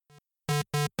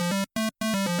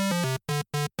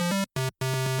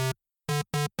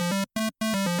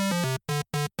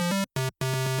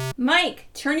Mike,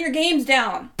 turn your games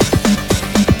down.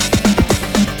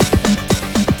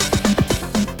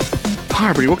 Hi,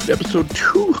 everybody. Welcome to episode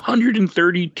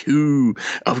 232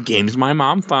 of Games My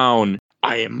Mom Found.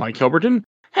 I am Mike Hilberton,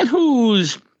 and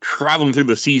who's traveling through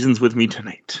the seasons with me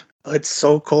tonight? Oh, it's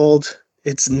so cold.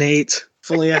 It's Nate. If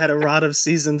only I had a rod of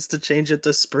seasons to change it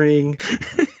to spring.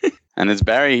 And it's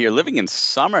Barry here, living in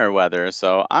summer weather,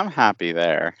 so I'm happy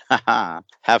there.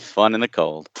 Have fun in the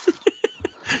cold.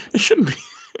 It shouldn't be.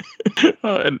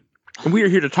 And we are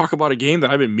here to talk about a game that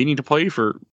I've been meaning to play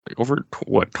for over,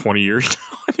 20 years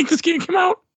now? I think this game came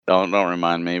out. Don't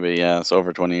remind me, but yeah, it's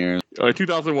over 20 years.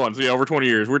 2001, so yeah, over 20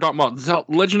 years. We're talking about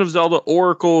Legend of Zelda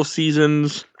Oracle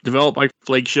Seasons, developed by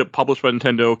Flagship, published by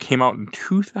Nintendo, came out in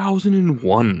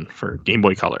 2001 for Game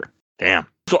Boy Color. Damn.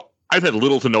 So I've had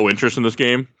little to no interest in this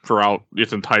game throughout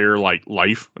its entire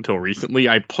life until recently.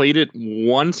 I played it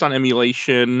once on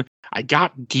emulation. I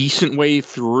got decent way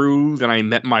through, then I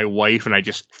met my wife and I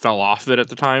just fell off of it at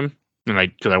the time. And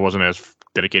because I wasn't as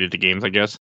dedicated to games, I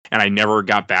guess. And I never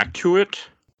got back to it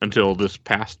until this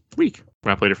past week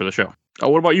when I played it for the show. Oh,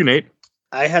 what about you, Nate?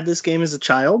 I had this game as a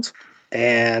child,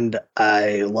 and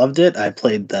I loved it. I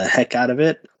played the heck out of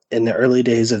it. In the early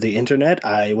days of the internet,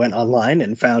 I went online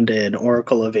and found an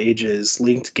Oracle of Ages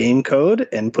linked game code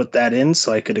and put that in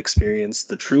so I could experience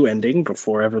the true ending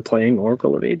before ever playing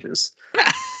Oracle of Ages.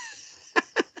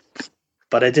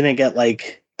 But I didn't get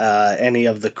any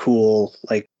of the cool,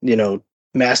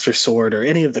 Master Sword or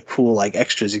any of the cool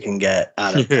extras you can get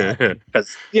out of that.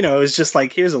 Because, it was just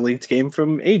here's a linked game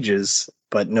from Ages,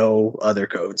 but no other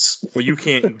codes. Well, you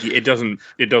can't, it doesn't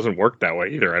work that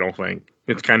way either, I don't think.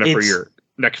 It's kind of for your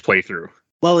next playthrough.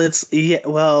 Well, it's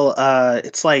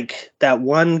like that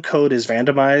one code is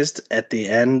randomized at the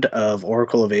end of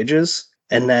Oracle of Ages,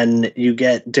 and then you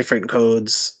get different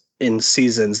codes in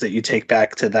seasons that you take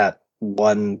back to that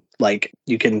one.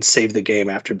 You can save the game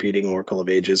after beating Oracle of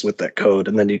Ages with that code,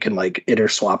 and then you can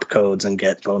interswap codes and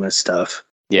get bonus stuff.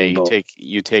 Yeah, you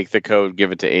take the code,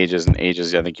 give it to Ages, and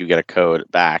Ages, I think you get a code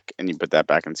back, and you put that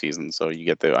back in season, so you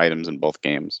get the items in both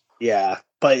games. Yeah,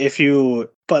 but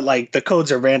the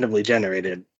codes are randomly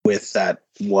generated with that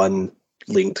one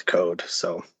linked code,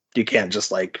 so you can't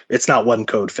just it's not one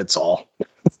code fits all,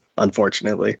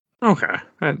 unfortunately. Okay,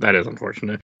 that is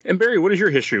unfortunate. And Barry, what is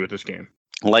your history with this game?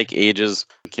 Like Ages,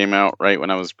 it came out right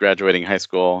when I was graduating high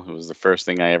school. It was the first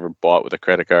thing I ever bought with a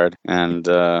credit card, and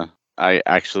I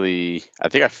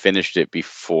think I finished it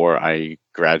before I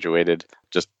graduated,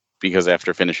 just because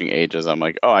after finishing Ages, I'm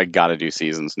like, oh, I got to do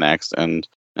Seasons next, and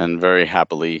very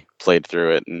happily played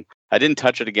through it. And I didn't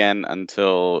touch it again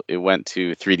until it went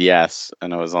to 3DS,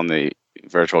 and I was on the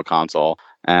Virtual Console.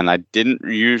 And I didn't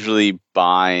usually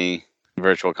buy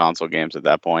Virtual Console games at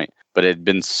that point, but it had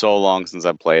been so long since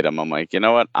I played them. I'm like, you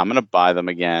know what? I'm going to buy them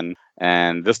again.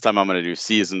 And this time I'm going to do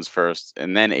Seasons first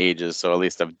and then Ages. So at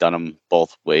least I've done them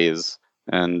both ways.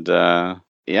 And I'm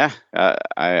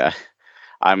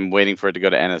waiting for it to go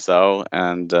to NSO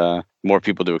and more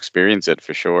people to experience it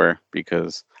for sure,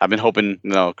 because I've been hoping,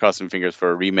 crossing fingers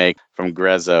for a remake from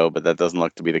Grezzo, but that doesn't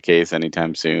look to be the case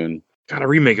anytime soon. God, a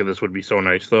remake of this would be so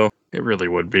nice, though. It really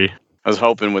would be. I was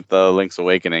hoping with the Link's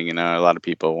Awakening, a lot of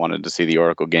people wanted to see the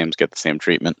Oracle games get the same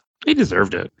treatment. They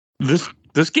deserved it.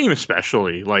 This game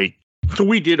especially, so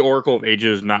we did Oracle of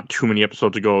Ages not too many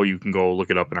episodes ago. You can go look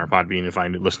it up in our Podbean and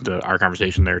find it, listen to our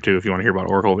conversation there too if you want to hear about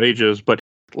Oracle of Ages. But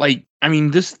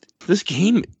this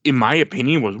game, in my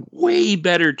opinion, was way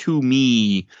better to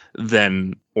me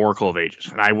than Oracle of Ages.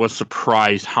 And I was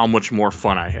surprised how much more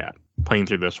fun I had playing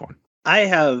through this one.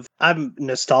 I'm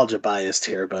nostalgia biased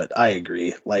here, but I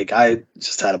agree. I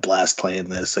just had a blast playing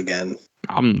this again.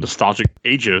 I'm nostalgic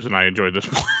Ages, and I enjoyed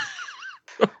this more.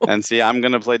 And see, I'm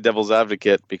going to play Devil's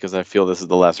Advocate because I feel this is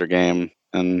the lesser game,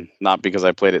 and not because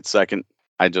I played it second.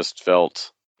 I just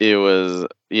felt it was,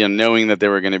 knowing that they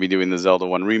were going to be doing the Zelda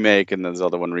 1 remake, and the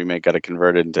Zelda 1 remake got it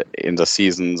converted into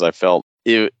Seasons, I felt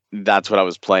that's what I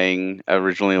was playing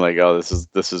originally.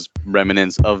 This is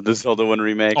remnants of the Zelda 1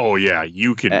 remake. Oh yeah,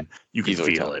 you can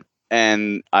feel it.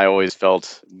 And I always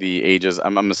felt the Ages.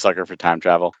 I'm a sucker for time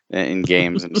travel in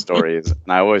games and stories,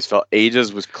 and I always felt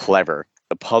Ages was clever.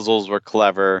 The puzzles were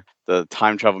clever. The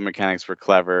time travel mechanics were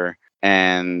clever,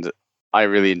 and I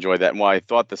really enjoyed that. And while I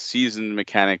thought the season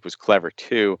mechanic was clever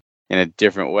too, in a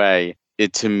different way,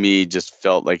 it to me just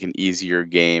felt like an easier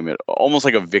game, almost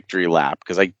like a victory lap,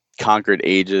 because I conquered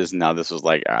Ages. Now this was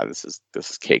this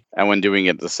is cake. And when doing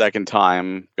it the second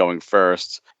time, going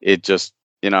first, it just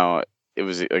it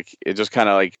was it just kind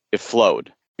of it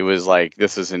flowed. It was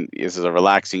this is a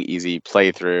relaxing, easy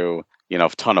playthrough. A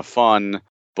ton of fun,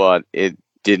 but it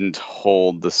didn't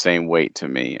hold the same weight to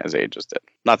me as Ages did.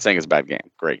 Not saying it's a bad game.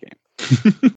 Great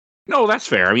game. No, that's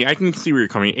fair. I mean, I can see where you're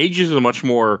coming. Ages is a much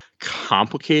more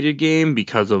complicated game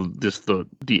because of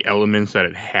the elements that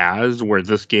it has, where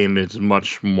this game is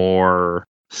much more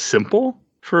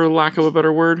for lack of a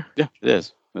better word. Yeah, it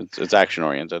is. It's action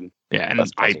oriented. Yeah, and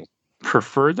I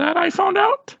prefer that, I found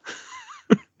out.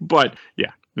 But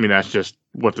yeah, I mean, that's just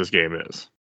what this game is.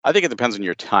 I think it depends on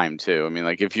your time too. I mean,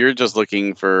 like if you're just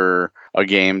looking for a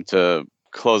game to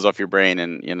close off your brain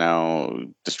and, you know,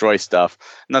 destroy stuff.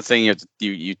 I'm not saying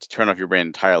you turn off your brain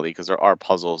entirely, because there are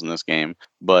puzzles in this game,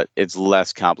 but it's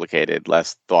less complicated,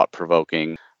 less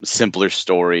thought-provoking, simpler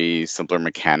stories, simpler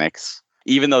mechanics.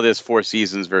 Even though there's 4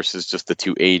 seasons versus just the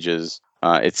 2 ages,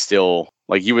 it's still,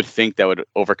 like, you would think that would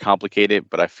overcomplicate it,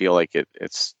 but I feel like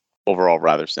it's overall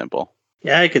rather simple.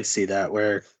 Yeah, I could see that,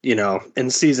 where, you know, in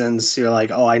seasons, you're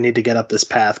like, oh, I need to get up this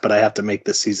path, but I have to make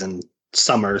this season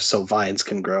summer so vines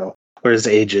can grow. Whereas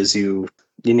Ages, you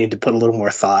need to put a little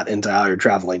more thought into how you're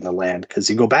traveling the land,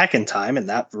 because you go back in time and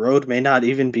that road may not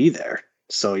even be there.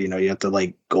 So, you know, you have to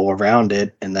like go around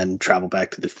it and then travel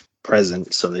back to the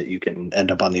present so that you can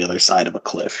end up on the other side of a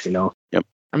cliff, you know? Yep.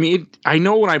 I mean, I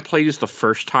know when I played this the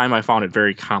first time, I found it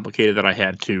very complicated that I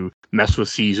had to mess with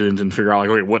seasons and figure out, like,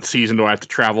 okay, what season do I have to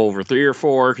travel over 3 or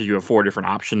 4? Because you have 4 different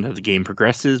options as the game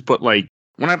progresses. But, like,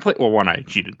 when I played, well, one, I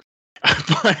cheated.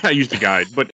 I used a guide.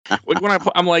 But when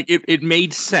I'm like, it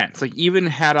made sense. Like, even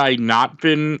had I not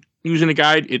been using a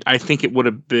guide, I think it would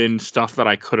have been stuff that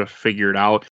I could have figured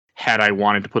out had I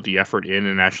wanted to put the effort in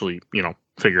and actually, you know,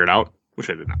 figure it out, which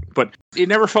I did not. But it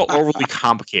never felt overly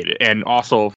complicated. And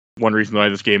also, one reason why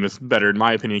this game is better, in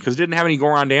my opinion, because it didn't have any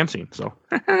Goron dancing. So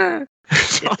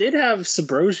it did have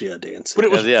Subrosia dancing. But it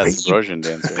was Subrosian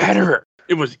dancing. Better.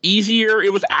 It was easier.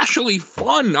 It was actually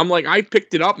fun. I'm like, I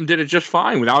picked it up and did it just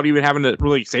fine without even having to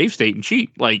really save state and cheat.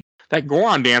 Like, that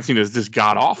Goron dancing is just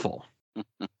god awful.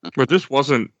 But this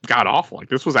wasn't god awful. Like,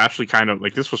 this was actually kind of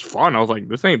like, this was fun. I was like,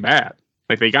 this ain't bad.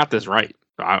 Like, they got this right.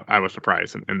 I was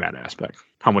surprised in that aspect.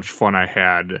 How much fun I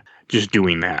had just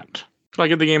doing that. So I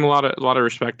give the game a lot of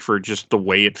respect for just the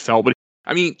way it felt. But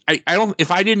I mean, I don't.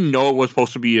 If I didn't know it was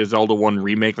supposed to be a Zelda 1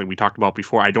 remake, like we talked about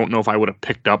before, I don't know if I would have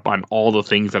picked up on all the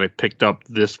things that I picked up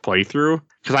this playthrough,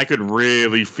 because I could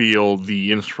really feel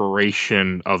the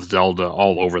inspiration of Zelda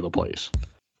all over the place.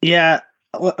 Yeah,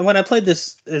 when I played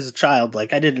this as a child,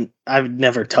 like I've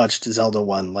never touched Zelda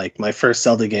 1. Like, my first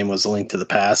Zelda game was A Link to the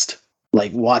Past,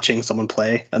 like watching someone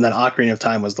play, and then Ocarina of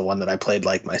Time was the one that I played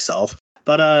like myself.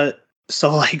 But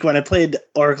so like when I played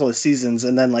Oracle of Seasons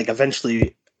and then like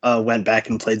eventually went back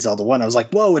and played Zelda 1, I was like,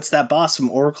 whoa, it's that boss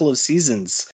from Oracle of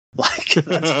Seasons. Like,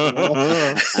 that's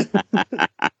cool.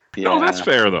 Yeah. No, that's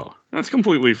fair though. That's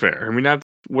completely fair. I mean, that's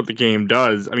what the game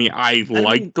does. I mean, I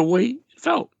liked the way it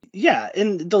felt. Yeah,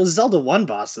 and those Zelda 1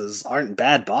 bosses aren't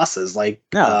bad bosses. Like,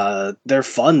 No. they're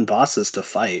fun bosses to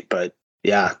fight, but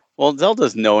yeah. Well,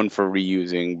 Zelda's known for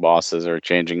reusing bosses or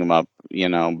changing them up, you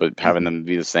know, but having them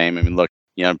be the same. I mean, look,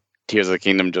 you know, Tears of the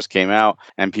Kingdom just came out,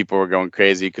 and people were going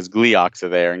crazy because Gleeoks are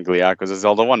there, and Gleeok was a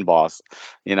Zelda 1 boss.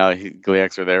 You know,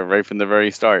 Gleeoks are there right from the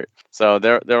very start. So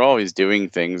they're always doing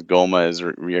things. Goma is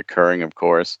reoccurring, of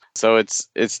course. So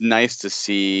it's nice to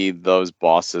see those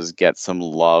bosses get some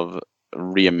love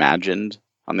reimagined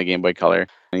on the Game Boy Color.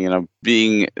 And, you know,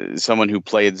 being someone who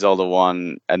played Zelda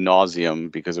 1 ad nauseum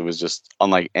because it was just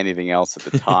unlike anything else at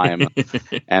the time,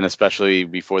 and especially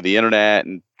before the internet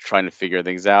and trying to figure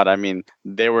things out. I mean,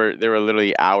 there were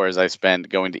literally hours I spent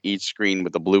going to each screen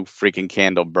with a blue freaking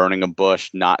candle, burning a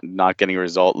bush, not getting a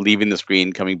result, leaving the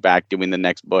screen, coming back, doing the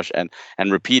next bush, and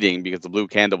repeating, because the blue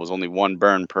candle was only 1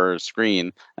 burn per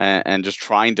screen, and just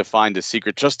trying to find a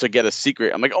secret just to get a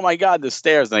secret. I'm like, oh my god, the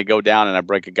stairs, and I go down and I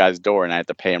break a guy's door and I have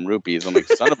to pay him rupees. I'm like,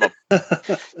 son of a,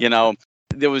 you know,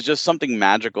 there was just something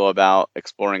magical about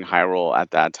exploring Hyrule at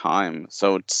that time.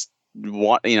 So it's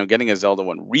getting a Zelda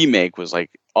 1 remake was like,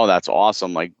 oh, that's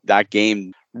awesome. Like, that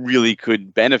game really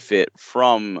could benefit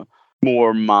from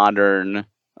more modern,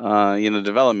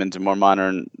 development and more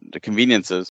modern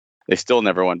conveniences. They still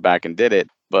never went back and did it,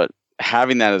 but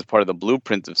having that as part of the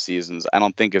blueprint of Seasons, I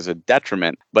don't think is a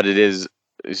detriment, but it is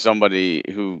somebody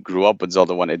who grew up with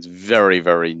Zelda 1. It's very,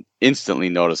 very instantly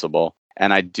noticeable.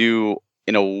 And I do,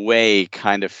 in a way,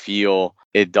 kind of feel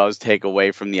it does take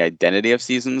away from the identity of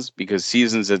Seasons, because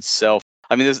Seasons itself,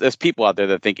 I mean, there's people out there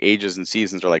that think Ages and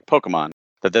Seasons are like Pokemon,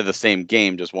 that they're the same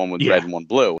game, just one with red and one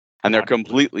blue. And they're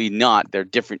completely not. They're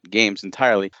different games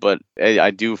entirely. But I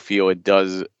do feel it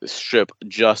does strip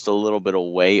just a little bit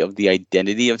away of the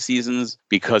identity of Seasons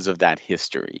because of that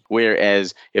history.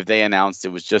 Whereas if they announced it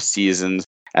was just Seasons,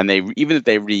 and even if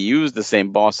they reused the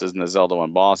same bosses in the Zelda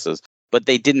 1 bosses, but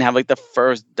they didn't have like the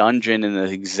first dungeon in the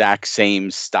exact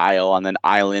same style on an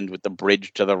island with the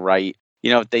bridge to the right.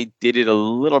 If they did it a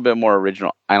little bit more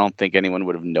original, I don't think anyone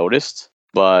would have noticed.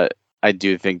 But I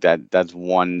do think that that's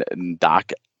one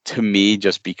knock to me,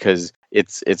 just because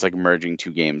it's like merging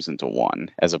two games into one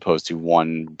as opposed to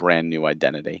one brand new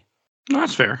identity. No,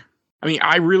 that's fair. I mean,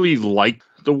 I really liked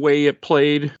the way it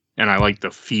played, and I like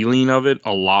the feeling of it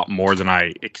a lot more than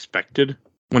I expected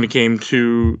when it came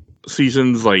to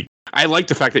seasons. Like, I like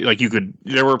the fact that like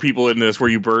there were people in this where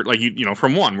you burn like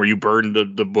from one where you burn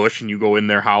the bush and you go in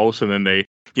their house and then they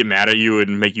get mad at you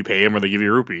and make you pay them or they give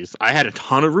you rupees. I had a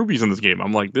ton of rupees in this game.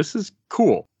 I'm like, this is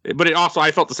cool. But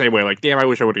I felt the same way. Like, damn, I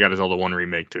wish I would have got a Zelda 1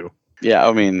 remake too. Yeah,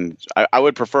 I mean, I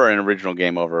would prefer an original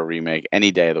game over a remake any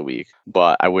day of the week,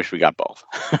 but I wish we got both.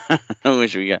 I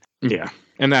wish we got. Yeah,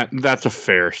 and that's a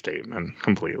fair statement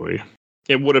completely.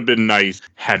 It would have been nice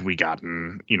had we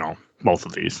gotten, both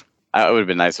of these. It would have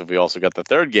been nice if we also got the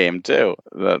third game too,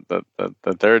 the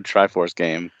third Triforce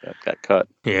game that got cut.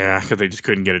 Yeah, because they just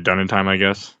couldn't get it done in time, I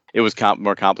guess. It was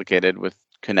more complicated with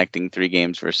connecting 3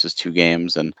 games versus 2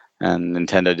 games, and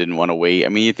Nintendo didn't want to wait. I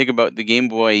mean, you think about the Game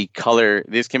Boy Color.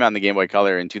 This came out in the Game Boy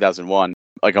Color in 2001,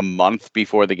 like a month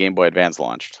before the Game Boy Advance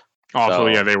launched. So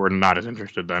yeah, they were not as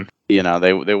interested then.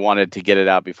 They wanted to get it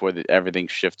out before everything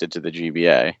shifted to the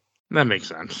GBA. That makes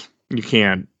sense. You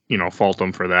can't, fault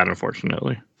them for that,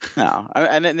 unfortunately. No,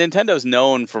 and Nintendo's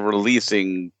known for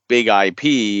releasing big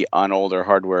IP on older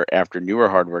hardware after newer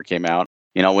hardware came out.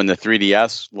 When the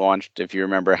 3DS launched, if you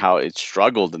remember how it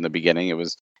struggled in the beginning, it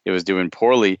was doing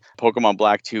poorly. Pokemon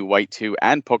Black 2, White 2,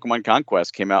 and Pokemon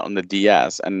Conquest came out on the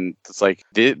DS, and it's like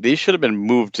these should have been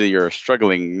moved to your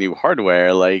struggling new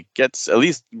hardware. Like, get at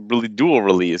least really dual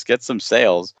release, get some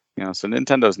sales. So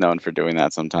Nintendo's known for doing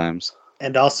that sometimes.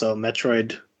 And also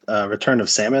Metroid Return of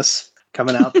Samus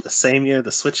coming out the same year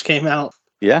the Switch came out.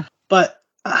 Yeah. But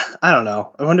I don't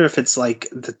know. I wonder if it's like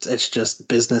it's just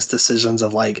business decisions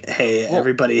of like, hey,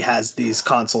 everybody has these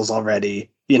consoles already,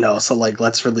 so like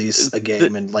let's release a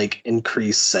game and like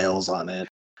increase sales on it.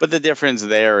 But the difference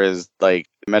there is like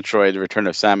Metroid Return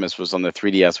of Samus was on the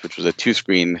 3DS, which was a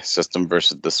 2-screen system,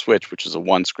 versus the Switch, which is a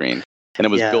 1-screen, and it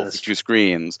was built for 2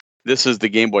 screens. This is the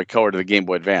Game Boy Color to the Game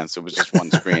Boy Advance. It was just 1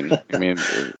 screen. I mean,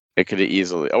 it could have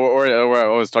easily, or I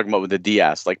was talking about with the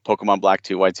DS, like Pokemon Black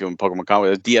 2, White 2, and Pokemon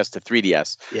Conquest, DS to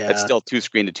 3DS. Yeah. It's still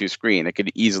 2-screen to 2-screen. It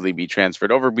could easily be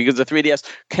transferred over because the 3DS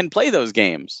can play those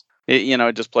games.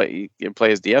 It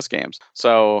plays DS games.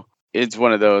 So it's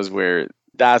one of those where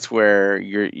that's where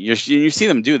you see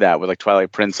them do that with like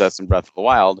Twilight Princess and Breath of the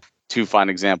Wild, 2 fine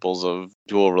examples of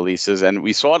dual releases, and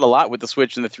we saw it a lot with the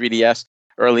Switch and the 3DS.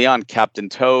 Early on, Captain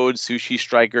Toad, Sushi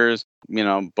Strikers,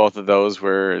 both of those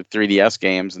were 3DS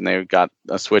games, and they got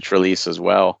a Switch release as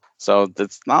well. So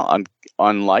it's not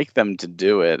unlike them to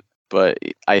do it, but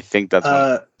I think that's...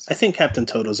 I think Captain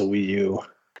Toad was a Wii U.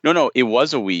 No, it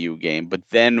was a Wii U game, but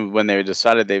then when they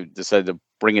decided to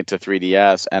bring it to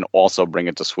 3DS and also bring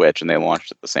it to Switch, and they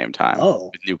launched at the same time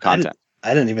with new content.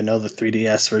 I didn't even know the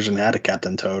 3DS version had a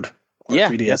Captain Toad. Or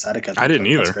 3DS had a Captain Toad. I didn't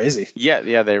either. That's crazy.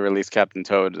 Yeah, they released Captain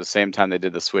Toad at the same time they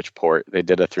did the Switch port. They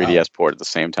did a 3DS port at the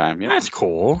same time. Yeah. That's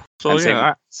cool. So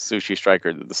Sushi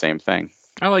Striker did the same thing.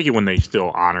 I like it when they still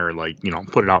honor,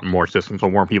 put it out in more systems so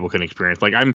more people can experience.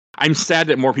 Like, I'm sad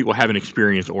that more people haven't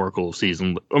experienced Oracle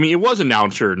Season. I mean, it was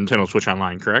announced for Nintendo Switch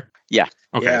Online, correct? Yeah.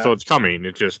 Okay, so it's coming.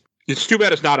 It's too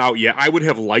bad it's not out yet. I would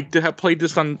have liked to have played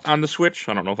this on the Switch.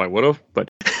 I don't know if I would have, but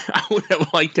I would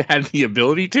have liked to have the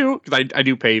ability to, because I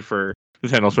do pay for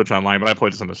Nintendo Switch Online, but I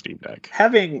played this on the Steam Deck.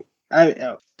 Having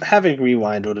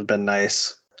Rewind would have been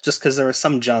nice, just because there were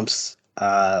some jumps,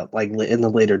 like in the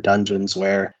later dungeons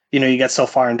where you get so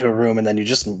far into a room and then you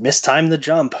just mistime the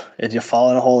jump and you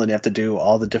fall in a hole and you have to do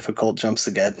all the difficult jumps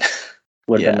again.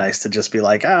 Would have been nice to just be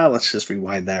like, let's just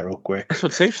rewind that real quick.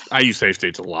 So I use save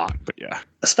states a lot, but yeah.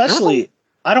 Especially,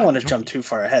 I don't want to jump too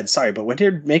far ahead, sorry, but when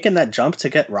you're making that jump to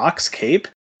get Rock's cape,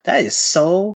 that is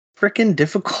so freaking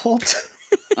difficult.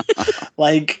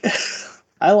 Like,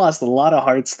 I lost a lot of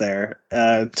hearts there,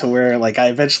 to where like I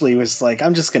eventually was like,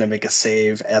 I'm just gonna make a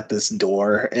save at this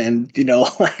door, and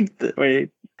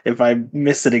if I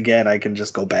miss it again, I can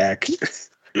just go back.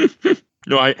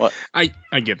 No, I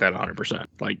get that 100%.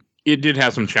 Like, it did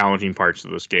have some challenging parts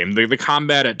of this game. The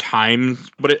combat at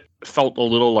times, but it felt a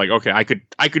little like, okay, I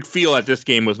could feel that this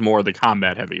game was more the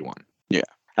combat heavy one. Yeah.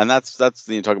 And that's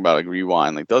you talk about like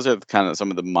Rewind. Like, those are kind of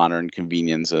some of the modern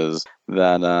conveniences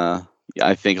that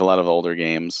I think a lot of older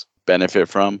games benefit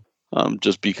from.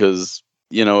 Just because,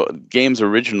 games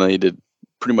originally did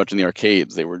pretty much in the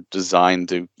arcades. They were designed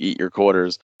to eat your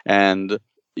quarters. And,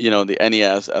 the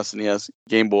NES, SNES,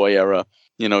 Game Boy era,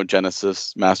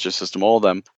 Genesis, Master System, all of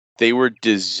them, they were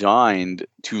designed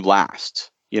to last.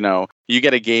 You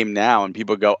get a game now and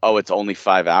people go, oh, it's only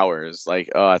 5 hours. Like,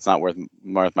 oh, it's not worth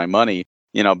my money.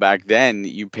 Back then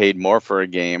you paid more for a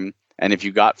game. And if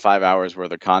you got 5 hours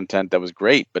worth of content, that was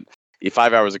great. But if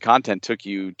 5 hours of content took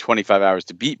you 25 hours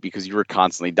to beat because you were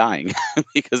constantly dying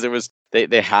because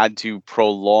they had to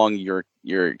prolong your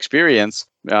experience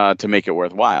to make it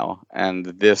worthwhile. And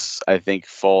this, I think,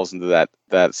 falls into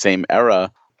that same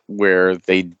era where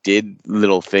they did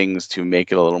little things to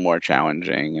make it a little more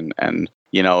challenging. And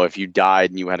if you died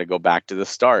and you had to go back to the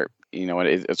start,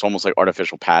 it's almost like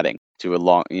artificial padding to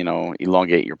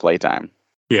elongate your playtime.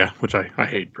 Yeah, which I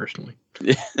hate personally.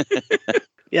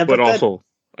 Yeah, but also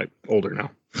I'm older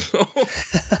now. So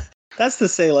that's to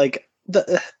say, like,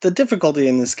 the difficulty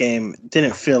in this game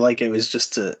didn't feel like it was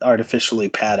just to artificially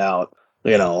pad out,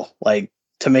 like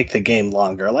to make the game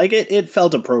longer. Like it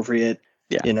felt appropriate.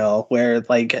 Yeah. Where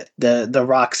like the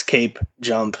Rock's Cape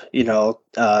jump,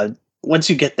 once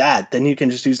you get that, then you can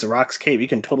just use the Rock's Cape. You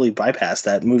can totally bypass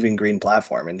that moving green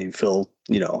platform and you feel,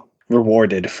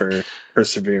 rewarded for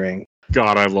persevering.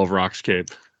 God, I love Rock's Cape.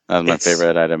 That's my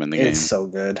favorite item in the game. It's so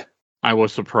good. I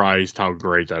was surprised how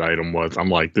great that item was. I'm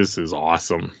like, this is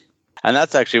awesome. And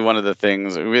that's actually one of the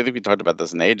things, I think we talked about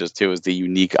this in Ages too, is the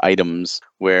unique items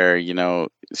where,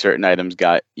 certain items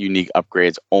got unique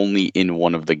upgrades only in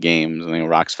one of the games.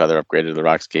 Rock's Feather upgraded the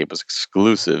Rock's Cape was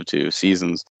exclusive to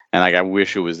Seasons. And I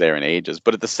wish it was there in Ages.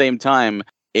 But at the same time,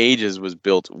 Ages was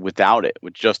built without it,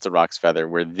 with just the Rock's Feather,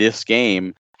 where this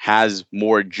game has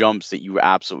more jumps that you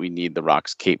absolutely need the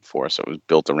Rock's Cape for. So it was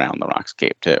built around the Rock's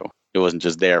Cape too. It wasn't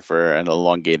just there for an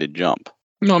elongated jump.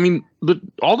 No, I mean,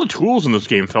 all the tools in this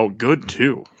game felt good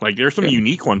too. Like there's some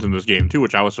unique ones in this game too,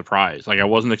 which I was surprised. Like I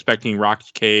wasn't expecting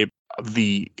Rock's Cape.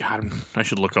 I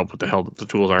should look up what the hell the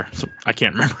tools are. So I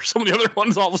can't remember some of the other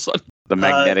ones all of a sudden. The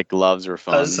magnetic gloves were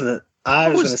fun. I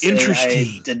was going to say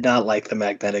I did not like the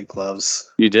magnetic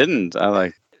gloves. You didn't?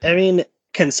 I mean,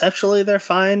 conceptually they're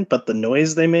fine, but the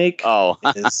noise they make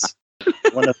is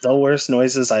one of the worst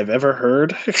noises I've ever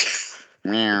heard.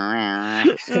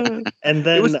 And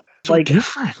then it was so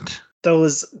different.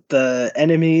 The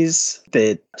enemies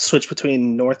that switch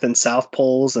between north and south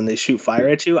poles and they shoot fire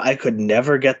at you, I could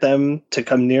never get them to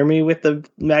come near me with the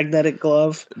magnetic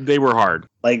glove. They were hard.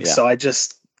 So I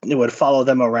just would follow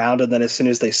them around, and then as soon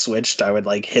as they switched, I would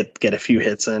get a few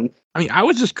hits in. I mean,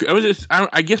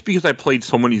 I guess because I played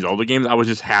so many Zelda games, I was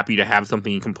just happy to have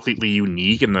something completely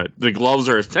unique, and the gloves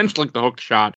are essentially like the hook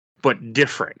shot, but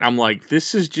different. I'm like,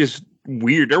 this is just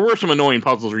weird. There were some annoying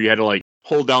puzzles where you had to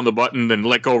hold down the button, then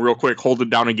let go real quick, hold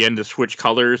it down again to switch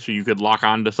colors so you could lock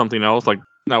on to something else. Like,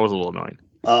 that was a little annoying.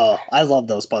 Oh, I love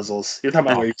those puzzles. You're talking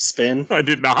about where you spin? I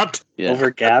did not.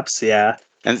 Over gaps, yeah.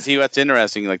 And see, what's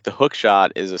interesting, like the hook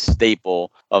shot is a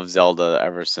staple of Zelda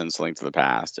ever since Link to the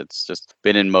Past. It's just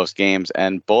been in most games,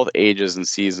 and both Ages and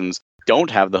Seasons don't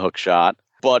have the hook shot,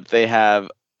 but they have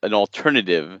an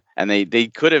alternative, and they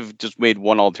could have just made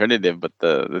one alternative, but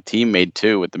the team made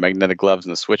two with the magnetic gloves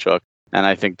and the switch hook. And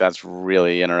I think that's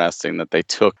really interesting that they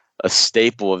took a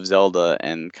staple of Zelda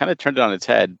and kind of turned it on its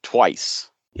head twice.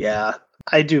 Yeah.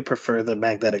 I do prefer the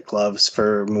magnetic gloves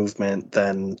for movement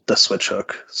than the switch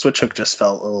hook. Switch hook just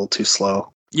felt a little too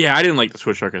slow. Yeah, I didn't like the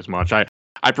switch hook as much. I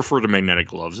prefer the magnetic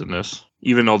gloves in this.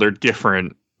 Even though they're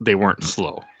different, they weren't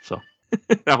slow. So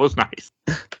that was nice.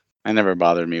 It never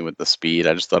bothered me with the speed.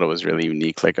 I just thought it was really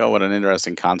unique. Like, oh, what an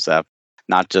interesting concept.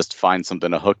 Not just find something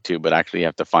to hook to, but actually you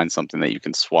have to find something that you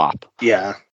can swap.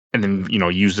 Yeah. And then,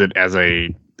 use it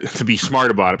to be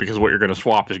smart about it, because what you're going to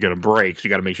swap is going to break. So you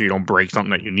got to make sure you don't break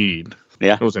something that you need.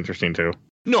 Yeah. It was interesting too.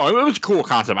 No, it was a cool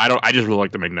concept. I just really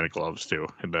like the magnetic gloves too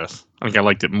in this. I think I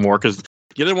liked it more because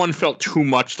the other one felt too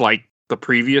much like the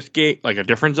previous game, like a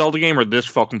different Zelda game, or this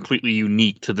felt completely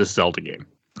unique to this Zelda game.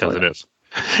 Because it is.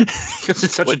 Because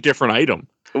it's such a different item.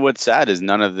 What's sad is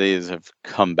none of these have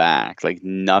come back. Like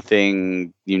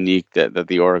nothing unique that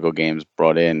the Oracle games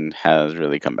brought in has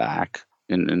really come back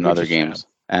in other games. Sad.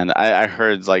 And I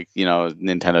heard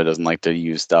Nintendo doesn't like to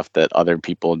use stuff that other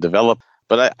people develop.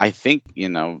 But I think,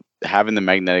 having the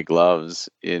magnetic gloves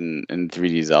in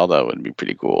 3D Zelda would be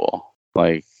pretty cool.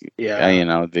 Like,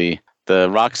 the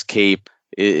Rock's Cape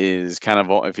is kind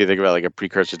of, if you think about like a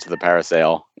precursor to the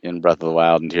Parasail in Breath of the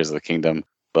Wild and Tears of the Kingdom.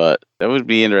 But that would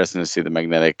be interesting to see the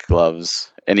magnetic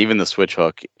gloves and even the switch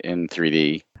hook in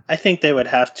 3D. I think they would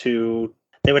have to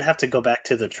go back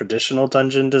to the traditional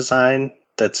dungeon design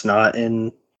that's not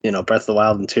in, Breath of the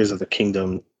Wild and Tears of the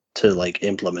Kingdom to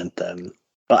implement them.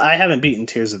 But I haven't beaten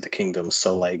Tears of the Kingdom,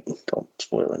 so like, don't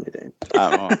spoil anything.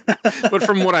 But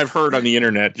from what I've heard on the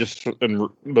internet, just in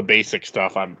the basic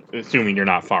stuff, I'm assuming you're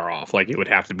not far off. Like, it would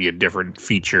have to be a different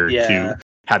feature to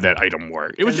have that item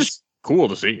work. It was just cool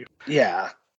to see. Yeah.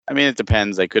 I mean, it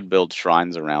depends. They could build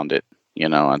shrines around it.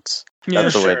 That's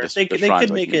the way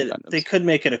they could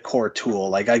make it a core tool.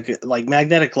 Like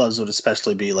magnetic gloves would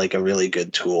especially be like a really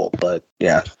good tool. But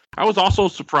yeah. I was also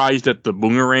surprised at the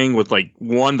boomerang with like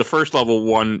the first level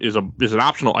one is an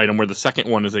optional item where the second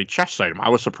one is a chest item. I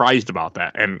was surprised about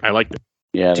that, and I liked it.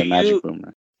 Yeah, the magic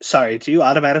boomerang. Sorry, do you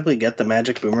automatically get the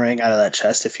magic boomerang out of that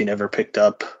chest if you never picked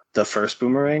up the first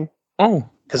boomerang? Oh,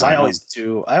 because I always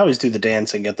do. I always do the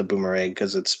dance and get the boomerang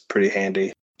because it's pretty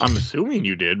handy. I'm assuming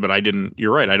you did, but I didn't.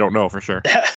 You're right. I don't know for sure.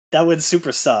 That would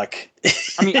super suck.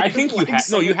 I mean, I think you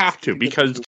have to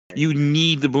because you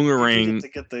need the boomerang to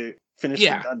get the finish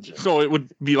the dungeon. So it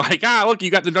would be like, look, you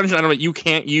got the dungeon item that you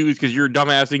can't use because you're a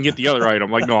dumbass and get the other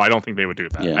item. Like, no, I don't think they would do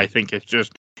that. Yeah. I think it's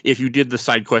just if you did the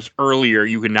side quest earlier,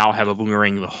 you can now have a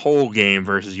boomerang the whole game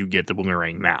versus you get the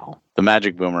boomerang now. The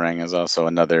magic boomerang is also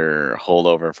another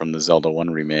holdover from the Zelda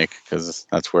 1 remake because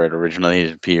that's where it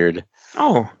originally appeared.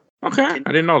 Oh, okay. I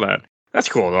didn't know that. That's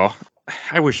cool though.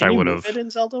 I wish I would have. It in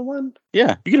Zelda 1?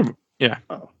 Yeah. You get yeah.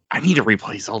 Oh. I need to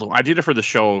replay Zelda. I did it for the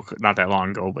show not that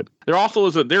long ago, but there also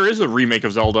is a remake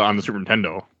of Zelda on the Super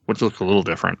Nintendo, which looks a little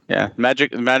different. Yeah,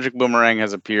 Magic Boomerang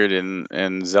has appeared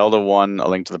in Zelda 1, A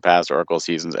Link to the Past, Oracle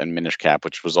Seasons, and Minish Cap,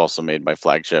 which was also made by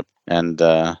Flagship. And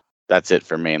that's it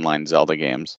for mainline Zelda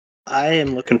games. I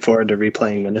am looking forward to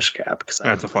replaying Minish Cap because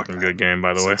that's a fucking good game,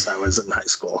 by the way. Since I was in high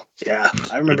school, yeah,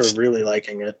 I remember really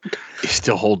liking it. It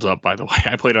still holds up, by the way.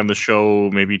 I played on the show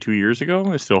maybe 2 years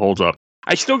ago. It still holds up.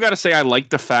 I still got to say I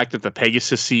like the fact that the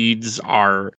Pegasus seeds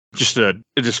are just a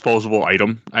disposable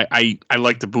item. I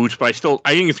like the boots, but I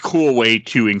think it's a cool way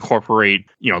to incorporate,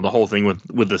 the whole thing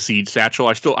with the seed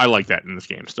satchel. I like that in this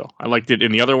game still. I liked it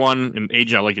in the other one, in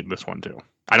Age, I like it in this one too.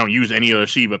 I don't use any other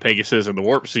seed but Pegasus and the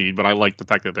Warp seed, but I like the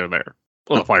fact that they're there.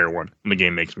 Well, the fire one in the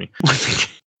game makes me.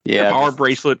 Yeah. The power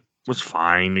bracelet was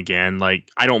fine again. Like,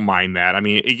 I don't mind that. I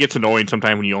mean, it gets annoying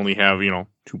sometimes when you only have, 2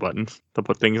 buttons to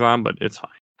put things on, but it's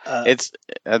fine.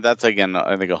 That's again,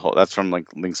 I think that's from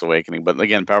like Link's Awakening, but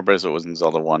again, Power Bracelet was in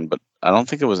Zelda 1, but I don't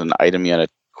think it was an item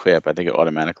yet equip. I think it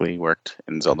automatically worked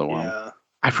in Zelda 1. Yeah.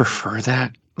 I prefer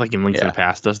that. Like in Link to the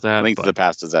Past does that. Link to the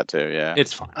Past does that too, yeah.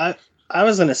 It's fine. I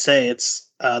was gonna say it's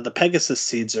the Pegasus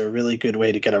seeds are a really good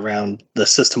way to get around the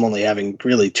system only having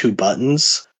really 2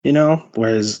 buttons,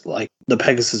 whereas like the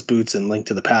Pegasus boots in Link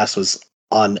to the Past was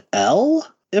on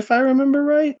L, if I remember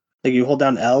right. Like you hold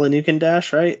down L and you can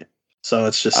dash, right? So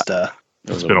it's just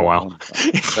it's been a while.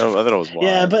 I thought it was wild.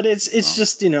 Yeah, but it's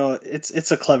just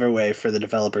it's a clever way for the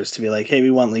developers to be like, hey, we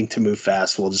want Link to move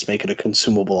fast. We'll just make it a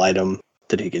consumable item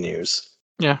that he can use.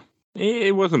 Yeah,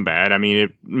 it wasn't bad. I mean,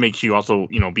 it makes you also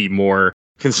be more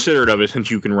considerate of it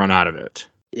since you can run out of it.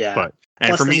 Yeah,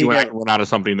 and for me, when I run out of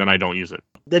something, then I don't use it.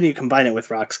 Then you combine it with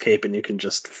Rock's Cape, and you can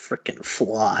just freaking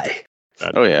fly.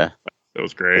 That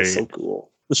was great. That's so cool.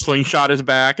 The slingshot is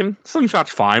back, and slingshot's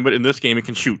fine, but in this game, it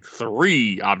can shoot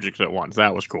 3 objects at once.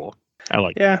 That was cool. I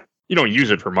like it. You don't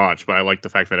use it for much, but I like the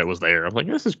fact that it was there. I'm like,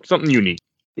 this is something unique.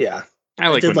 Yeah.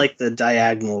 I did like the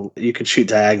diagonal. You could shoot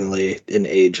diagonally in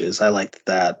Ages. I liked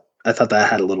that. I thought that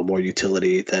had a little more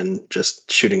utility than just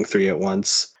shooting 3 at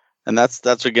once. And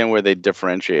that's again where they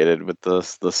differentiated with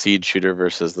the seed shooter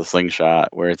versus the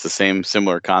slingshot, where it's the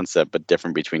similar concept, but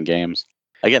different between games.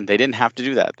 Again, they didn't have to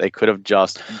do that. They could have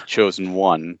just chosen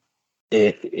one.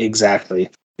 Exactly.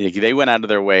 They went out of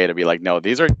their way to be like, no,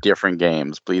 these are different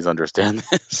games. Please understand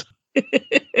this.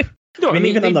 No, I mean,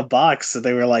 even on the box,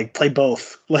 they were like, play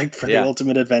both. Like, for the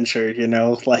ultimate adventure,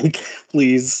 like,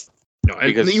 please. No,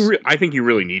 I think you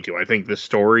really need to. I think the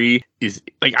story is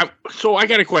like. So I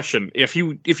got a question. If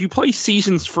you play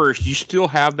Seasons first, you still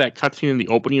have that cutscene in the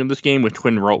opening of this game with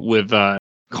Kome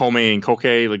and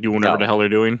Koke, like doing whatever the hell they're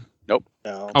doing. Nope.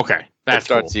 No. Okay. It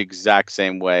starts the exact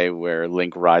same way where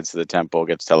Link rides to the temple,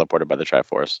 gets teleported by the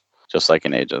Triforce, just like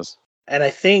in Ages. And I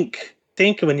think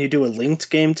when you do a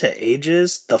linked game to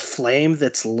Ages, the flame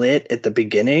that's lit at the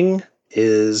beginning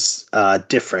is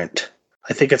different.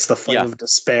 I think it's the flame of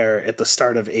despair at the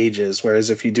start of Ages, whereas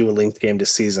if you do a linked game to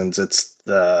Seasons, it's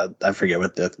I forget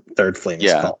what the third flame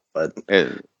is called. But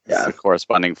it's the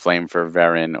corresponding flame for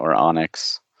Varin or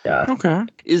Onyx. Yeah. Okay.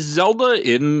 Is Zelda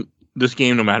in this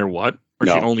game no matter what? Or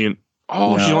no. She's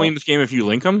only in this game if you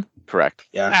link them? Correct.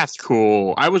 Yeah. That's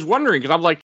cool. I was wondering because I'm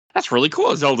like, that's really cool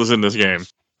that Zelda's in this game.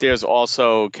 There's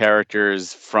also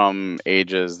characters from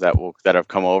Ages that have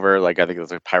come over. Like I think it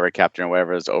was like Pirate Captain or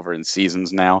whatever is over in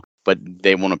Seasons now. but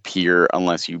they won't appear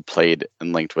unless you played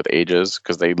and linked with Ages,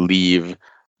 because they leave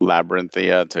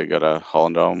Labyrinthia to go to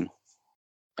Hollandome.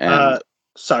 And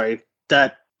Sorry,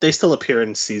 that they still appear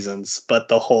in seasons, but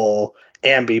the whole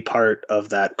Ambi part of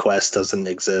that quest doesn't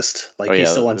exist. Like he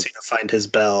still wants you to find his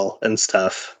bell and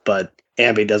stuff, but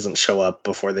Ambi doesn't show up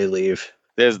before they leave.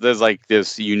 There's like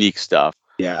this unique stuff.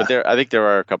 Yeah, but I think there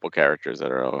are a couple characters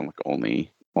that are only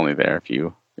there if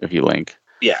you link.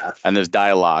 Yeah, and there's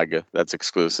dialogue that's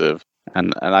exclusive,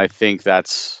 and I think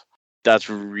that's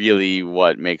really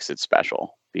what makes it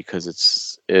special,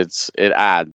 because it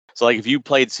adds. So like if you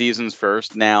played seasons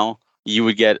first now, you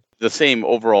would get the same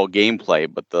overall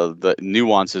gameplay, but the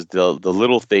nuances, the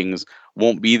little things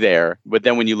won't be there. But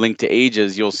then when you link to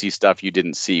Ages, you'll see stuff you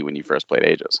didn't see when you first played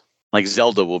Ages. Like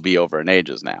Zelda will be over in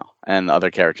Ages now, and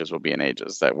other characters will be in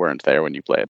Ages that weren't there when you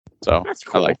played. So that's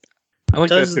cool. I like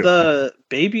does that too. The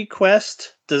baby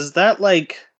quest, does that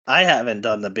like, I haven't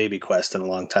done the baby quest in a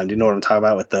long time. Do you know what I'm talking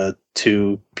about with the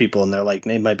two people and they're like,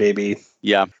 name my baby.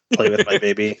 Yeah. Play with my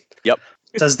baby. Yep.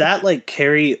 Does that like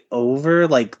carry over?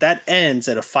 Like that ends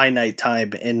at a finite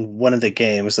time in one of the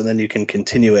games and then you can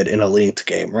continue it in a linked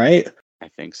game, right? I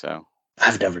think so.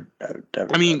 I've never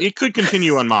I mean, it could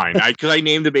continue on mine. Because I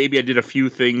named the baby, I did a few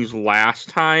things last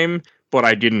time, but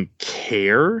I didn't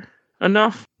care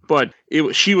enough. But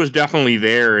she was definitely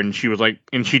there, and she was like,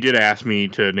 and she did ask me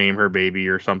to name her baby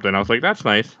or something. I was like, that's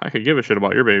nice. I could give a shit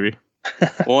about your baby.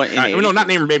 Well, no, not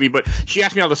name her baby, but she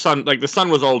asked me how the son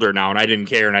was older now, and I didn't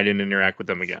care, and I didn't interact with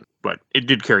them again. But it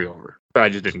did carry over. But I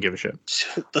just didn't give a shit.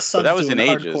 The son that was in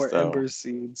Ages, though. Ember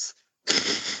Seeds.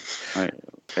 I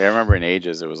remember in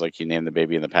Ages, it was like you name the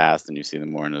baby in the past, and you see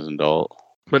them more as an adult.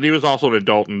 But he was also an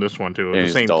adult in this one too. It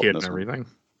was the same kid and everything.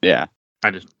 Yeah. I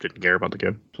just didn't care about the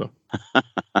kid, so.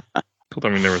 I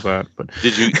mean, there was that. But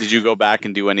did you go back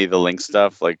and do any of the link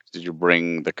stuff? Like, did you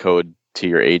bring the code to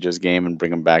your Ages game and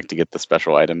bring them back to get the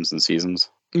special items and seasons?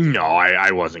 No, I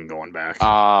wasn't going back.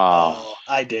 Oh,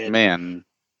 I did. Man,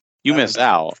 you missed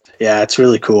out. Yeah, it's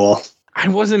really cool. I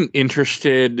wasn't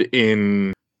interested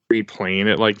in replaying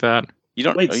it like that. You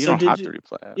don't. Wait, you so don't have to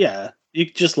replay it. Yeah, you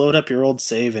could just load up your old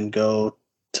save and go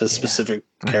to specific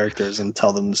characters and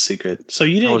tell them the secret. So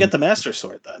you didn't get the Master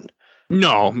Sword then?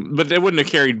 No, but they wouldn't have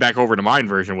carried back over to mine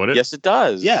version, would it? Yes, it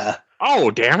does. Yeah.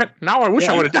 Oh, damn it. Now I wish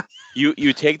I would have done.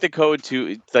 You take the code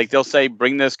to, like, they'll say,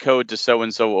 bring this code to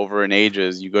so-and-so over in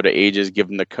Ages. You go to Ages, give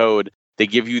them the code. They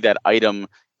give you that item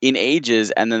in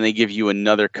Ages, and then they give you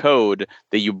another code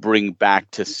that you bring back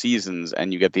to Seasons,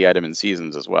 and you get the item in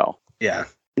Seasons as well. Yeah.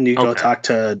 And you go talk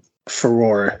to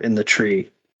Furore in the tree.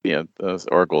 Yeah, those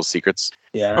Oracle's secrets.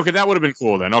 Yeah. Okay, that would have been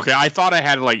cool then. Okay, I thought I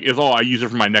had, like, I use it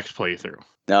for my next playthrough.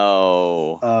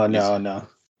 No. Oh, no.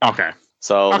 Okay.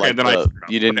 So, like, then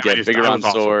you didn't get Vigorant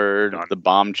Sword, the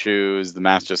Bomb Choose, the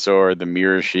Master Sword, the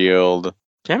Mirror Shield.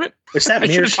 Damn it. It's that I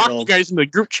Mirror should have talked to you Shield. guys in the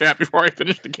group chat before I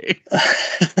finished the game.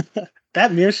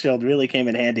 That Mirror Shield really came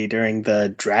in handy during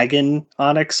the Dragon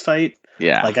Onyx fight.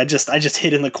 Yeah. Like, I just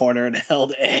hid in the corner and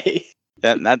held A.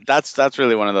 That's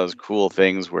really one of those cool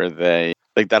things where they,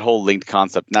 like, that whole linked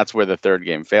concept, and that's where the third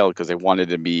game failed, because they wanted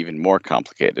to be even more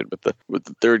complicated with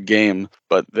the third game,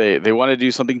 but they wanted to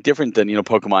do something different than,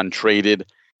 Pokemon traded.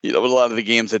 With a lot of the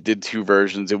games that did two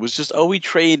versions, it was just, we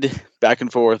trade back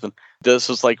and forth, and this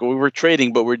was like, we were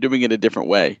trading, but we're doing it a different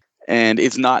way, and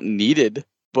it's not needed,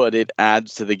 but it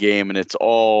adds to the game, and it's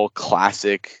all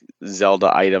classic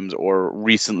Zelda items or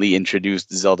recently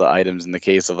introduced Zelda items in the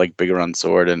case of like Vigorant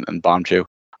Sword and Bombchu.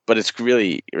 But it's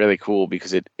really, really cool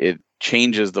because it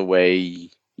changes the way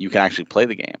you can actually play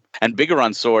the game. And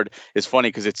Vigorant Sword is funny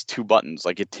because it's 2 buttons.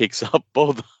 Like, it takes up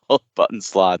both button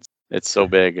slots. It's so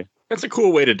big. That's a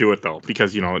cool way to do it, though,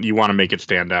 because, you want to make it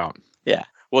stand out. Yeah.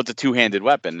 Well, it's a 2-handed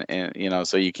weapon, and,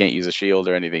 so you can't use a shield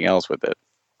or anything else with it.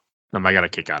 I got a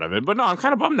kick out of it. But no, I'm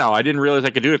kind of bummed now. I didn't realize I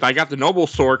could do it. I got the Noble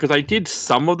Sword because I did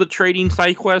some of the trading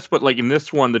side quests, but like in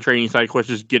this one, the trading side quest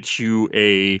just gets you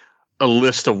a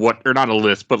list of not a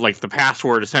list, but like the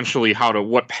password, essentially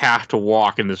what path to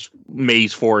walk in this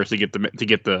maze forest to get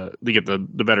the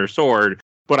better sword.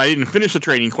 But I didn't finish the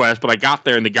trading quest, but I got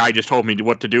there and the guy just told me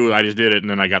what to do, and I just did it, and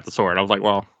then I got the sword. I was like,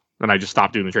 well, then I just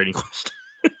stopped doing the trading quest.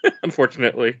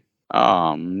 Unfortunately.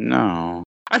 No.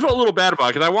 I felt a little bad about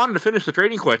it because I wanted to finish the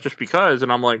trading quest just because,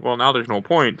 and I'm like, well, now there's no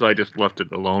point, so I just left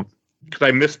it alone.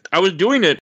 Because I was doing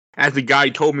it as the guy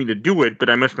told me to do it, but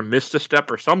I must have missed a step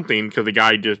or something because the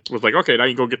guy just was like, okay, now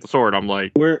you go get the sword. I'm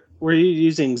like, Were you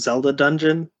using Zelda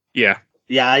Dungeon? Yeah.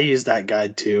 Yeah, I used that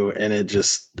guide too, and it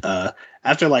just,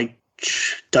 after like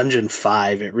Dungeon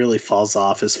 5, it really falls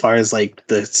off as far as like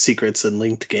the secrets and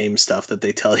linked game stuff that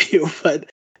they tell you, but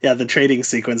Yeah, the trading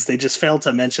sequence. They just failed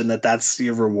to mention that that's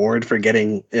your reward for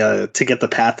getting to get the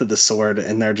path to the sword,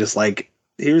 and they're just like,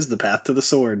 "Here's the path to the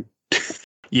sword."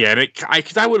 Yeah,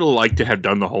 because I would have liked to have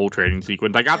done the whole trading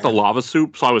sequence. I got the lava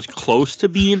soup, so I was close to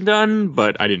being done,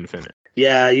 but I didn't finish.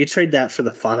 Yeah, you trade that for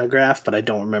the phonograph, but I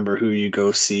don't remember who you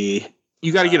go see.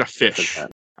 You got to get a fish,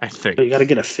 I think. Oh, you got to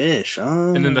get a fish.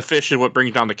 Oh. And then the fish is what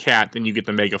brings down the cat. Then you get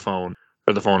the megaphone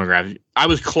or the phonograph. I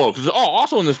was close.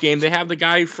 Also in this game, they have the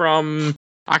guy from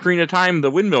Ocarina of Time,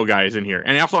 the windmill guy, is in here,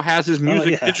 and he also has his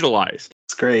music digitalized.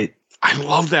 It's great. I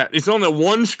love that. It's on the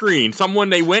one screen.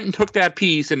 They went and took that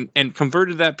piece and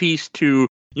converted that piece to,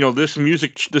 this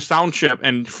music, the sound chip,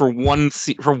 and for one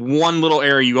little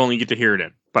area you only get to hear it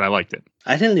in. But I liked it.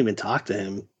 I didn't even talk to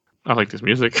him. I like this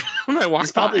music. When I walked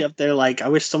He's probably up there like, I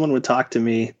wish someone would talk to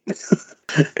me.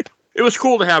 It was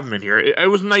cool to have him in here. It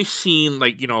was nice seeing,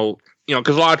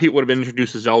 because a lot of people would have been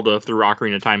introduced to Zelda through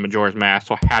Ocarina of Time, Majora's Mask,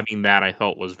 so having that I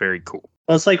felt was very cool.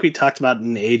 Well, it's like we talked about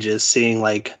in Ages, seeing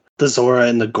like the Zora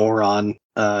and the Goron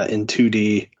in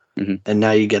 2D, and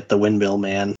now you get the Windmill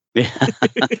Man. Yeah.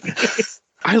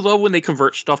 I love when they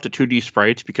convert stuff to 2D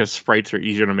sprites because sprites are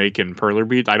easier to make in perler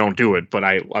beads. I don't do it, but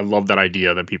I love that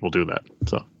idea that people do that.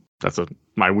 So that's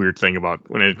my weird thing about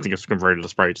when anything gets converted to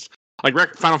sprites. Like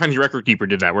Final Fantasy Record Keeper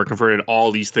did that, where it converted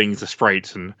all these things to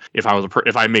sprites, and if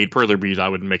I made perler beads, I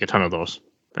would make a ton of those.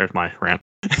 There's my rant.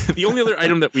 The only other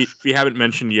item that we haven't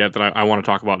mentioned yet that I want to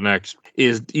talk about next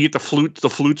is you get the flutes. The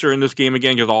flutes are in this game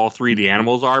again because all three of the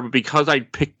animals are. But because I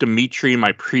picked Dimitri in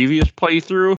my previous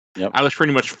playthrough, I was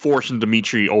pretty much forcing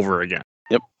Dimitri over again.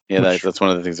 Yep. Yeah, that's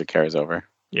one of the things that carries over.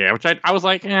 Yeah, which I was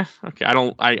like, okay.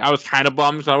 I was kind of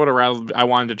bummed. So I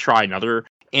wanted to try another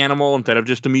animal instead of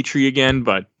just Dimitri again.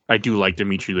 But I do like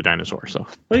Dimitri the dinosaur. So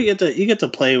well, you get to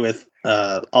play with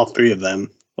all three of them.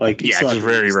 Like just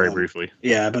very briefly.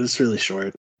 Yeah, but it's really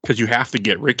short. Because you have to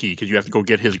get Ricky, because you have to go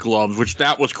get his gloves, which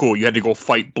that was cool. You had to go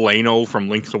fight Blano from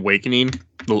Link's Awakening,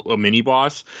 a mini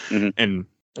boss, and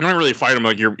I don't really fight him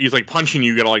like he's like punching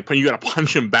you. You gotta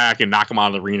punch him back and knock him out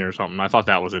of the arena or something. I thought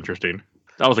that was interesting.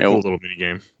 That was a cool little mini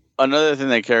game. Another thing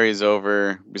that carries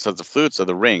over besides the flutes are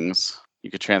the rings. You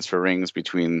could transfer rings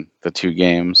between the two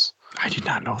games. I did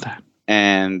not know that.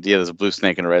 And there's a blue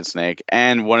snake and a red snake.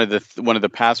 And one of the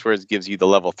passwords gives you the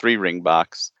level 3 ring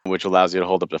box, which allows you to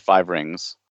hold up to 5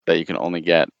 rings that you can only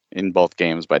get in both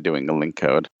games by doing the link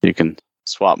code. You can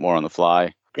swap more on the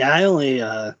fly. Yeah,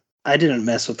 I didn't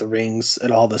mess with the rings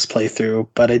at all this playthrough,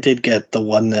 but I did get the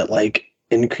one that like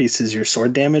increases your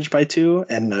sword damage by 2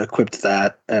 and equipped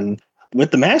that. And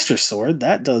with the Master Sword,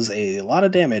 that does a lot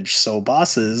of damage. So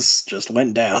bosses just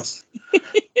went down.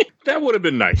 That would have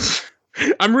been nice.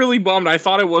 I'm really bummed. I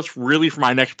thought it was really for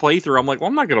my next playthrough. I'm like, well,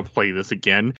 I'm not going to play this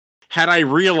again. Had I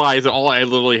realized that all I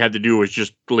literally had to do was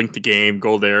just link the game,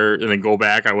 go there, and then go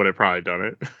back, I would have probably done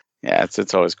it. Yeah,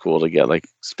 it's always cool to get like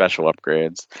special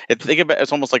upgrades.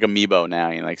 It's almost like Amiibo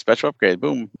now. Like special upgrade,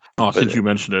 boom. Oh, since you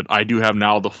mentioned it, I do have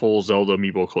now the full Zelda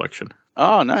Amiibo collection.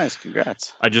 Oh, nice!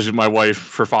 Congrats. My wife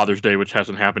for Father's Day, which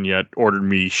hasn't happened yet, ordered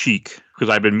me Sheik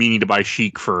because I've been meaning to buy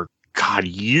Sheik for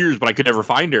years, but I could never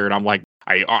find her, and I'm like.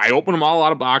 I open them all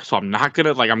out of box, so I'm not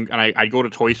gonna I go to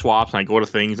toy swaps and I go to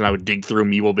things and I would dig through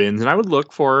Amiibo bins and I would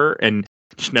look for her and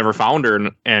just never found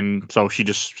her and so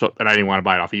and I didn't want to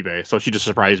buy it off eBay, so she just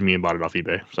surprised me and bought it off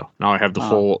eBay. So now I have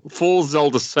the full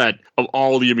Zelda set of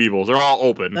all the Amiibos. They're all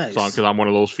open, nice. So because I'm one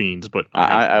of those fiends. But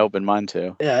I opened mine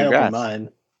too. Yeah, Congrats. I opened mine.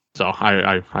 So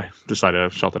I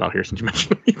decided to shout that out here since you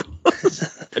mentioned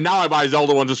Amiibo. And now I buy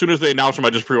Zelda ones as soon as they announce them. I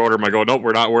just pre-order them. I go, nope,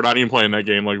 we're not even playing that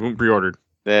game. Like pre-ordered.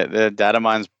 The data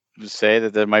mines say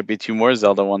that there might be 2 more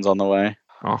Zelda ones on the way.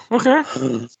 Oh, okay.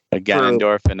 A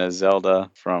Ganondorf and a Zelda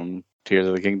from Tears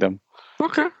of the Kingdom.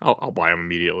 Okay, I'll buy them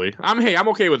immediately. I'm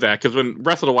okay with that because when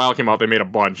Breath of the Wild came out, they made a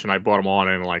bunch and I bought them all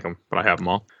and I didn't like them, but I have them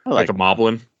all. I like the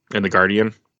Moblin and the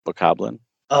Guardian. Bokoblin.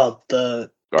 Oh, the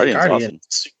Guardian's awesome.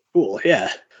 Cool.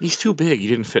 Yeah, he's too big. He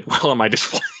didn't fit well on my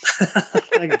display.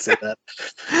 I can see that.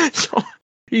 So.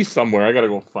 He's somewhere. I gotta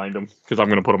go find him because I'm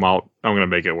gonna put him out. I'm gonna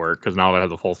make it work because now that I have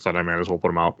the full set, I might as well put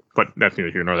him out. But that's neither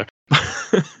here nor there.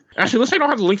 Actually, unless I don't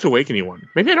have the Link's Awakening one.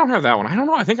 Maybe I don't have that one. I don't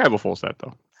know. I think I have a full set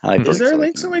though. Is there a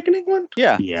Link's Awakening one?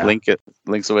 Yeah.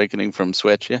 Link's Awakening from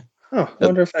Switch. Yeah. Oh, I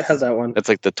wonder if I have that one. It's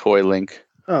like the toy Link.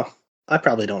 Oh, I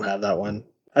probably don't have that one.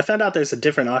 I found out there's a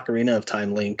different Ocarina of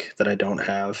Time Link that I don't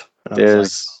have.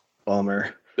 There's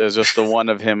bummer. There's just the one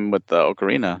of him with the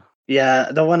ocarina.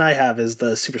 Yeah, the one I have is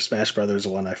the Super Smash Brothers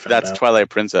one I found That's out. Twilight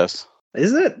Princess.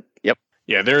 Is it? Yep.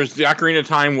 Yeah, there's the Ocarina of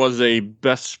Time was a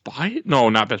Best Buy? No,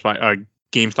 not Best Buy.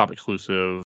 GameStop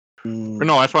exclusive.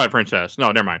 No, that's Twilight Princess.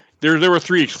 No, never mind. There were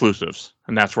 3 exclusives,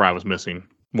 and that's where I was missing.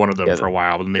 one of them Yeah, for a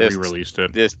while, but then they there's- re-released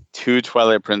it. There's 2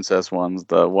 Twilight Princess ones,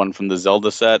 the one from the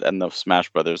Zelda set and the Smash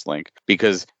Brothers Link.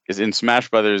 Because in Smash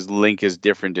Brothers, Link is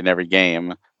different in every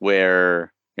game,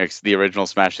 where the original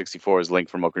Smash 64 is Link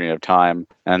from Ocarina of Time,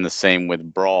 and the same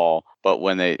with Brawl. But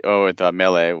with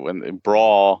Melee, when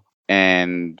Brawl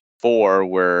and 4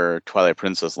 were Twilight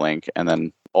Princess Link, and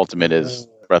then Ultimate is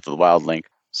Breath of the Wild Link.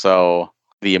 So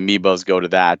the amiibos go to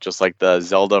that, just like the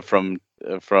Zelda from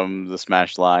the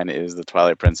Smash line is the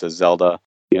Twilight Princess Zelda,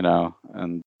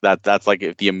 and that's like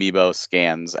if the amiibo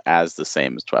scans as the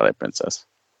same as Twilight Princess.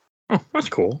 Oh, that's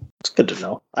cool. It's good to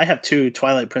know. I have 2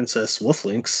 Twilight Princess Wolf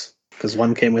Links because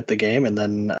one came with the game, and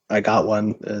then I got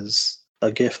one as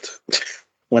a gift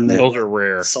when they Those are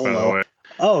rare. By the solo. way.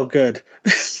 Oh, good.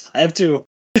 I have 2.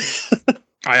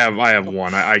 I have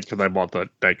one. Because I bought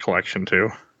that collection too.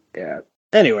 Yeah.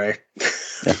 Anyway.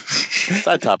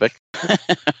 Side topic.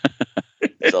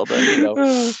 Zelda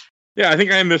amiibo. Yeah, I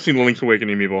think I am missing the Link's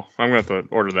Awakening amiibo. I'm going to have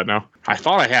to order that now. I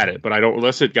thought I had it, but I don't,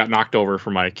 unless it got knocked over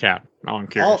for my cat. Now I'm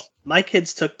curious. My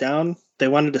kids took down, they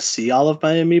wanted to see all of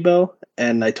my amiibo,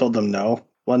 and I told them no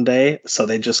one day, so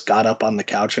they just got up on the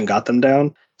couch and got them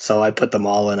down. So I put them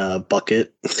all in a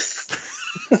bucket.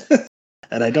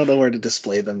 And I don't know where to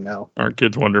display them now. Aren't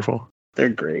kids wonderful? They're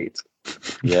great.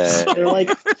 Yeah. They're like,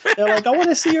 I want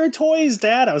to see your toys,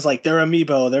 Dad. I was like, they're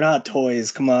amiibo. They're not toys.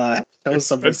 Come on. Show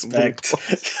some respect.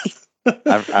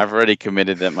 I've already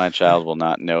committed that my child will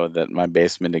not know that my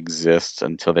basement exists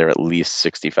until they're at least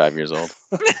 65 years old.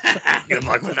 Good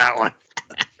luck with that one.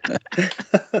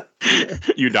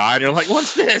 You die and you're like,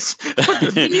 what's this?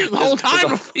 The whole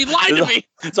time he lied to me.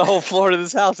 It's a whole floor to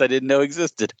this house I didn't know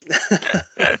existed.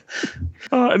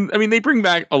 And, I mean, they bring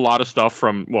back a lot of stuff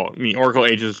from, Oracle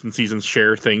Ages and Seasons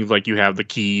share things, like you have the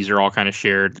keys are all kind of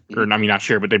shared, or I mean, not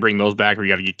shared, but they bring those back where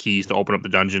you got to get keys to open up the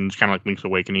dungeons, kind of like Link's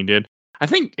Awakening did. I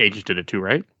think Ages did it too,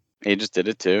 right? Ages did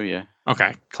it too, yeah.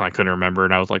 Okay, so I couldn't remember,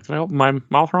 and I was like, did I open my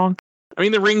mouth wrong? I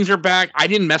mean, the rings are back. I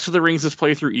didn't mess with the rings this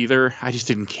playthrough either. I just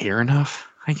didn't care enough,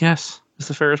 I guess, is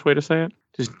the fairest way to say it.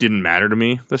 Just didn't matter to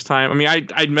me this time. I mean,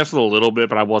 I'd messed with a little bit,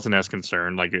 but I wasn't as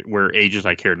concerned. Like, where Ages,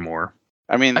 I cared more.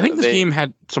 I mean, I think this game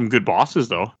had some good bosses,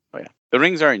 though. Oh, yeah. The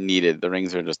rings aren't needed. The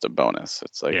rings are just a bonus.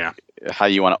 It's like how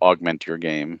you want to augment your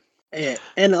game. Yeah,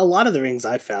 and a lot of the rings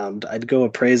I found, I'd go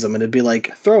appraise them, and it'd be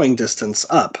like throwing distance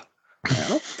up.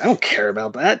 I don't care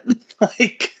about that.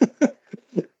 Like,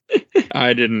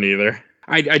 I didn't either.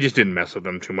 I just didn't mess with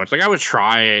them too much. Like, I would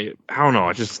try. I don't know.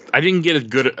 I didn't get as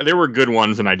good. There were good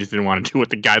ones, and I just didn't want to do what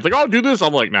the guy's like, oh, do this.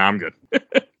 I'm like, nah, I'm good.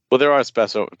 Well, there are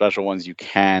special ones you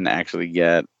can actually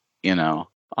get,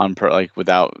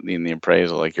 without in the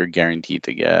appraisal, like you're guaranteed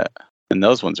to get. And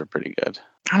those ones are pretty good.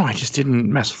 I don't know. I just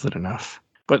didn't mess with it enough.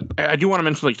 But I do want to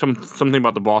mention like something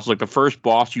about the boss. Like the first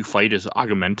boss you fight is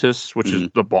Augmentus, which is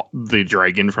the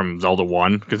dragon from Zelda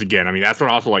 1. Because again, I mean, that's what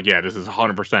I also like. Yeah, this is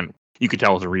 100%. You could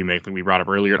tell it's a remake that we brought up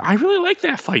earlier. I really like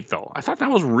that fight, though. I thought that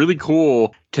was really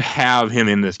cool to have him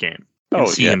in this game.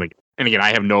 See him again. And again,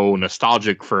 I have no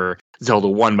nostalgic for Zelda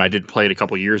 1, but I did play it a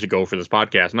couple years ago for this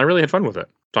podcast, and I really had fun with it.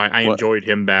 So I enjoyed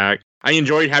him back. I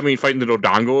enjoyed having me fighting the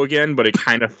Dodongo again, but it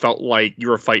kind of felt like you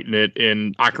were fighting it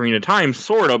in Ocarina of Time,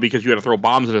 sort of, because you had to throw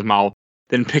bombs in his mouth,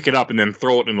 then pick it up, and then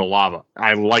throw it in the lava.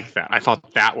 I liked that. I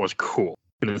thought that was cool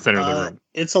in the center of the room.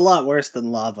 It's a lot worse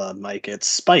than lava, Mike. It's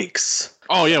spikes.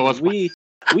 Oh, yeah. Well, we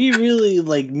really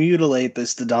mutilate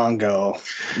this Dodongo,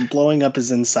 blowing up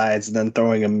his insides and then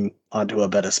throwing him onto a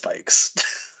bed of spikes.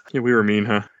 Yeah, we were mean,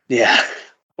 huh? Yeah.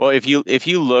 Well, if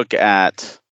you look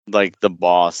at like the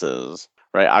bosses,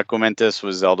 right? Aquamentus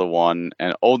was Zelda 1,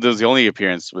 and the only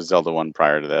appearance was Zelda 1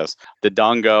 prior to this. The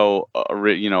Dodongo,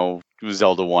 was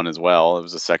Zelda 1 as well. It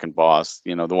was the second boss.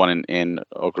 The one in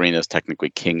Ocarina is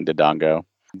technically King Dodongo.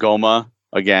 Goma,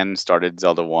 again, started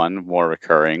Zelda 1, more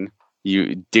recurring.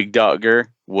 Dig Dugger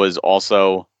was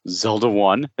also Zelda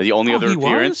 1. The only other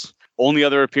appearance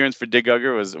for Dig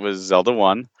Dugger was Zelda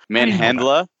 1.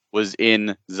 Manhandla was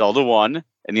in Zelda 1.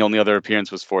 And the only other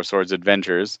appearance was Four Swords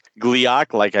Adventures.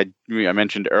 Gleeok, like I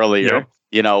mentioned earlier,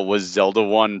 was Zelda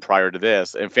 1 prior to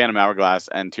this, and Phantom Hourglass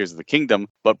and Tears of the Kingdom.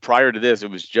 But prior to this,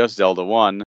 it was just Zelda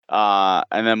 1.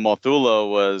 And then Mothula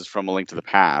was from A Link to the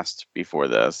Past before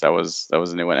this. That was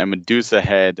a new one. And Medusa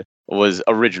Head was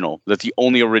original. That's the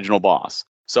only original boss.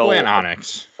 So and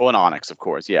Onyx. Oh, and Onyx, of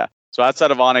course, yeah. So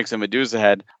outside of Onyx and Medusa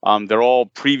Head, they're all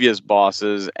previous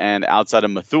bosses, and outside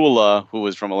of Mothula, who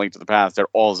was from A Link to the Past, they're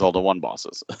all Zelda 1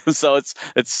 bosses. So it's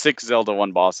 6 Zelda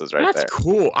 1 bosses right there. That's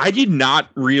cool. I did not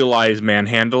realize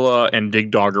Manhandla and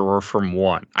Dig Dogger were from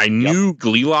 1. I knew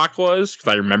Gleeok was,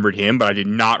 because I remembered him, but I did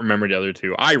not remember the other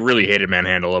two. I really hated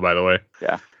Manhandla, by the way.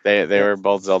 Yeah, they were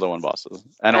both Zelda 1 bosses,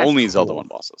 and only Zelda 1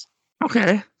 bosses.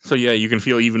 Okay. So yeah, you can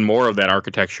feel even more of that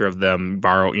architecture of them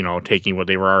taking what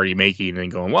they were already making and then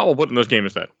going, well, we'll put in this game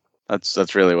instead.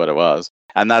 That's really what it was.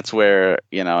 And that's where,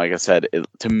 like I said,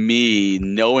 to me,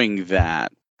 knowing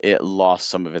that, it lost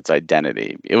some of its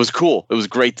identity. It was cool. It was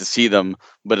great to see them,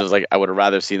 but it was like I would have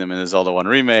rather seen them in the Zelda 1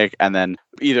 remake and then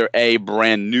either A,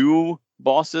 brand new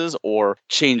bosses or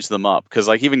change them up. Because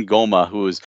like even Goma,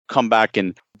 who's come back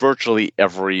in virtually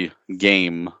every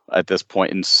game at this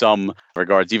point in some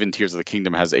regards, even Tears of the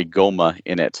Kingdom has a Goma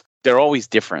in it. They're always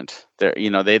different.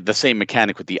 They the same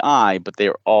mechanic with the eye, but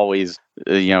they're always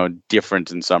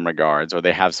different in some regards, or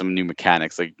they have some new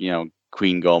mechanics like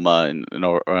Queen Goma and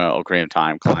Ocarina of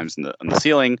Time climbs on the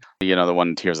ceiling. The one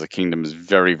in Tears of the Kingdom is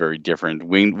very, very different.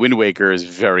 Wind Waker is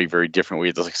very, very different. We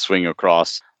have to like swing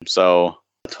across. So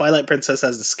Twilight Princess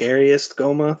has the scariest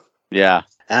Goma. Yeah.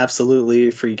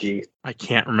 Absolutely freaky. I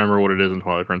can't remember what it is in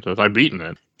Twilight Princess. I've beaten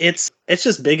it. It's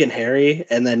just big and hairy,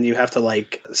 and then you have to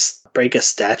like break a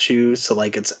statue so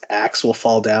like its axe will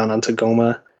fall down onto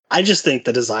Goma. I just think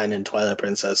the design in Twilight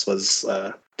Princess was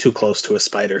too close to a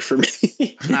spider for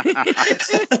me.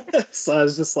 So I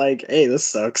was just like, hey, this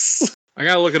sucks. I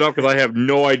gotta look it up because I have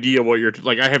no idea what you're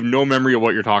I have no memory of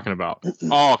what you're talking about.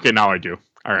 Oh, okay, now I do.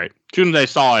 All right. As soon as I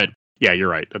saw it, yeah, you're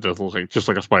right. That does look like just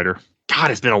like a spider.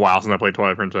 God, it's been a while since I played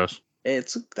Twilight Princess.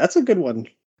 That's a good one.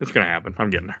 It's gonna happen.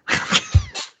 I'm getting there.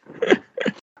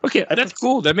 Okay, that's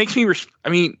cool. That makes me,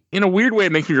 in a weird way,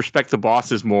 it makes me respect the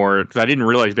bosses more because I didn't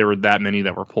realize there were that many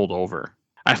that were pulled over.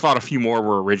 I thought a few more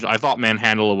were original. I thought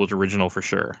Manhandle was original for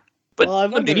sure.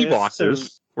 But the mini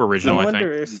bosses were original, I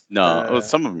think.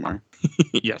 Some of them are.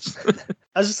 Yes.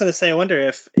 I was just going to say, I wonder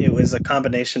if it was a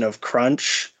combination of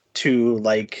crunch to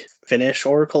like finish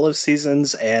Oracle of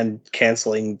Seasons and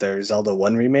canceling their Zelda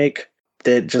 1 remake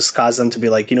that just caused them to be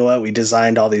like, you know what, we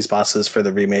designed all these bosses for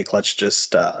the remake. Let's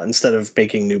just, instead of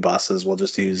making new bosses, we'll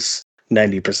just use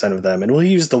 90% of them. And we'll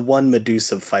use the one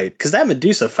Medusa fight. Because that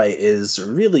Medusa fight is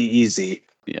really easy.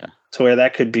 Yeah. To where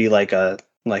that could be like a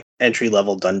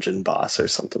entry-level dungeon boss or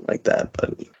something like that.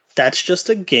 But that's just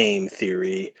a game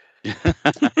theory.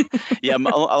 Yeah, a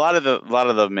lot of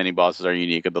the mini bosses are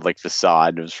unique. The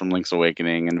Facade is from Link's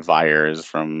Awakening, and Vyre is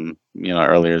from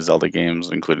earlier Zelda games,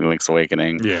 including Link's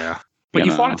Awakening. Yeah. But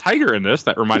you fought a tiger in this.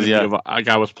 That reminded me of a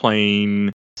guy was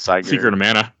playing Secret of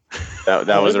Mana.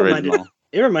 That was original.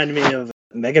 It reminded me of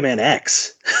Mega Man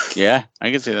X. Yeah,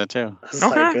 I can see that too.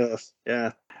 Okay.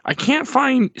 Yeah. I can't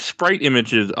find sprite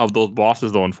images of those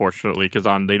bosses though, unfortunately, because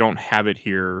they don't have it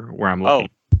here where I'm looking.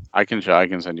 Oh, I can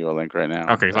send you a link right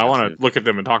now. Okay, so I want to look at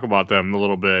them and talk about them a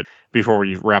little bit before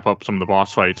we wrap up some of the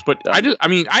boss fights. But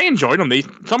I enjoyed them.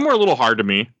 Some were a little hard to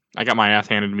me. I got my ass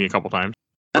handed to me a couple times.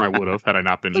 Or I would have had I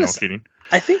not been cheating.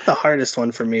 I think the hardest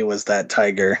one for me was that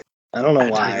tiger. I don't know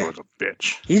why. Tiger was a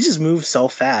bitch. He just moved so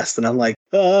fast, and I'm like,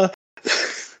 Yeah,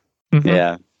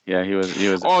 he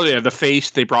was. Oh yeah, the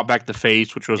face. They brought back the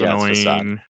face, which was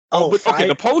annoying. Okay,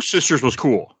 the Post Sisters was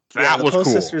cool. That was cool.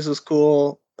 Post Sisters was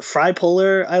cool. Fry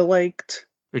Puller, I liked.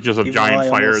 It's just a giant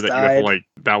fire that you have to like.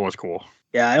 That was cool.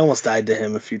 Yeah, I almost died to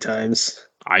him a few times.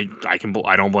 I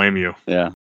don't blame you. Yeah.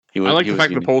 I like the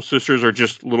fact the Post Sisters are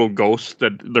just little ghosts,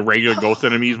 that the regular ghost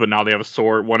enemies, but now they have a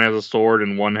sword. One has a sword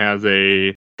and one has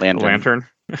a lantern.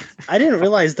 I didn't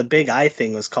realize the big eye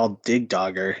thing was called Dig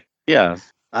Dogger. Yeah.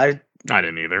 I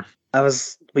didn't either.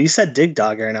 You said Dig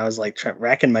Dogger, and I was like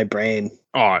racking my brain.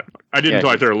 Oh, I didn't until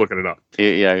I started looking it up.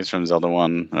 Yeah, he's from Zelda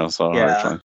 1 also.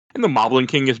 Yeah. And the Moblin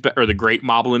King or the Great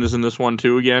Moblin is in this one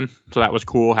too again. So that was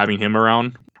cool having him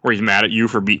around, where he's mad at you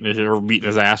for beating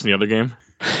his ass in the other game.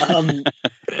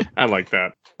 I like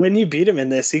that. When you beat him in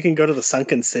this, you can go to the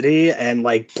Sunken City and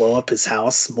like blow up his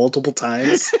house multiple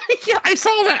times. Yeah, I saw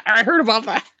that. I heard about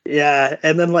that. Yeah,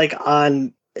 and then like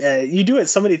you do it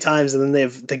so many times, and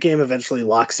then the game eventually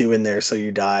locks you in there, so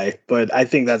you die. But I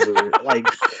think that's like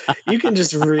you can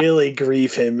just really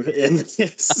grieve him in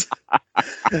this.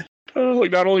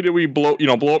 Like not only did we blow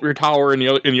up your tower in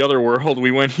the other world, we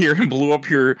went here and blew up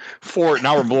your fort.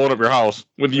 Now we're blowing up your house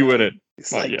with you in it.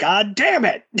 It's God damn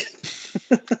it!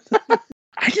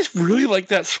 I just really like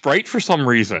that sprite for some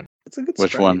reason. It's a good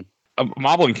Which sprite. one?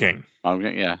 Moblin King.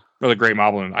 Okay, yeah. Or the Great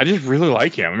Moblin. I just really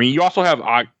like him. I mean, you also have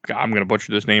I'm going to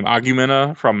butcher this name,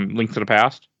 Agumina from Link to the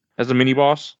Past as a mini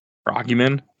boss. Or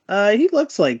Agumin. He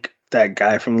looks like that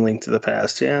guy from Link to the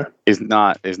Past. Yeah. Is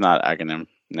not Aghanim.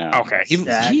 No. Okay.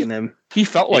 He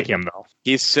felt like him though.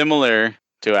 He's similar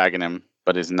to Aghanim,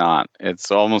 but is not. It's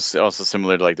almost also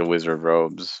similar to like the Wizard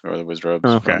Robes or the Wizard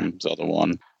Robes from Zelda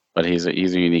 1, but he's a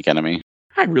unique enemy.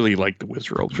 I really like the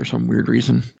Wizard Robes for some weird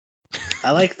reason.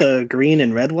 I like the green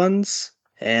and red ones,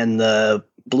 and the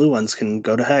blue ones can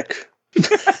go to heck.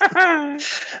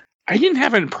 I didn't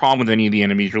have a problem with any of the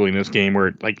enemies really in this game where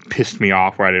it like pissed me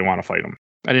off where I didn't want to fight them.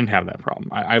 I didn't have that problem.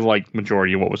 I liked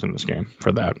majority of what was in this game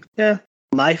for that. Yeah.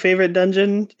 My favorite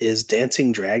dungeon is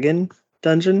Dancing Dragon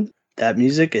Dungeon. That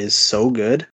music is so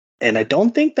good. And I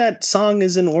don't think that song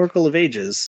is in Oracle of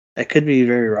Ages. I could be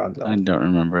very wrong, though. I don't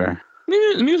remember.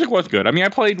 The music was good. I mean, I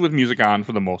played with music on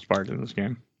for the most part in this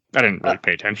game. I didn't really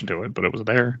pay attention to it, but it was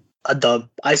there.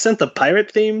 I sent the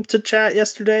pirate theme to chat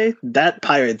yesterday. That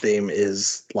pirate theme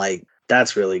is like,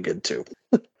 that's really good too.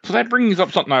 So that brings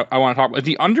up something I want to talk about.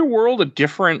 The underworld, a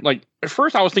different, like, at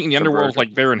first I was thinking the underworld is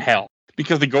like they're in hell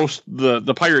because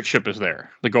the pirate ship is there.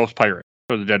 The ghost pirate,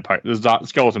 or the dead pirate, the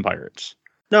skeleton pirates.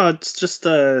 No, it's just,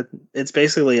 it's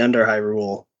basically under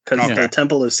Hyrule because the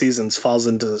Temple of Seasons falls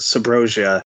into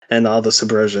Subrosia and all the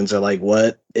Subrosians are like,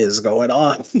 what is going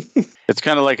on? It's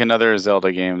kind of like another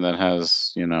Zelda game that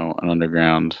has, an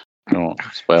underground. I won't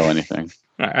spoil anything.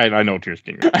 I know Tears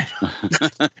Kingdom.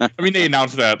 I mean, they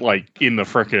announced that like in the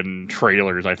frickin'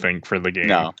 trailers, I think, for the game.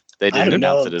 No, they didn't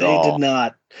announce it at all. They did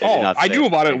not. I knew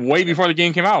about it way before the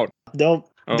game came out. Nope.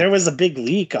 Oh. There was a big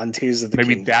leak on Tears of the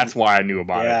Kingdom. Maybe that's why I knew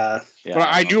about it. Yeah. But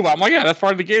I knew about it. I'm like, that's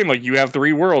part of the game. Like, you have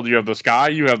 3 worlds. You have the sky,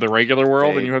 you have the regular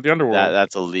world, and you have the underworld.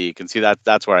 That's a leak. And see,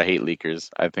 that's where I hate leakers.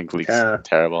 I think leaks are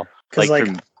terrible. Because,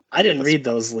 I didn't read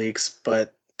those leaks,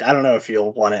 but I don't know if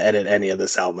you'll want to edit any of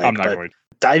this out, Mike. I'm not going to.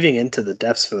 Diving into the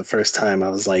depths for the first time, I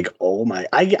was like, oh my...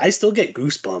 I still get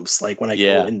goosebumps, like, when I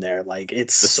go in there. Like,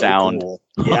 it's the so sound. Cool.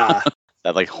 Yeah.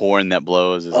 That, like, horn that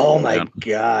blows. Oh my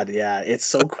god, yeah. It's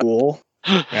so cool.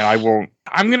 And I won't...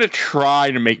 I'm going to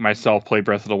try to make myself play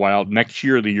Breath of the Wild next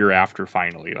year or the year after,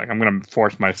 finally. Like, I'm going to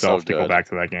force myself to go back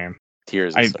to that game.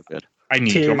 Tears is so good. I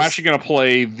need to. I'm actually going to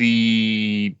play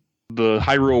the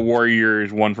Hyrule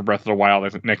Warriors one for Breath of the Wild, I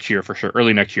think, next year for sure.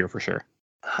 Early next year for sure.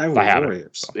 Hyrule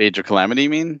Warriors. Age of Calamity, you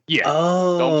mean? Yeah.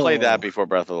 Oh. Don't play that before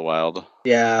Breath of the Wild.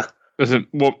 Yeah. Is it...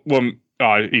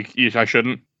 I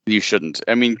shouldn't? You shouldn't.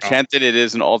 I mean, granted, it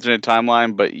is an alternate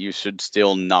timeline, but you should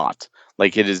still not.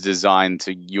 Like, it is designed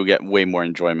to... You'll get way more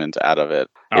enjoyment out of it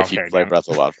if you play Breath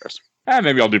of the Wild first.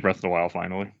 Maybe I'll do Breath of the Wild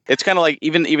finally. It's kind of like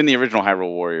even the original Hyrule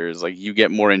Warriors. Like, you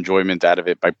get more enjoyment out of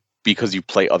it because you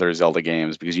play other Zelda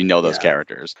games because you know those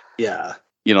characters. Yeah.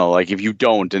 Like if you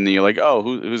don't, and then you're like, oh,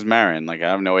 who's Marin? Like, I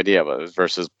have no idea. But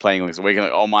versus playing Link's Awakening,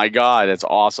 like, oh my god, that's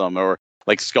awesome. Or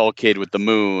like Skull Kid with the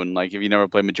moon. Like, if you never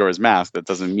play Majora's Mask, that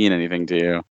doesn't mean anything to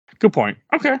you. Good point.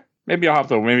 Okay. Maybe I'll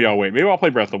wait. Maybe I'll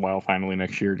play Breath of the Wild finally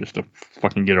next year just to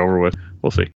fucking get over with.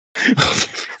 We'll see.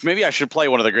 Maybe I should play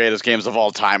one of the greatest games of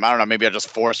all time. I don't know. Maybe I'll just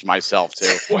force myself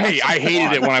to. Well, hey, I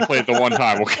hated it when I played it the one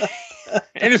time. Okay.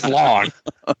 And it's long,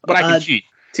 but I can cheat.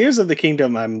 Tears of the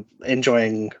Kingdom I'm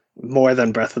enjoying more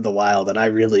than Breath of the Wild, and I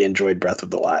really enjoyed Breath of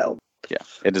the Wild. Yeah,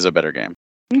 it is a better game.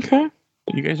 Okay.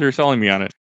 You guys are selling me on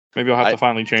it. Maybe I'll have to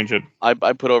finally change it. I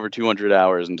put over 200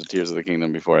 hours into Tears of the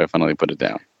Kingdom before I finally put it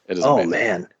down. It is amazing.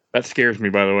 Man. That scares me,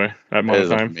 by the way. That amount of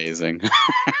time. Amazing.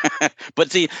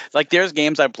 But see, like, there's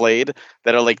games I played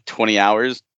that are like 20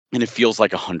 hours, and it feels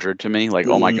like 100 to me. Like,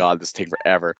 oh my god, this takes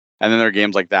forever. And then there are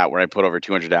games like that where I put over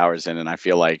 200 hours in, and I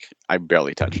feel like I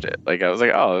barely touched it. Like, I was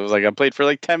like, oh, it was like I played for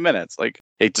like 10 minutes. Like,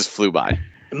 it just flew by.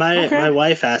 My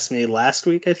wife asked me last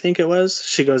week, I think it was,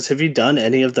 she goes, have you done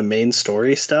any of the main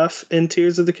story stuff in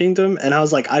Tears of the Kingdom? And I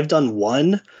was like, I've done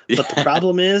one, but the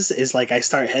problem is like I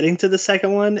start heading to the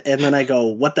second one, and then I go,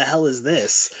 what the hell is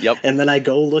this? Yep. And then I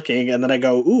go looking, and then I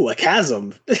go, ooh, a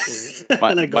chasm.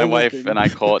 My wife and I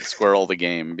call it Squirrel the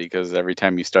Game, because every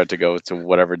time you start to go to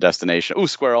whatever destination, ooh,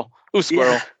 squirrel. Ooh,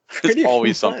 squirrel. Yeah, there's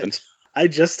always something. I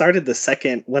just started my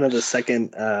second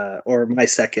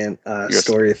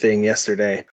story thing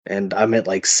yesterday, and I'm at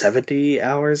like 70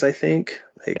 hours, I think.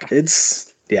 Like,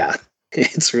 it's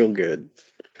real good.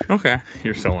 Okay,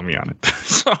 you're selling me on it.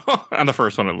 So, on the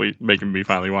first one, at least, making me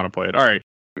finally want to play it. All right.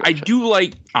 I do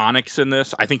like Onyx in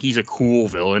this. I think he's a cool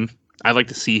villain. I'd like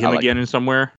to see him again in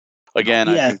somewhere. Again,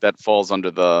 I think that falls under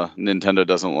the Nintendo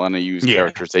doesn't want to use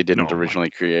characters they didn't originally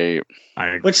create.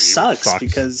 Which sucks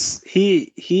because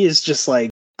he is just like,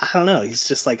 I don't know. He's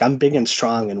just like, I'm big and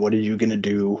strong, and what are you going to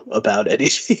do about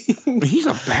anything? He's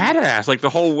a badass. Like, the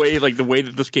whole way, like the way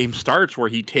that this game starts, where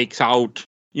he takes out,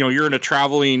 you're in a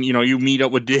traveling, you meet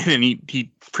up with Din, and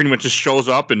he pretty much just shows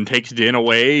up and takes Din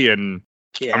away. And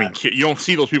I mean, you don't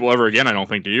see those people ever again, I don't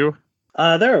think, do you?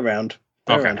 They're around.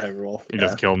 Around Hyrule. He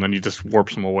doesn't kill him, then he just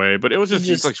warps him away. But it was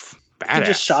just like badass. He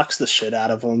just shocks the shit out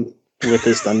of him with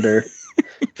his thunder.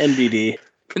 NBD.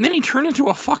 And then he turned into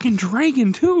a fucking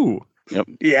dragon too. Yep.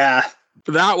 Yeah.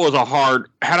 That was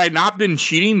had I not been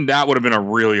cheating, that would have been a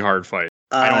really hard fight.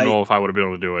 I don't know if I would have been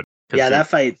able to do it. Yeah, that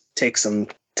fight takes some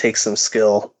takes some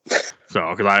skill.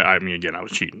 So, because I mean, again, I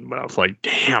was cheating, but I was like,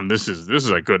 damn, this is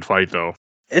a good fight, though.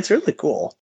 It's really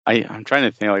cool. I'm trying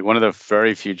to think, like, one of the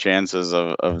very few chances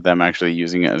of them actually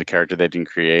using a character they didn't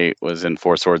create was in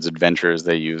Four Swords Adventures.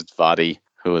 They used Vadi,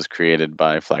 who was created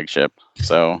by Flagship.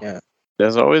 So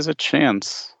there's always a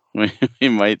chance we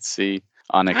might see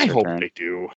Onyx return. I hope they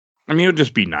do. I mean, it would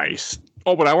just be nice.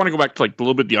 Oh, but I want to go back to like a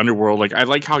little bit the underworld. Like, I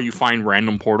like how you find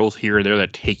random portals here or there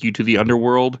that take you to the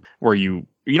underworld, where you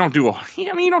don't do a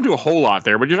whole lot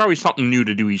there, but there's always something new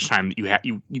to do each time that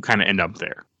you kind of end up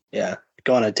there. Yeah,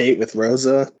 go on a date with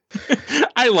Rosa.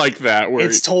 I like that. Where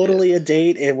it's totally a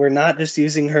date, and we're not just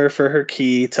using her for her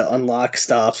key to unlock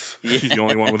stuff. She's the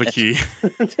only one with a key.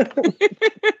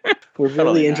 We're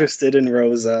really interested in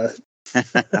Rosa.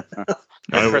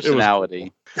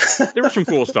 Personality. There was some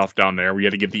cool stuff down there. We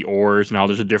had to get the ores. Now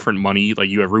there's a different money. Like,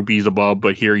 you have rupees above,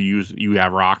 but here you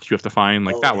have rocks you have to find.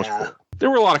 Like, that was cool. There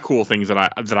were a lot of cool things that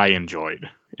I enjoyed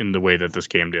in the way that this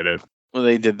game did it. Well,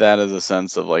 they did that as a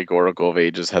sense of, like, Oracle of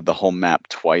Ages had the whole map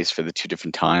twice for the 2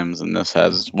 different times, and this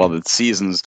has, well, the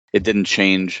seasons, it didn't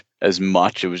change as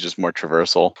much. It was just more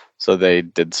traversal. So they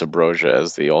did Subrosia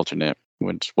as the alternate,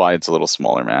 which is why it's a little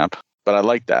smaller map. But I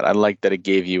like that. I like that it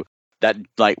gave you that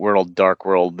light world, dark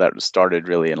world that started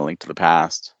really in A Link to the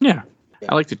Past. Yeah.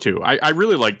 I liked it too. I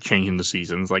really liked changing the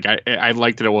seasons. Like, I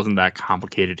liked that it wasn't that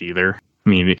complicated either. I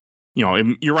mean,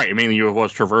 you're right. Mainly it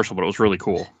was traversal, but it was really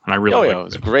cool. And I really liked it. It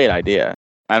was a great idea.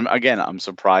 I'm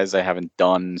surprised I haven't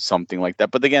done something like that.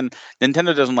 But again,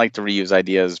 Nintendo doesn't like to reuse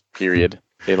ideas, period.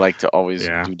 They like to always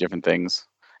do different things.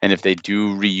 And if they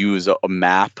do reuse a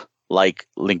map, like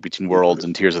Link Between Worlds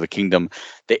and Tears of the Kingdom,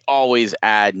 they always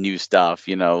add new stuff.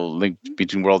 Link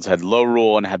Between Worlds had low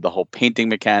rule and had the whole painting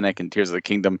mechanic, and Tears of the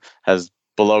Kingdom has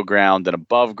below ground and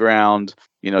above ground,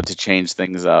 to change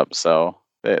things up. So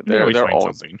they're always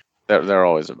something. They're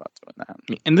always about doing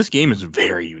that. And this game is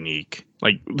very unique.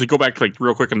 Like, to go back to, like,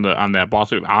 real quick on that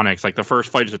boss with Onyx, like, the first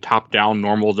fight is a top-down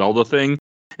normal Zelda thing,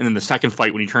 and then the second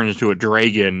fight, when he turns into a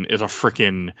dragon, is a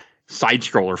freaking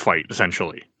side-scroller fight,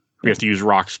 essentially. We have to use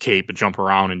Rock's cape and jump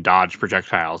around and dodge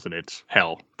projectiles, and it's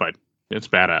hell, but it's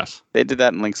badass. They did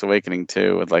that in Link's Awakening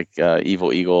too, with like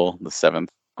Evil Eagle, the 7th.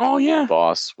 Oh yeah,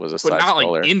 boss was a but not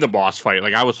side-scroller. Like in the boss fight.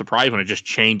 Like, I was surprised when it just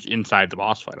changed inside the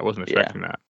boss fight. I wasn't expecting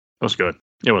that. It was good.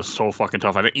 It was so fucking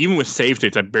tough. I think even with save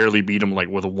states, I barely beat him, like,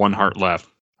 with 1 heart left.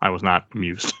 I was not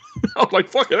amused. I was like,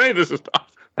 fucking hey, this is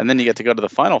tough. And then you get to go to the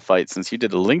final fight. Since you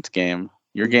did a linked game,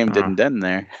 your game didn't end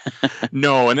there.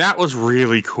 No, and that was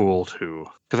really cool too.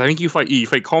 Because I think you fight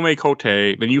Kome Kote,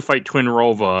 then you fight Twin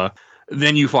Rova,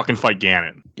 then you fucking fight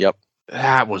Ganon. Yep.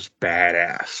 That was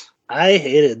badass. I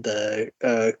hated the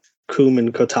Kum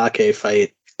and Kotake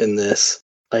fight in this.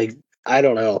 Like, I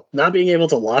don't know. Not being able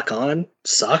to lock on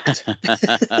sucked.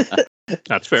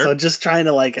 That's fair. So just trying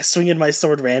to, like, swing in my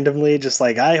sword randomly, just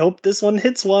like, I hope this one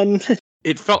hits one.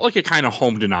 It felt like it kind of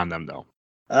homed in on them, though.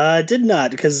 Did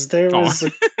not, because there was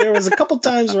a couple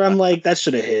times where I'm like, that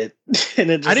should have hit,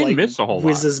 and it just, I didn't miss a whole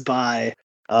whizzes lot. By.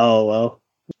 Oh well,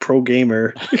 pro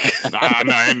gamer.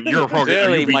 No, you're a pro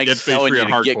gamer. You beat Dead Space 3 on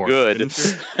hardcore. Get good.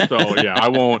 So yeah, I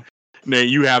won't. Nate,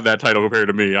 you have that title compared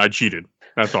to me. I cheated.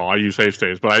 That's all. I use save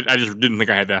states, but I just didn't think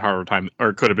I had that hard time,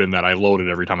 or it could have been that I loaded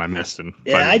every time I missed. And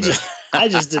yeah, I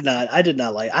just did not. I did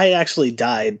not like. I actually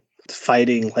died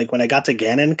fighting, like, when I got to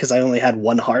Ganon, because I only had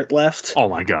 1 heart left. Oh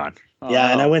my god.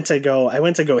 Yeah, and I went to go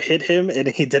hit him, and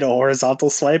he did a horizontal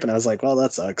swipe, and I was like, well,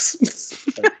 that sucks.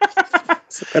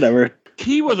 So, whatever.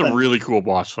 He was a really cool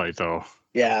boss fight, though.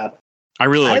 Yeah. I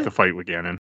really like the fight with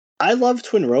Ganon. I love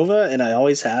Twin Rova, and I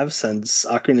always have since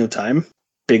Ocarina of Time.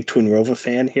 Big Twin Rova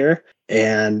fan here.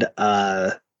 And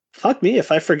fuck me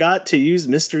if I forgot to use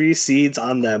mystery seeds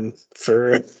on them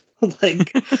for...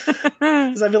 like,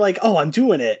 because I'd be like, oh, I'm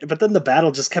doing it, but then the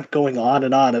battle just kept going on,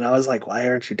 and I was like, why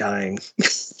aren't you dying?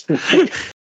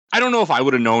 I don't know if I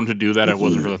would have known to do that if it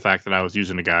wasn't for the fact that I was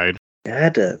using a guide.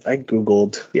 I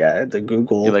googled. Yeah, I had to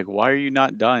Google. You're like, why are you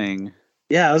not dying?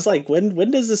 Yeah, I was like, when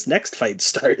does this next fight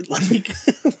start? Like,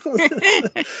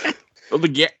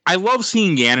 I love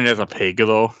seeing Ganon as a pig,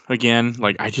 though. Again,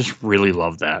 like, I just really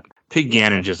love that. Pig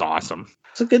Ganon is just awesome.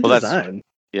 It's a good design.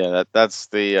 Yeah, that's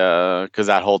the because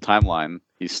that whole timeline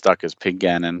he's stuck as Pig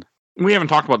Ganon. We haven't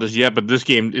talked about this yet, but this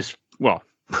game is, well,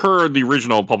 per the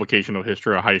original publication of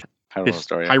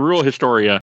Hyrule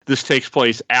Historia, this takes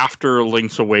place after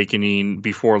Link's Awakening,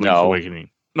 before Link's Awakening.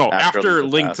 No, after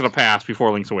Link to the Past,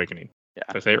 before Link's Awakening. Yeah,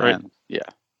 did I say it right? Yeah.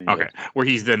 Okay, where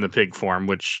he's then the pig form.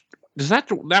 Which does that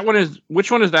one is?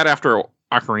 Which one is that after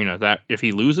Ocarina? That if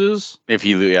he loses? If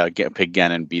Pig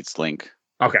Ganon beats Link.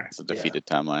 Okay, it's a defeated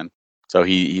timeline. So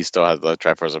he still has the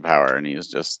Triforce of Power, and he's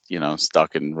just,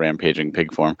 stuck in rampaging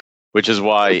pig form. Which is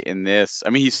why in this,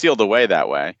 I mean, he's sealed away that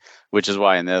way. Which is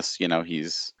why in this,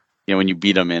 he's, when you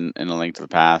beat him in A Link to the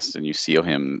Past and you seal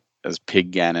him as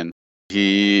Pig Ganon,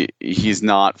 he's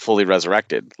not fully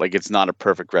resurrected. Like, it's not a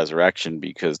perfect resurrection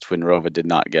because Twinrova did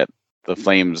not get the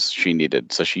flames she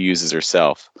needed, so she uses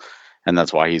herself, and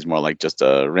that's why he's more like just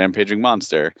a rampaging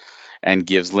monster, and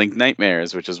gives Link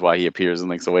nightmares, which is why he appears in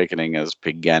Link's Awakening as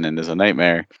Pig Ganon as a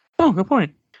nightmare. Oh, good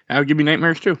point. I would give me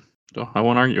nightmares too, so I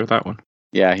won't argue with that one.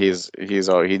 Yeah,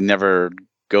 he never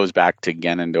goes back to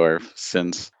Ganondorf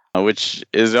since, which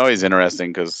is always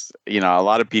interesting because a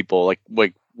lot of people like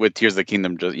with Tears of the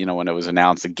Kingdom, just when it was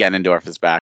announced that Ganondorf is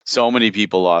back, so many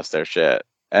people lost their shit,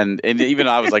 and even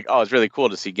I was like, oh, it's really cool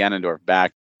to see Ganondorf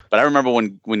back. But I remember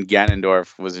when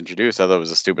Ganondorf was introduced, I thought it was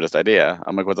the stupidest idea.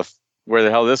 I'm like, where the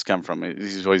hell did this come from?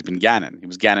 He's always been Ganon. He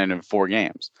was Ganon in 4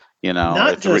 games.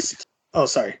 Not just. Oh,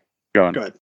 sorry. Go on. Go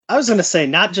ahead. I was going to say,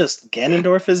 not just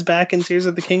Ganondorf is back in Tears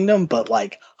of the Kingdom, but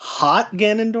like hot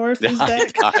Ganondorf is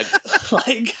back.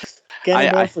 Like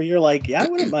Ganondorf, where you're like, yeah, I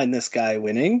wouldn't mind this guy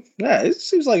winning. Yeah, it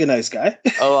seems like a nice guy.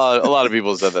 a lot of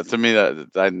people said that to me. That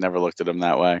I never looked at him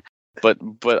that way. But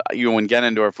when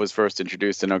Ganondorf was first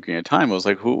introduced in Ocarina of Time, I was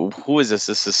like, who is this?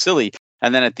 This is silly.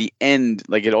 And then at the end,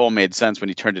 like, it all made sense when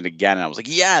he turned into Ganon. I was like,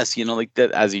 yes, like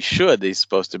that, as he should. He's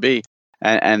supposed to be.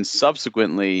 And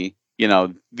subsequently,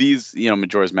 these,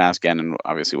 Majora's Mask Ganon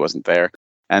obviously wasn't there.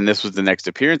 And this was the next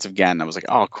appearance of Ganon. I was like,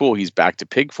 oh, cool, he's back to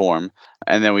pig form.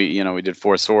 And then we did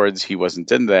 4 Swords. He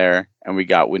wasn't in there. And we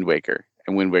got Wind Waker.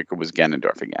 And Wind Waker was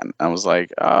Ganondorf again. I was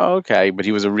like, oh, okay. But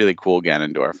he was a really cool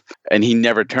Ganondorf. And he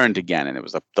never turned to Ganon. It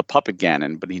was the puppet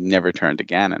Ganon, but he never turned to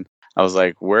Ganon. I was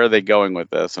like, where are they going with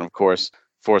this? And of course,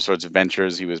 4 Swords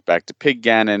Adventures, he was back to Pig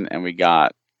Ganon, and we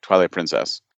got Twilight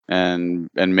Princess. And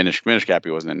Minish Cap,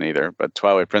 he wasn't in either. But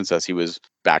Twilight Princess, he was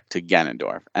back to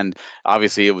Ganondorf. And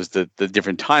obviously it was the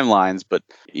different timelines, but,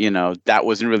 that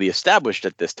wasn't really established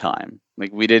at this time.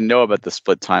 Like, we didn't know about the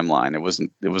split timeline.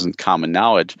 It wasn't common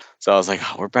knowledge. So I was like,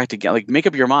 oh, we're back to Ganon. Like, make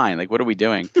up your mind. Like, what are we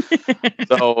doing?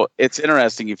 So it's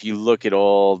interesting if you look at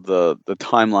all the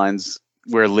timelines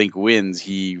where Link wins,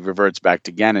 he reverts back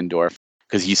to Ganondorf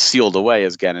because he's sealed away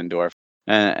as Ganondorf.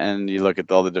 And you look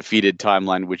at all the defeated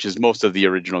timeline, which is most of the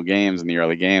original games and the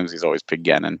early games, he's always Pig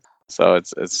Ganon. So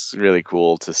it's really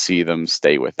cool to see them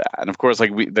stay with that. And of course,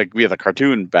 we had the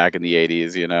cartoon back in the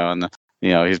 80s, and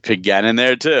he's Pig Ganon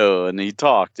there too, and he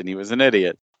talked and he was an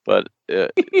idiot. But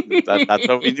that's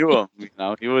how we knew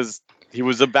him. He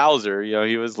was a Bowser.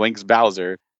 He was Link's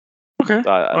Bowser. Okay,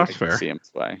 so I that's like fair. To see him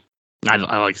this way. I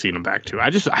like seeing him back too. I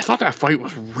thought that fight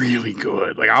was really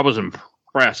good. Like, I was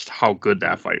impressed how good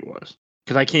that fight was.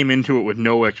 Because I came into it with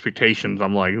no expectations.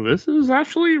 I'm like, this is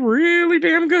actually really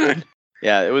damn good.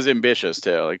 Yeah, it was ambitious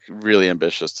too. Like, really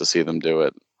ambitious to see them do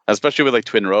it. Especially with like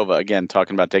Twinrova, again,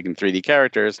 talking about taking 3D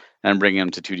characters and bringing them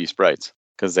to 2D sprites.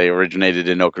 Because they originated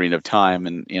in Ocarina of Time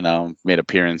and, made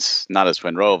appearance not as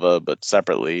Twinrova, but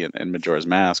separately in Majora's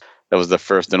Mask. That was the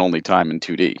first and only time in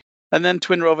 2D. And then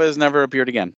Twinrova has never appeared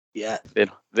again. Yeah.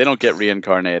 They don't get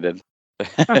reincarnated.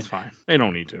 That's fine. They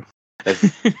don't need to.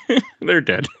 They're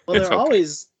dead. Well,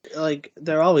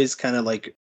 they're always kind of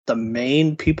like the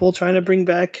main people trying to bring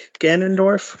back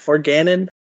Ganondorf or Ganon.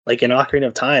 Like in Ocarina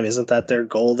of Time, isn't that their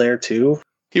goal there too?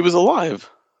 He was alive.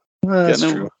 That's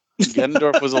true.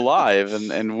 Ganondorf was alive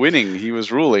and winning. He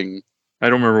was ruling. I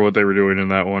don't remember what they were doing in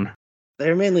that one.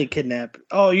 They're mainly kidnapped.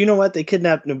 Oh, you know what? They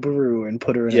kidnapped Nabooru and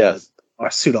put her in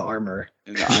a suit of armor.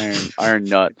 An iron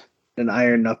nut. An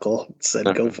iron knuckle.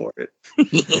 Said, go for it.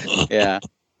 Yeah.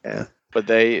 Yeah. But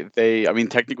they I mean,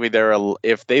 technically,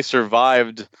 if they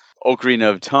survived Ocarina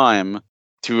of Time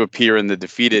to appear in the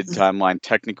defeated timeline,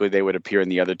 technically they would appear in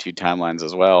the other 2 timelines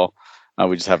as well.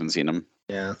 We just haven't seen them.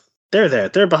 Yeah. They're there.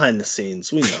 They're behind the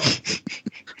scenes. We know.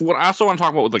 What I also want to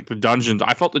talk about with like the dungeons,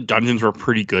 I felt the dungeons were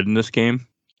pretty good in this game.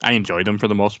 I enjoyed them for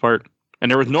the most part.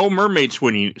 And there was no mermaid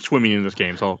swimming in this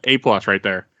game, so A+ right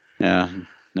there. Yeah.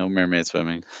 No mermaid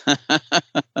swimming.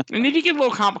 And it did get a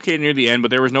little complicated near the end, but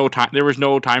there was no time. There was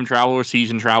no time travel or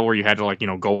season travel where you had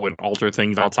to go and alter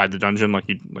things outside the dungeon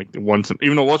once.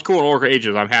 Even though it was cool in Oracle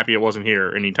Ages, I'm happy it wasn't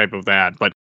here. Any type of that,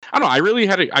 but I don't know. I really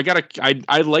had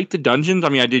I liked the dungeons. I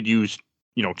mean, I did use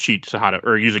cheats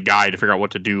or use a guide to figure out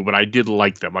what to do, but I did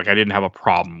like them. Like, I didn't have a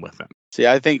problem with them. See,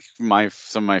 I think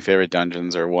some of my favorite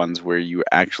dungeons are ones where you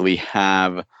actually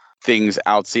have things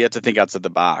out. So you have to think outside the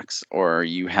box, or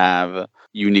you have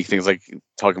unique things like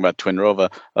talking about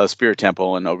Twinrova, a spirit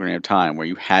temple in Ocarina of Time, where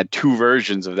you had 2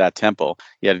 versions of that temple.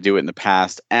 You had to do it in the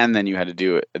past, and then you had to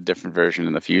do a different version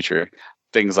in the future.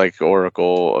 things like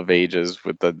Oracle of Ages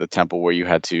with the temple where you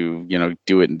had to,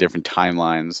 do it in different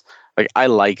timelines. Like I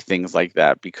like things like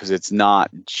that because it's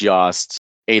not just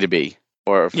A to B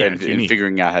or Yeah, it's unique.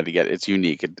 figuring out how to get it. It's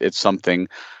unique. It's something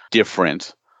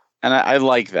different. And I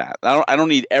like that. I don't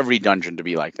need every dungeon to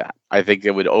be like that. I think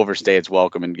it would overstay its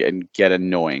welcome and get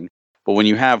annoying. But when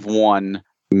you have one,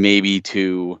 maybe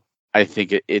two, I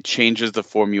think it changes the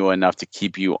formula enough to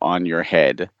keep you on your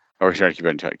head. Or sorry, keep you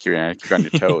on your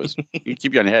toes. You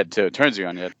keep you on your head too. It turns you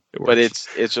on your head. But it's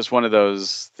just one of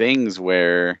those things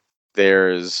where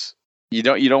there's you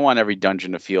don't want every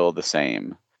dungeon to feel the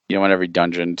same. You don't want every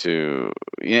dungeon to.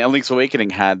 Link's Awakening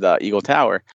had the Eagle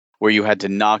Tower, where you had to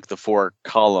knock the 4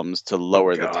 columns to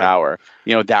lower the tower.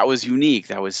 That was unique.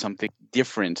 That was something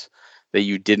different that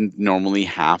you didn't normally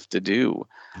have to do.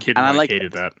 Kid and I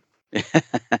hated that.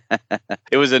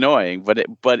 It was annoying, but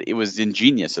it was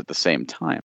ingenious at the same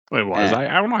time. It was. I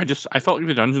don't know. I felt like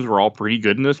the dungeons were all pretty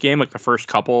good in this game. Like the first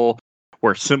couple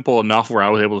were simple enough where I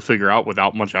was able to figure out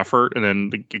without much effort, and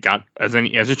then it got as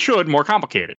it should more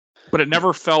complicated. But it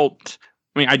never felt.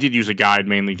 I mean, I did use a guide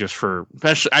mainly just for.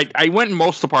 I went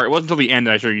most of the part. It wasn't until the end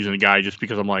that I started using a guide just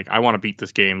because I'm like, I want to beat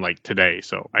this game like today,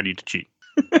 so I need to cheat.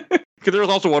 Because there was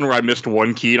also one where I missed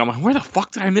one key, and I'm like, where the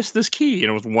fuck did I miss this key? And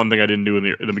it was one thing I didn't do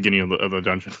in the beginning of the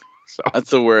dungeon. So that's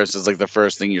the worst. It's like the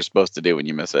first thing you're supposed to do when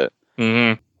you miss it.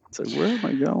 Mm-hmm. It's like, where am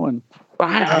I going?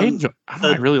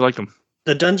 I really like them.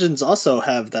 The dungeons also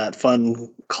have that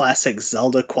fun classic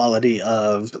Zelda quality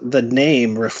of the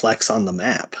name reflects on the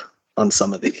map on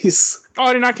some of these. Oh,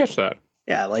 I did not catch that.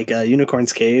 Yeah, like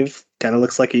Unicorn's Cave kind of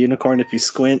looks like a unicorn if you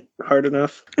squint hard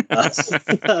enough.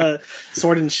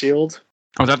 Sword and Shield.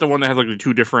 Oh, is that the one that has like the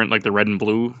 2 different, like the red and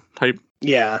blue type?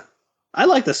 Yeah. I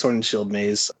like the Sword and Shield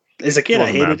maze. As a kid,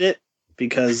 I hated it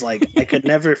because like I could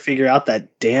never figure out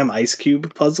that damn ice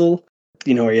cube puzzle.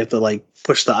 Where you have to like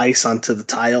push the ice onto the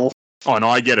tile. Oh, no,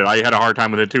 I get it. I had a hard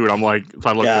time with it too, and I'm like, so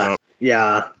I looked it up.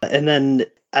 Yeah. And then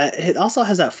it also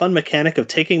has that fun mechanic of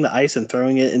taking the ice and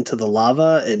throwing it into the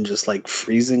lava and just like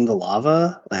freezing the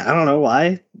lava. Like, I don't know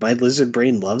why. My lizard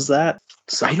brain loves that.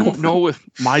 So. I don't know if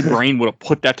my brain would have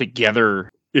put that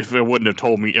together if it wouldn't have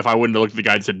told me, if I wouldn't have looked at the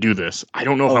guide and said, do this. I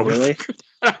don't know if I would have figured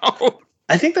that out.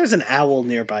 I think there's an owl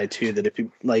nearby too that if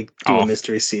you like do a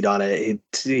mystery seed on it,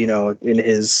 in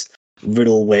his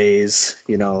riddle ways,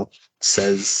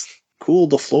 says, cool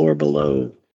the floor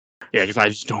below. Yeah, because I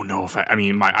just don't know if I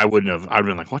wouldn't have. I'd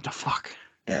been like, what the fuck?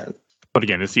 Yeah. But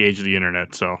again, it's the age of the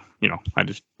internet, so I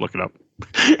just look it up.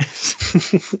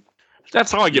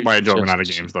 That's how I get my enjoyment out of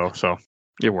games, though. So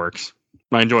it works.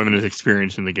 My enjoyment is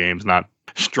experiencing the games, not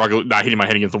hitting my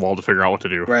head against the wall to figure out what to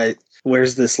do. Right.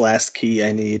 Where's this last key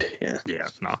I need? Yeah. Yeah.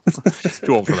 No.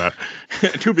 Too old for that.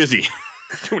 Too busy.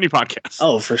 Too many podcasts.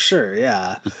 Oh, for sure.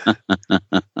 Yeah.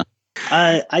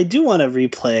 I do want to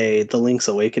replay the Link's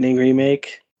Awakening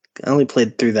remake. I only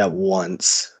played through that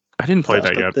once. I didn't play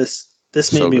that yet.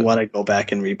 This made me want to go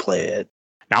back and replay it.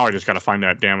 Now I just got to find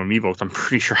that damn amiibo. I'm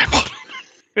pretty sure I bought it.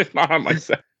 It's not on my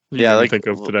set. Yeah, like think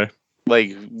of today.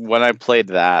 Like when I played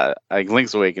that, like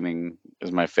Link's Awakening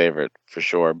is my favorite for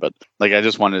sure. But like I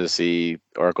just wanted to see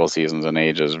Oracle Seasons and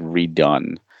Ages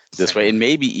redone this way, and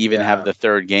maybe even have the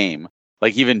third game.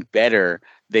 Like even better,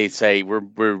 they say we're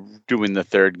doing the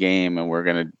third game and we're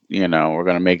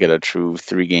gonna make it a true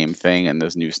 3-game thing in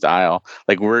this new style.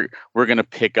 Like we're gonna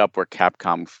pick up where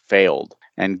Capcom failed.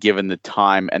 And given the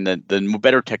time and the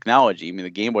better technology, I mean, the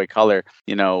Game Boy Color,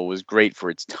 was great for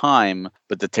its time,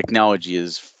 but the technology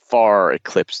has far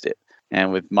eclipsed it.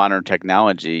 And with modern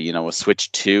technology, with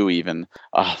Switch 2 even,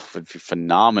 would be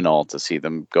phenomenal to see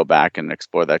them go back and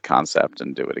explore that concept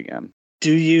and do it again.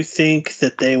 Do you think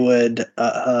that they would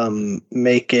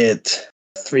make it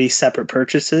 3 separate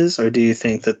purchases, or do you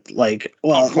think that,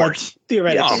 of course.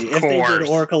 Theoretically, if they did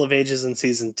Oracle of Ages and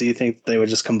Seasons, do you think they would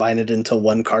just combine it into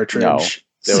one cartridge? No,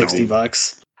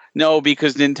 $60? No,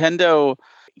 because Nintendo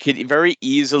could very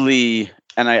easily,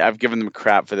 and I've given them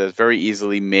crap for this, very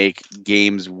easily make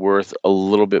games worth a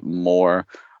little bit more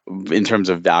in terms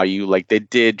of value. Like they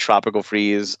did Tropical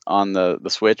Freeze on the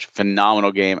Switch,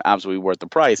 phenomenal game, absolutely worth the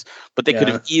price. But they could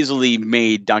have easily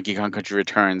made Donkey Kong Country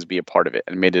Returns be a part of it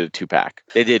and made it a 2-pack.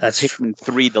 They did Pikmin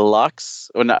 3 Deluxe,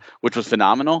 which was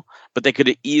phenomenal, but they could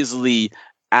have easily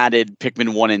added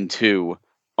Pikmin 1 and 2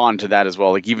 onto that as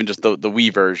well. Like even just the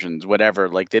Wii versions, whatever.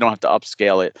 Like they don't have to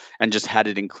upscale it and just had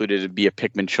it included to be a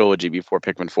Pikmin trilogy before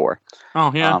Pikmin 4.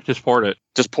 Oh yeah, just port it.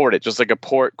 Just like a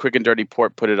port, quick and dirty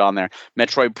port, put it on there.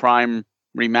 Metroid Prime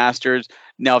remasters.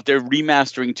 Now, if they're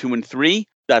remastering 2 and 3,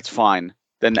 that's fine.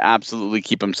 Then absolutely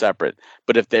keep them separate.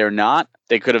 But if they're not,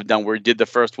 they could have done where we did the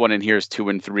first one and here's 2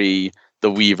 and 3 the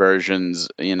Wii versions,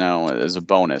 as a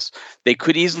bonus. They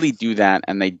could easily do that,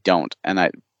 and they don't, and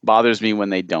it bothers me when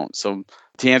they don't. So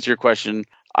to answer your question,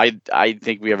 I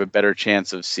think we have a better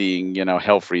chance of seeing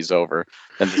Hell Freeze over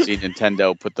than to see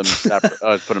Nintendo put them separate,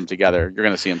 put them together. You're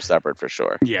going to see them separate for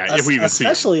sure. Yeah, if we even see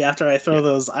them. Especially after I throw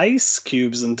those ice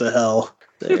cubes into Hell.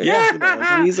 Freeze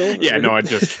over. Yeah, no,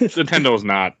 Nintendo's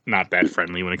not that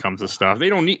friendly when it comes to stuff. They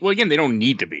don't need. Well, again, they don't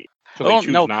need to be. So they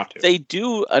choose not to. They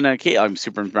do an occasion.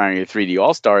 Super Mario 3D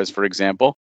All Stars, for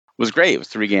example, was great. It was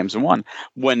 3 games in 1.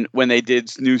 When they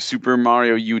did New Super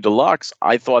Mario U Deluxe,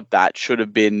 I thought that should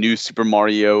have been New Super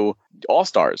Mario All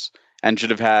Stars and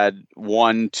should have had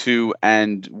 1, 2,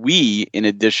 and Wii in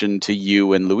addition to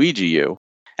U and Luigi U,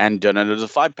 and done it as a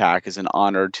 5-pack as an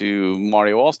honor to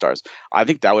Mario All Stars. I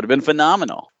think that would have been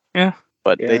phenomenal. Yeah,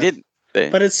 but they didn't.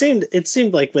 But it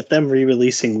seemed like with them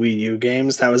re-releasing Wii U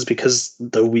games, that was because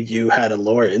the Wii U had a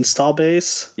lower install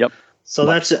base. Yep. So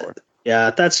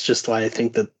that's just why I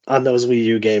think that on those Wii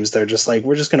U games, they're just like,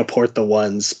 we're just going to port the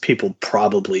ones people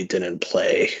probably didn't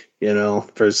play,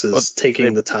 versus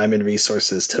taking the time and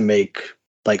resources to make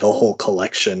like a whole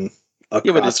collection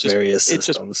across various systems.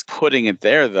 It's just putting it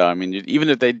there, though. I mean, even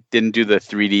if they didn't do the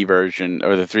 3D version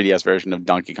or the 3DS version of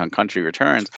Donkey Kong Country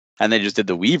Returns, and they just did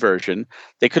the Wii version,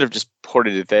 they could have just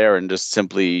ported it there and just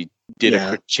simply did a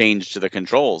quick change to the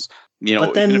controls.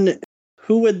 But then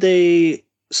who would they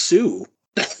sue?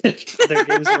 Their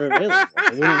games were available.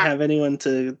 They wouldn't have anyone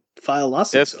to file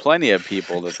lawsuits. There's plenty of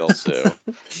people that they'll sue.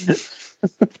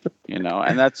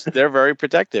 And they're very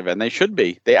protective, and they should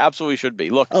be. They absolutely should be.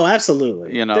 Look. Oh,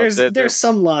 absolutely. There's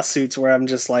some lawsuits where I'm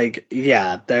just like,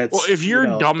 that's. Well, if you're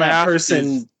dumbass, that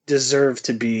person deserve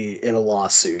to be in a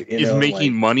lawsuit. Is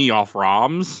making money off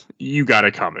ROMs, you got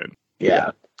to come in.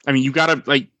 Yeah. I mean, you got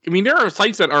to there are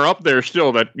sites that are up there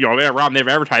still that they have ROM, they have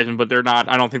advertising, but they're not.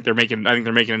 I don't think they're making. I think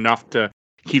they're making enough to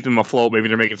keep them afloat. Maybe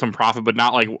they're making some profit, but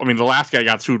not the last guy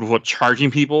got sued with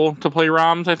charging people to play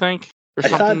ROMs, I think, or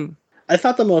something. I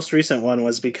thought the most recent one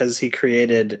was because he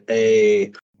created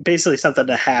basically something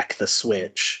to hack the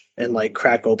Switch and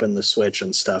crack open the Switch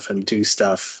and stuff and do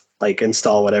stuff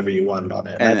install whatever you wanted on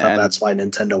it. And I thought that's why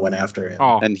Nintendo went after him.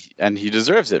 Oh. And he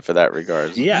deserves it for that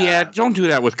regard. Yeah, don't do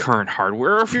that with current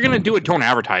hardware. If you're gonna do it, don't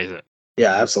advertise it.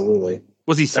 Yeah, absolutely.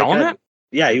 Was he selling it?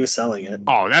 Yeah, he was selling it.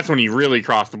 Oh, that's when he really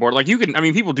crossed the board.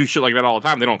 People do shit like that all the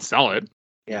time. They don't sell it.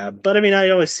 Yeah, but I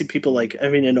always see people in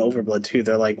Overblood too.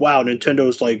 They're like, wow,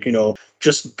 Nintendo's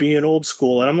just being old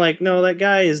school. And I'm like, no, that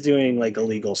guy is doing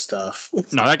illegal stuff.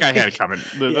 No, that guy had it coming.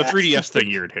 The 3DS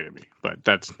thing irritated me, but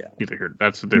that's neither here.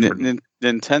 That's different.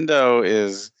 Nintendo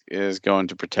is going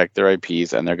to protect their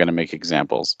IPs, and they're going to make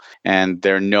examples, and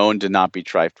they're known to not be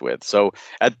trifed with. So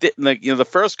the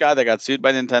first guy that got sued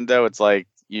by Nintendo, it's like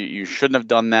you shouldn't have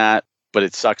done that, but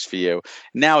it sucks for you.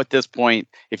 Now at this point,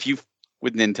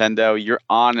 with Nintendo, you're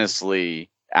honestly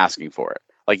asking for it.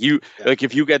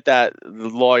 If you get that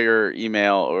lawyer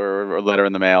email or letter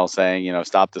in the mail saying,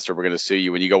 stop this or we're going to sue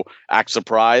you, and you go act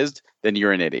surprised, then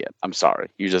you're an idiot. I'm sorry.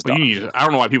 You just don't. I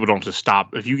don't know why people don't just stop.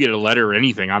 If you get a letter or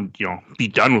anything, be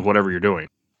done with whatever you're doing.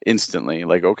 Instantly.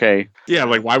 Okay. Yeah,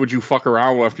 why would you fuck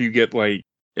around after you get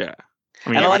yeah.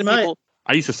 And a lot of people...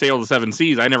 I used to sail the 7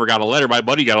 seas. I never got a letter. My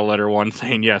buddy got a letter once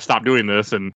saying, stop doing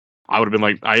this. And I would have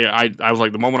been I was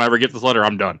like, the moment I ever get this letter,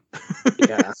 I'm done.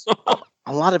 Yeah.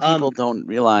 A lot of people don't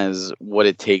realize what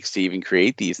it takes to even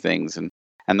create these things and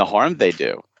the harm they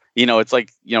do. It's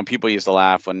people used to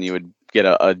laugh when you would get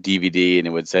a DVD and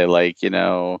it would say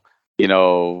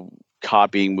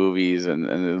copying movies and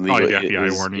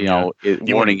illegal,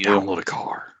 warning you download a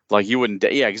car. You wouldn't,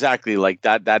 exactly.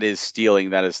 That is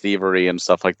stealing, that is thievery and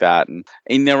stuff like that. And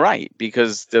they're right,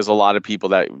 because there's a lot of people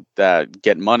that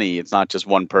get money. It's not just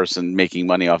one person making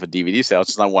money off a DVD sale.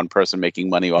 It's not one person making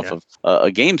money off of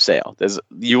a game sale.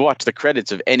 You watch the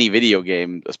credits of any video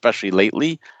game, especially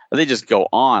lately, they just go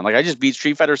on. I just beat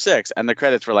Street Fighter 6 and the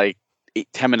credits were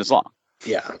 10 minutes long.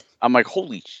 Yeah. I'm like,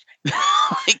 holy shit.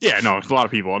 It's a lot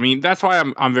of people. That's why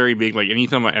I'm very big.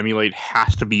 Anytime I emulate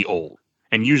has to be old.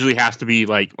 And usually has to be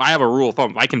I have a rule of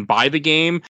thumb. If I can buy the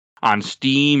game on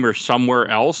Steam or somewhere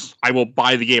else, I will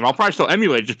buy the game. I'll probably still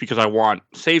emulate it just because I want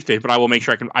save state, but I will make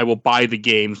sure I will buy the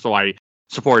game so I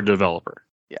support the developer.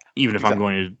 Yeah. Even if I'm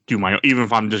going to do even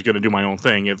if I'm just going to do my own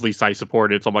thing, at least I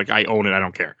support it. So I'm I own it. I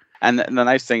don't care. And the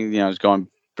nice thing, is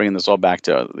bringing this all back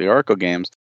to the Oracle games,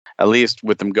 at least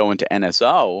with them going to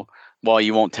NSO, while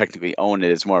you won't technically own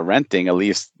it, it's more renting. At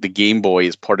least the Game Boy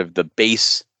is part of the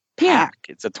base pack.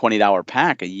 It's a $20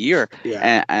 pack a year.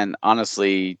 Yeah. And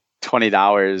honestly,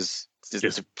 $20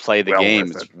 to play the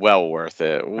game is well worth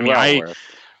it.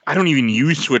 I don't even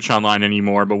use Switch Online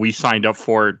anymore, but we signed up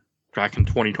for it back in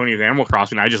 2020 with Animal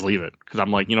Crossing, I just leave it because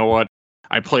I'm like, you know what?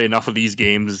 I play enough of these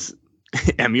games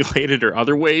emulated or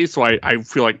other ways, so I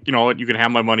feel like, you know what, you can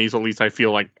have my money, so at least I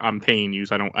feel like I'm paying you,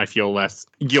 so I feel less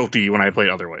guilty when I play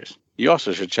it other ways. You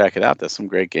also should check it out. There's some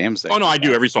great games there. Oh no, I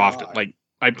do every so often. Like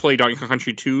I play Donkey Kong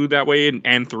Country 2 that way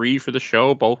and 3 for the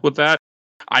show, both with that.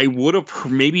 I would have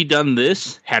maybe done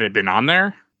this had it been on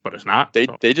there, but it's not.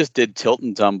 They just did Tilt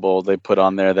and Tumble. They put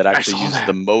on there that actually uses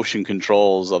the motion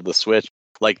controls of the Switch,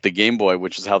 like the Game Boy,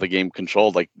 which is how the game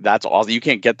controlled. Like that's awesome. You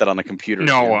can't get that on a computer.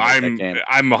 No, I'm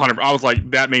 100. I was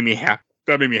like, that made me happy.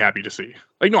 That made me happy to see.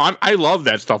 Like, no, I love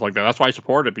that stuff like that. That's why I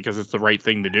support it, because it's the right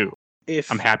thing to do.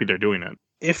 I'm happy they're doing it.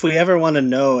 If we ever want to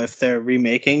know if they're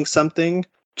remaking something,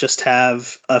 just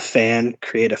have a fan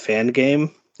create a fan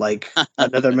game, like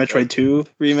another Metroid 2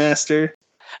 remaster.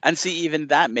 And see, even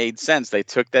that made sense. They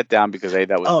took that down because that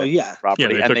was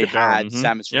property, and they had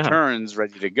Samus Returns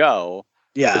ready to go.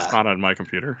 Yeah, it's not on my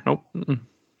computer. Nope,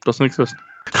 doesn't exist.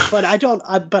 But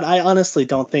I honestly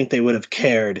don't think they would have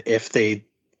cared if they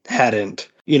hadn't,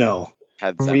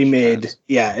 remade.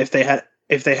 Yeah, if they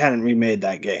hadn't remade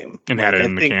that game and had it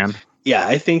in the can. Yeah,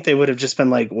 I think they would have just been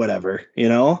like, whatever,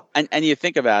 And you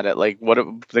think about it, like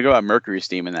think about Mercury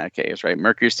Steam in that case, right?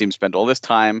 Mercury Steam spent all this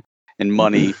time and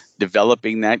money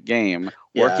developing that game,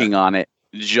 working on it,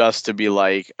 just to be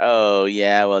like, oh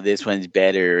yeah, well this one's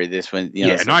better, or this one,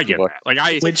 I get that.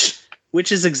 Like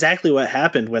which is exactly what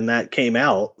happened when that came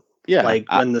out. Yeah,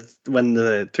 like when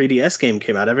the 3DS game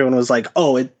came out, everyone was like,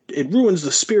 "Oh, it ruins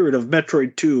the spirit of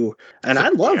Metroid 2." And I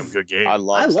love good game. I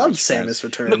love Samus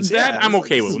Returns. That I'm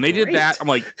okay with. When they did that, I'm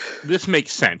like, this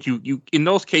makes sense. You in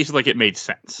those cases, like, it made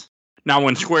sense. Now,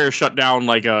 when Square shut down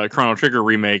like a Chrono Trigger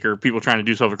remake or people trying to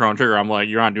do stuff with Chrono Trigger, I'm like,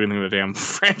 you're not doing anything with the damn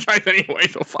franchise anyway,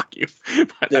 so fuck you.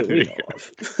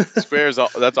 Square's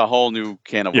that's a whole new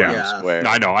can of worms. Square. No,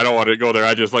 I know. I don't want to go there.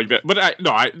 I just like that. But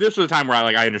this was a time where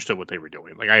I understood what they were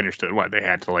doing. Like, I understood what they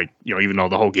had to, like, even though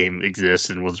the whole game exists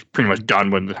and was pretty much done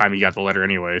when the time you got the letter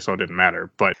anyway, so it didn't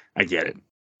matter. But I get it.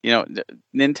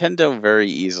 Nintendo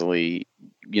very easily,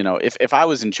 if I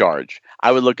was in charge,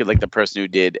 I would look at like the person who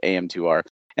did AM2R.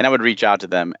 And I would reach out to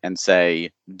them and say,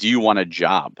 do you want a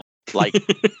job? Like,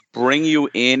 bring you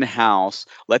in-house.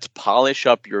 Let's polish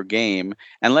up your game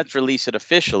and let's release it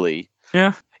officially.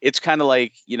 Yeah. It's kind of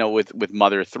like, with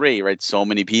Mother 3, right? So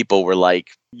many people were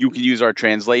like, you can use our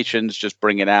translations, just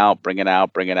bring it out.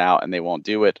 And they won't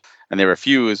do it. And they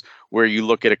refuse. Where you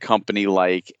look at a company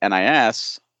like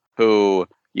NIS, who,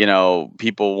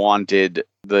 people wanted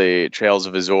the Trails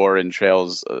of Azure and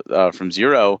Trails from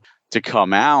Zero to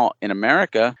come out in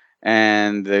America,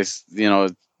 and there's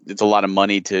it's a lot of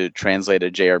money to translate a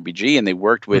JRPG, and they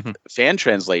worked with fan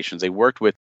translations. They worked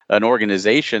with an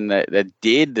organization that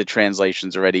did the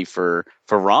translations already for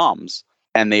ROMs,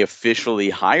 and they officially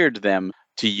hired them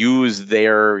to use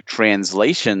their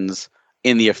translations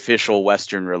in the official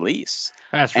Western release.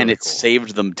 That's really and it cool.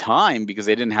 Saved them time because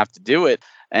they didn't have to do it.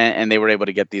 And they were able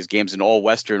to get these games, and all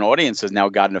Western audiences now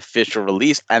got an official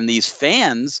release. And these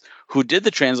fans who did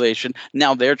the translation,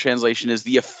 now their translation is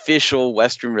the official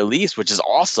Western release, which is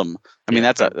awesome. I mean,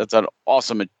 that's an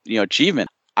awesome achievement.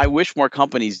 I wish more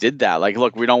companies did that. Like,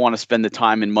 look, we don't want to spend the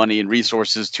time and money and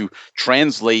resources to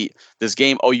translate this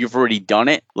game. Oh, you've already done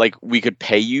it. Like, we could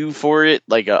pay you for it,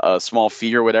 like a small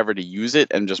fee or whatever, to use it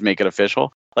and just make it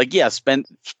official. Like, yeah,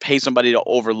 pay somebody to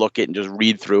overlook it and just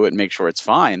read through it and make sure it's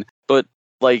fine. But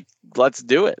like, let's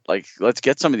do it. Like, let's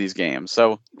get some of these games.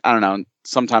 So I don't know.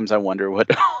 Sometimes I wonder what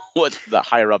the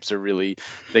higher ups are really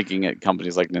thinking at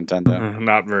companies like Nintendo.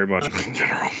 Not very much in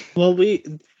general. Well,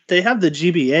 they have the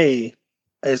GBA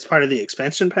as part of the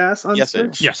expansion pass on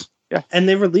Switch. Yes. Yeah. And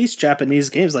they released Japanese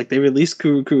games, like they released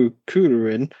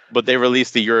Kururin. But they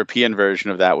released the European version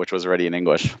of that, which was already in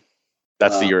English.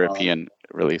 That's the European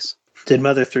release. Did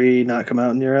Mother 3 not come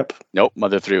out in Europe? Nope,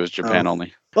 Mother 3 was Japan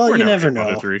only. Well, you never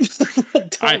know.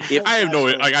 I have no,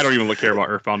 like, I don't even care about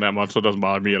Earthbound that much, so it doesn't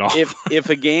bother me at all. If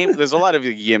a game, there's a lot of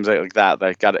games like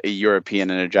that got a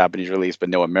European and a Japanese release, but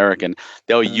no American.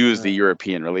 They'll use the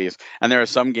European release, and there are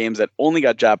some games that only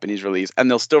got Japanese release,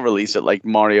 and they'll still release it, like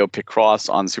Mario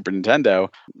Picross on Super Nintendo.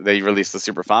 They released the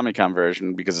Super Famicom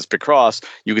version because it's Picross.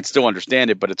 You could still understand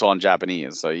it, but it's all in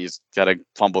Japanese, so you just gotta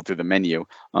fumble through the menu.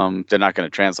 They're not going to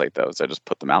translate those; they just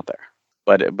put them out there.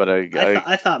 But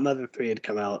I thought Mother 3 had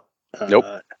come out nope.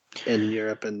 in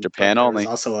Europe and Japan only.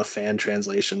 There's also a fan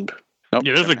translation. Nope.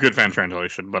 Yeah, there's a good fan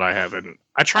translation, but I haven't.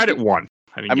 I tried it once.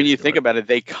 I mean, you think about it,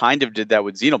 they kind of did that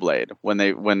with Xenoblade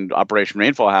when Operation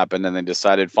Rainfall happened, and they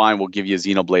decided, fine, we'll give you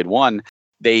Xenoblade 1.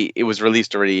 It was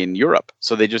released already in Europe,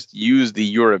 so they just used the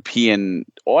European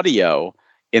audio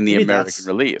in the Maybe American that's-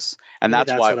 release, and Maybe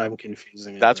that's why what I'm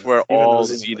confusing. it that's with, where even though all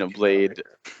came Xenoblade later.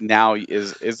 now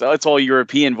is it's all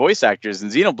European voice actors in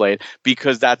Xenoblade,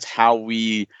 because that's how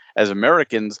we as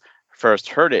Americans first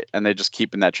heard it, and they're just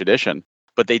keeping that tradition.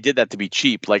 But they did that to be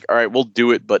cheap. Like, all right, we'll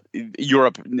do it, but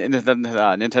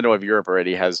Nintendo of Europe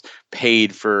already has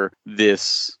paid for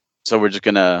this, so we're just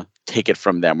gonna take it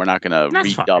from them. We're not gonna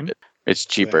That's redub fine. it. It's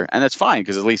cheaper, Right. and that's fine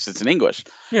because at least it's in English.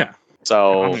 Yeah. I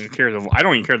So, don't even care. I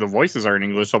don't even care the voices are in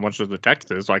English so much as the text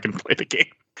is, so I can play the game.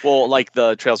 well, like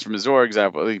the Trails from Azure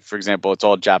example, for example, it's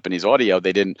all Japanese audio.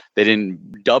 They didn't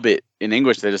dub it in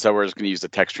English. They just said we're just going to use the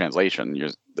text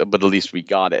translation. But at least we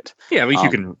got it. Yeah, at least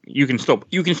you can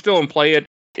still play it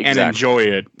and Exactly. enjoy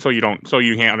it. So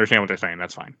you can't understand what they're saying.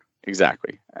 That's fine.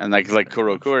 Exactly. And like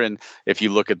Kurokurin, if you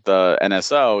look at the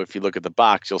NSO, if you look at the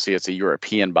box, you'll see it's a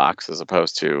European box as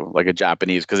opposed to like a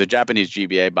Japanese, because the Japanese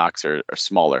GBA box are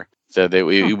smaller. So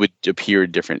it would appear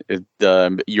different.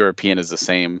 The European is the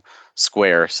same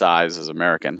square size as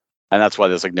American. And that's why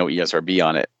there's like no ESRB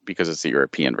on it, because it's the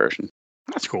European version.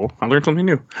 That's cool. I learned something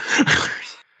new.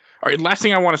 All right, last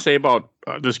thing I want to say about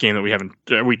this game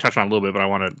that we touched on a little bit, but I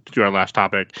want to do our last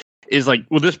topic is like,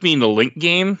 with this being the Link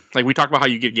game, like we talked about how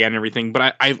you get Ganon and everything,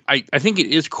 but I think it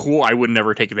is cool. I would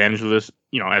never take advantage of this,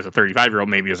 as a 35-year-old,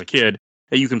 maybe as a kid,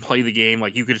 that you can play the game.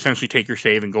 Like you could essentially take your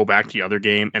save and go back to the other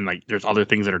game, and like there's other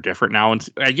things that are different now. And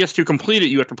I guess to complete it,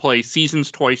 you have to play Seasons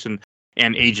twice and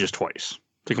Ages twice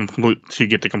to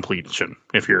get the completion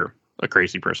if you're a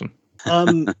crazy person.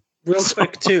 Real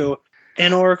quick too,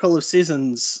 in Oracle of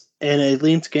Seasons, in a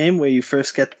linked game where you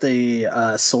first get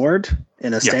the sword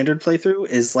in a standard playthrough,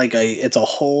 is like it's a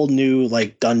whole new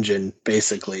like dungeon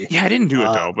basically. Yeah, I didn't do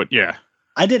it though, but yeah.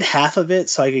 I did half of it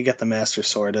so I could get the Master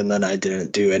Sword, and then I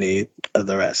didn't do any of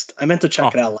the rest. I meant to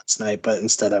check it out last night, but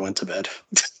instead I went to bed.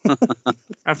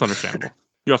 That's understandable.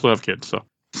 You also have kids, so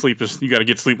you got to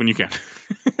get sleep when you can.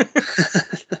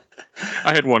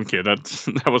 I had one kid.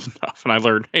 That was enough, and I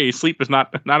learned, hey, sleep is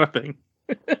not a thing.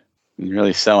 You're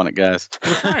really selling it, guys.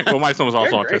 Right. Well, my son was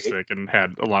also You're great. autistic and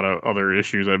had a lot of other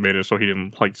issues that made it so he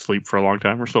didn't like sleep for a long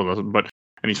time, or still doesn't. And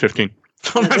he's 15,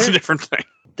 so that's a different thing.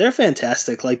 They're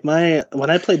fantastic. Like when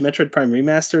I played Metroid Prime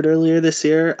Remastered earlier this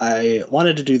year, I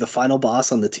wanted to do the final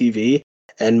boss on the TV,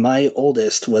 and my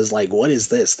oldest was like, "What is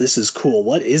this? This is cool.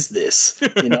 What is this?"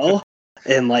 You know?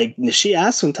 And like she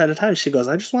asks from time to time, she goes,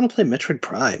 "I just want to play Metroid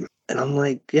Prime." And I'm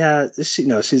like, "Yeah,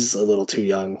 she's a little too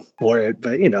young for it."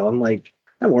 But I'm like,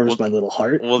 that warms my little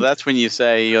heart. Well, that's when you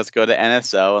say, let's go to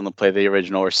NSO and play the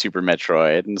original or Super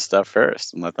Metroid and stuff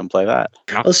first, and let them play that.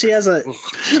 Well, she has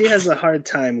a hard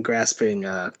time grasping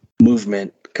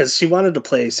movement, because she wanted to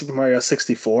play Super Mario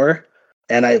 64,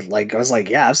 and I was like,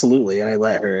 yeah, absolutely, and I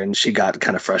let her, and she got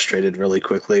kind of frustrated really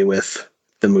quickly with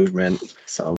the movement.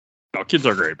 So no, kids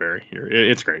are great, Barry.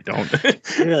 It's great. Don't. they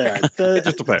really are. It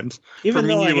just depends. Even For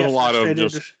me, though it was a lot of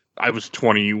just. I was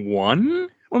 21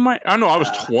 when I was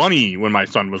 20 when my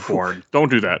son was born.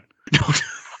 Don't do that.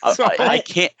 I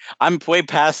can't. I'm way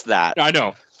past that. I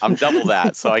know. I'm double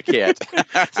that, so I can't.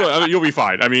 So you'll be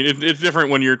fine. I mean, it's different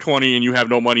when you're 20 and you have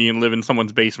no money and live in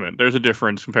someone's basement. There's a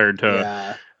difference compared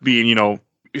to being,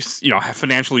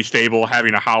 financially stable,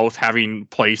 having a house, having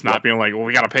place, not being like, well,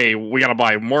 we got to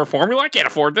buy more formula. I can't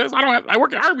afford this. I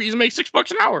work at Arby's and make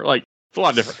 $6 an hour. Like, it's a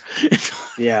lot different.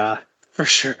 Yeah, for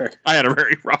sure. I had a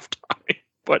very rough time,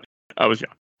 but I was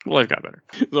young. Life got better.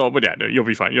 So, but yeah, you'll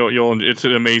be fine. It's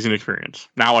an amazing experience.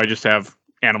 Now I just have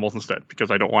animals instead because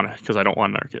I don't want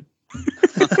another kid.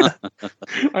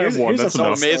 I have one. That's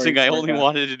enough. Amazing. I only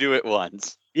wanted to do it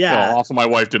once. Yeah. Well, also, my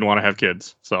wife didn't want to have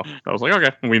kids, so I was like,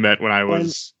 okay. And we met when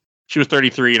she was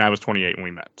 33 and I was 28 when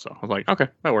we met. So I was like, okay,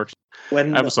 that works.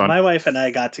 When I have a son. My wife and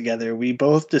I got together, we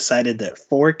both decided that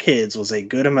 4 kids was a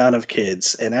good amount of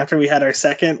kids. And after we had our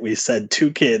second, we said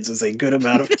 2 kids was a good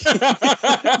amount of kids.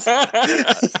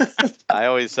 I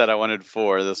always said I wanted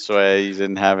 4. This way you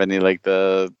didn't have any like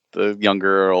the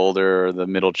younger or older or the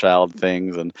middle child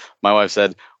things. And my wife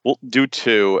said, we'll do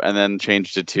 2 and then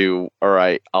change to 2. All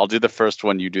right, I'll do the first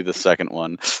one, you do the second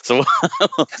one. So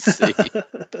we'll see.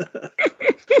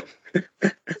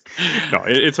 No,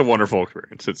 it's a wonderful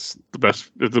experience. It's the best.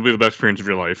 It'll be the best experience of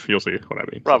your life. You'll see what I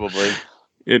mean. Probably.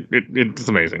 It's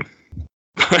amazing.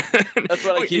 That's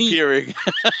what I keep hearing.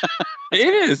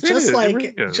 It is.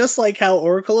 Just like how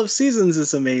Oracle of Seasons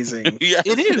is amazing. Yes.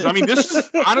 It is. I mean, this is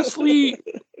honestly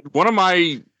one of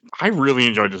my. I really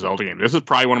enjoyed the Zelda game. This is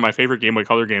probably one of my favorite Game Boy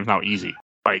Color games. Now, easy.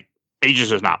 Like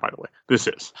Ages is not, by the way. This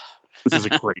is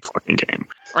a great fucking game.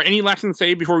 All right, any last thing to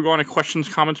say before we go on to questions,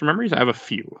 comments, or memories? I have a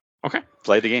few. Okay.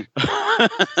 Play the game.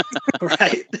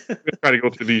 Right. I'm gonna try to go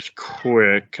through these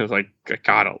quick because I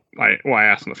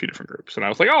asked in a few different groups and I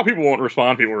was like, oh, people won't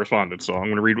respond. People responded, so I'm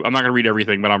not gonna read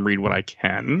everything, but I'm read what I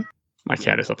can. My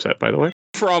cat is upset, by the way.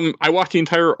 I watched the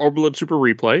entire Overblood Super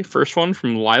Replay. First one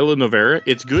from Lila Navarra.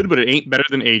 It's good, but it ain't better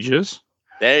than Ages.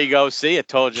 There you go. See, I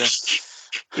told you.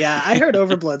 Yeah, I heard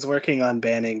Overblood's working on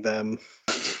banning them.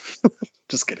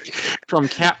 Just kidding. From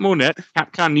Cat Monette,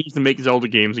 Capcom needs to make Zelda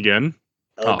games again.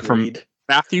 From Agreed.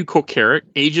 Matthew Kokarek,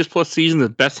 Ages Plus Season, the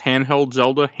best handheld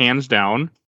Zelda, hands down.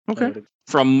 Okay.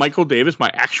 From Michael Davis, my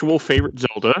actual favorite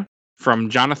Zelda.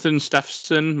 From Jonathan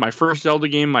Steffenson, my first Zelda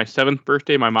game, my 7th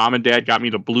birthday, my mom and dad got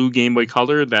me the blue Game Boy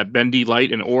Color, that Bendy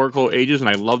Light and Oracle Ages, and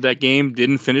I love that game.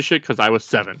 Didn't finish it because I was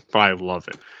 7, but I love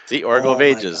it. See, Oracle of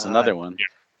Ages, another one. Yeah.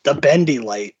 The Bendy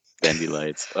Light. Bendy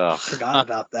Lights. Oh. Forgot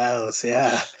about those,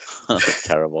 yeah.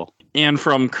 Terrible. And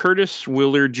from Curtis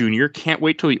Willard Jr., can't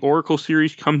wait till the Oracle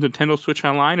series comes to Nintendo Switch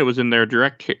Online. It was in their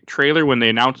direct trailer when they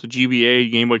announced the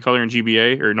GBA, Game Boy Color, and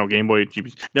GBA. Or no, Game Boy,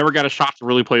 GBA. Never got a shot to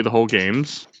really play the whole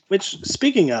games. Which,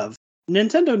 speaking of,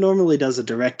 Nintendo normally does a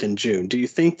direct in June. Do you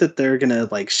think that they're going to,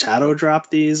 like, shadow drop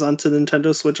these onto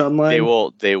Nintendo Switch Online? They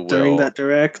will. During that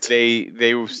direct?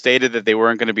 They stated that they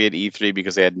weren't going to be at E3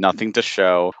 because they had nothing to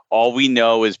show. All we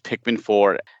know is Pikmin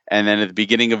 4. And then at the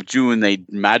beginning of June, they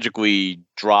magically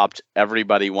dropped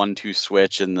everybody 1-2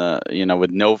 Switch in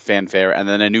with no fanfare, and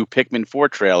then a new Pikmin 4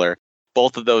 trailer.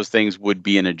 Both of those things would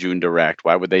be in a June Direct.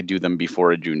 Why would they do them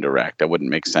before a June Direct? That wouldn't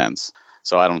make sense.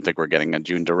 So I don't think we're getting a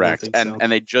June Direct.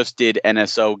 And they just did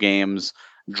NSO games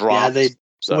dropped.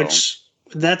 Yeah, which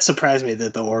that surprised me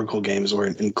that the Oracle games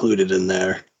weren't included in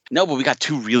there. No, but we got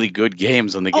 2 really good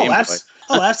games on the Game Boy.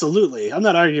 Absolutely. I'm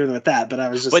not arguing with that, but I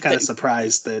was just kind of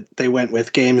surprised that they went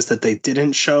with games that they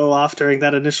didn't show off during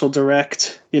that initial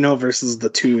direct, versus the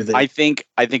 2 that... I think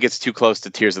it's too close to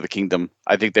Tears of the Kingdom.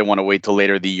 I think they want to wait till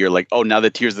later the year, like, oh, now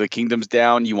that Tears of the Kingdom's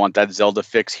down, you want that Zelda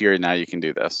fix here, now you can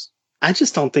do this. I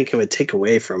just don't think it would take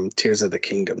away from Tears of the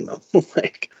Kingdom, though.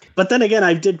 But then again,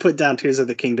 I did put down Tears of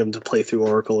the Kingdom to play through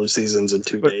Oracle of Seasons in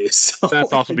 2 days. So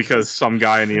that's also because some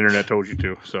guy on the internet told you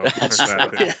to. So there's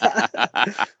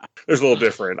that. There's a little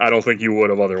different. I don't think you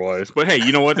would have otherwise. But hey,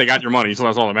 you know what? They got your money, so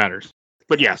that's all that matters.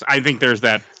 But yes, I think there's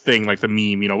that thing like the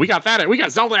meme. We got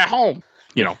Zelda at home.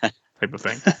 Type of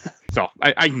thing. So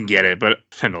I can get it, but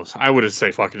who knows? I would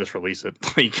say fuck it, just release it.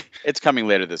 It's coming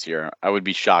later this year. I would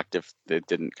be shocked if it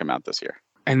didn't come out this year.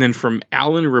 And then from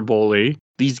Alan Riboli,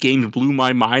 these games blew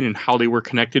my mind and how they were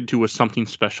connected to was something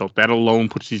special. That alone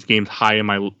puts these games high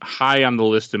on the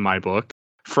list in my book.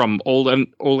 From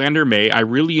Olander May, I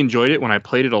really enjoyed it when I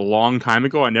played it a long time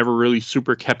ago. I never really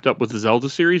super kept up with the Zelda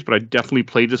series, but I definitely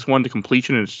played this one to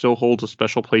completion and it still holds a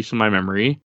special place in my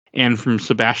memory. And from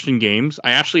Sebastian Games,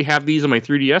 I actually have these on my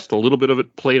 3DS. The little bit of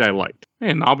it played I liked.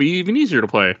 And I'll be even easier to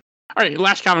play. All right,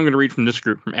 last comment I'm going to read from this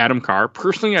group, from Adam Carr.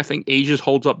 Personally, I think Ages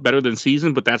holds up better than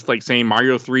Season, but that's like saying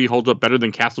Mario 3 holds up better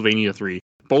than Castlevania 3.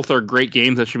 Both are great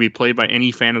games that should be played by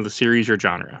any fan of the series or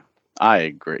genre. I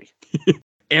agree.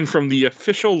 And from the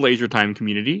official Laser Time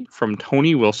community, from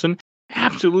Tony Wilson,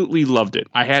 absolutely loved it.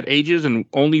 I had Ages and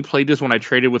only played this when I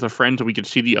traded with a friend so we could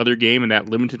see the other game, and that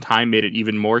limited time made it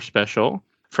even more special.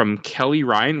 From Kelly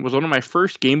Ryan, was one of my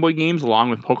first Game Boy games along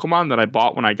with Pokemon that I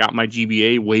bought when I got my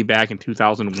GBA way back in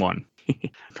 2001.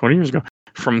 20 years ago.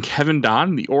 From Kevin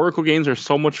Don, the Oracle games are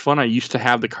so much fun. I used to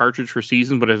have the cartridge for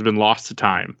Season, but it has been lost to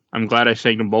time. I'm glad I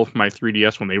saved them both from my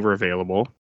 3DS when they were available.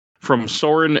 From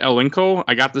Soren Elenko,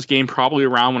 I got this game probably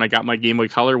around when I got my Game Boy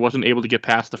Color. Wasn't able to get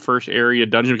past the first area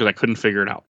dungeon because I couldn't figure it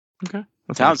out. Okay.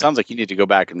 Sounds like you need to go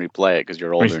back and replay it because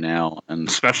you're older now, and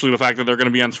especially the fact that they're going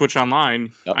to be on Switch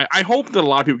Online. Yep. I hope that a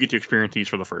lot of people get to experience these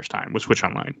for the first time with Switch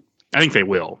Online. I think they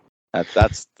will.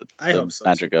 That's the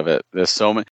magic of it. There's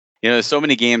so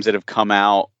many games that have come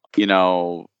out,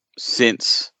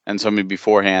 since, and so many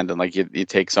beforehand, and like you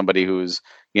take somebody who's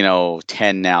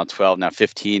 10 now, 12 now,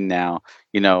 15 now.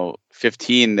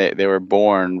 15 they were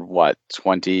born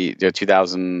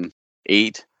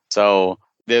 2008. So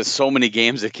there's so many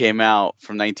games that came out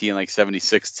from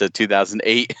 1976 to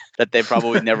 2008 that they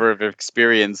probably never have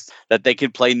experienced, that they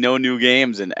could play no new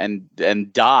games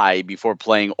and die before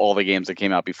playing all the games that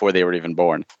came out before they were even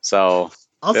born. So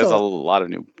also, there's a lot of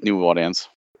new audience.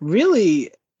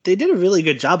 Really, they did a really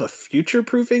good job of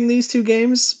future-proofing these 2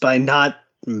 games by not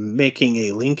making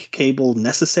a link cable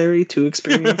necessary to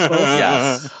experience both.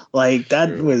 Yes.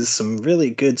 That was some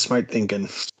really good smart thinking.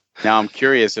 Now I'm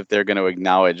curious if they're going to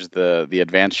acknowledge the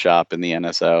advanced shop in the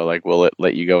NSO. Like, will it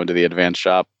let you go into the advanced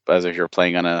shop as if you're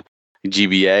playing on a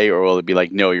GBA, or will it be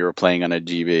like, no, you were playing on a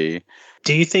GB?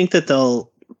 Do you think that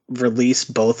they'll release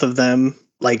both of them,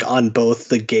 like on both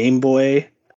the Game Boy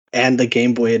and the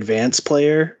Game Boy Advance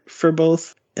player for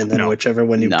both, and then No. whichever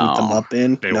one you boot them up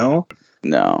in. They No.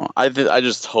 No, I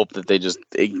just hope that they just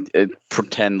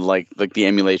pretend like the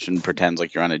emulation pretends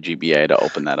like you're on a GBA to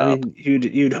open that I up. mean,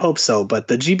 you'd hope so, but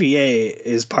the GBA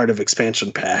is part of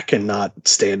expansion pack and not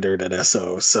standard at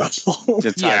SO. So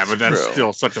Yeah, but that's true.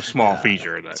 still such a small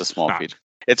feature. It's a small feature.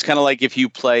 It's kind of like if you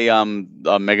play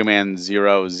Mega Man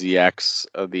Zero ZX,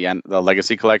 the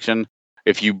Legacy Collection.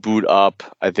 If you boot up,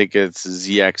 I think it's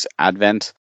ZX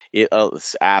Advent, it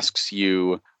asks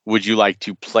you, would you like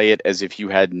to play it as if you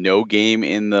had no game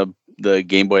in the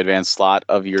Game Boy Advance slot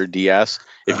of your DS?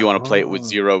 If you want to play it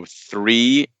with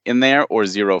 03 in there or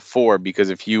 04, because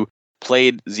if you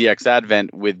played ZX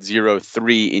Advent with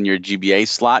 03 in your GBA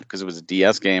slot, because it was a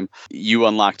DS game, you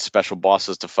unlocked special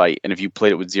bosses to fight. And if you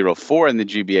played it with 04 in the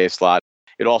GBA slot,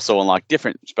 it also unlocked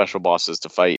different special bosses to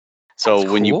fight.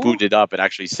 So when you boot it up, it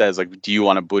actually says, like, do you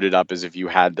want to boot it up as if you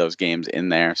had those games in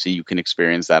there so you can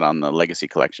experience that on the Legacy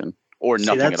Collection? Or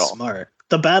nothing that's at all. Smart.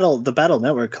 The Battle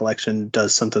Network collection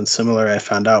does something similar. I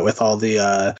found out with all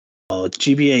the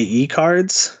GBA E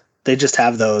cards. They just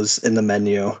have those in the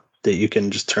menu that you can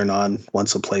just turn on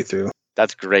once a playthrough.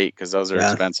 That's great because those are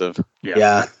expensive.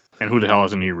 Yeah. And who the hell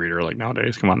has an e-reader like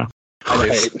nowadays? Come on now.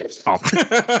 Right. Oh.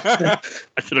 I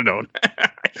should have known.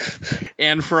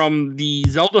 And from the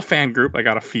Zelda fan group, I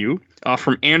got a few.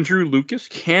 From Andrew Lucas,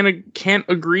 can't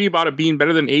agree about it being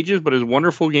better than Ages, but it's a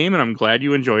wonderful game, and I'm glad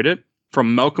you enjoyed it.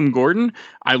 From Malcolm Gordon,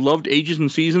 I loved Ages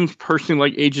and Seasons.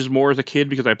 Personally, like Ages more as a kid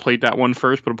because I played that one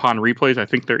first, but upon replays, I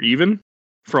think they're even.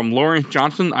 From Lawrence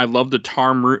Johnson, I love the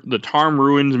Tarm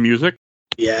Ruins music.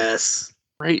 Yes.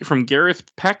 Right. From Gareth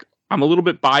Peck, I'm a little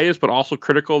bit biased, but also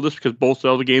critical of this because both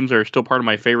Zelda games are still part of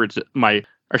my favorites.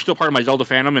 Are still part of my Zelda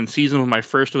fandom, and Season was my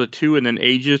first of the two, and then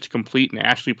Ages to complete and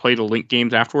actually play the Link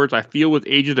games afterwards. I feel with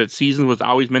Ages that Season was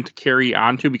always meant to carry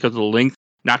on to because of the length,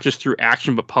 not just through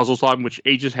action, but puzzle solving, which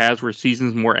Ages has, where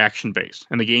Season's more action-based.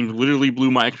 And the game literally blew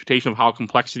my expectation of how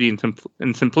complexity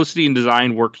and simplicity in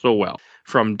design work so well.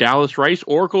 From Dallas Rice,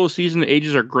 Oracle, Season, and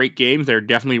Ages are great games. They're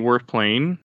definitely worth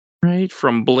playing. Right.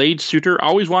 From Blade Suitor, I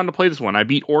always wanted to play this one. I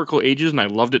beat Oracle Ages, and I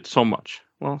loved it so much.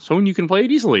 Well, soon you can play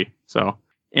it easily. So...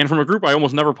 And from a group I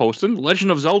almost never posted, Legend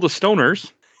of Zelda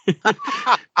Stoners.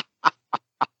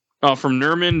 From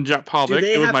Nerman Jetpovic. Do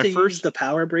they it was have my to first... use the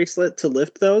power bracelet to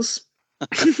lift those?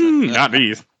 Not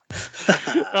these.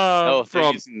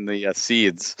 They're using the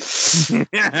seeds.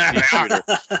 I talk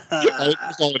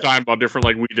all the time about different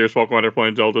like Wii Disc Pokemon they're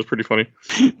playing Zelda. It's pretty funny.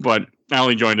 But I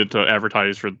only joined it to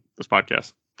advertise for this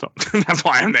podcast. So that's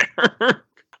why I'm there.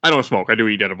 I don't smoke. I do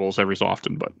eat edibles every so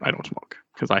often, but I don't smoke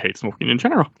because I hate smoking in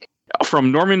general.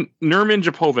 From Nerman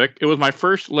Japovic, it was my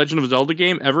first Legend of Zelda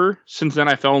game ever. Since then,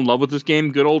 I fell in love with this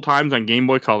game. Good old times on Game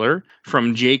Boy Color.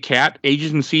 From J Cat,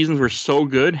 Ages and Seasons were so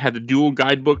good. Had the dual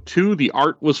guidebook too. The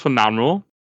art was phenomenal.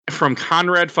 From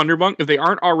Conrad Thunderbunk, if they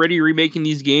aren't already remaking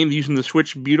these games using the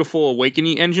Switch Beautiful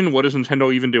Awakening engine, what is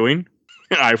Nintendo even doing?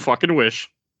 I fucking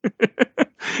wish.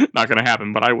 Not gonna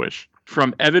happen, but I wish.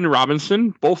 From Evan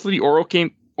Robinson, both of the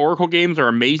Oracle games are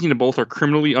amazing and both are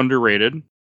criminally underrated.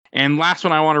 And last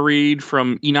one I want to read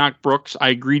from Enoch Brooks. I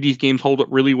agree these games hold up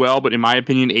really well, but in my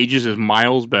opinion, Ages is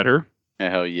miles better.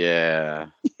 Hell yeah.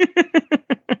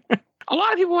 A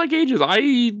lot of people like Ages.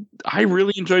 I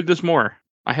really enjoyed this more.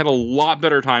 I had a lot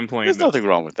better time playing. There's nothing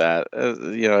wrong with that.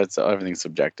 It's everything's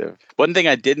subjective. One thing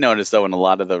I did notice, though, in a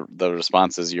lot of the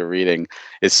responses you're reading,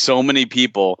 is so many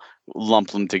people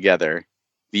lump them together.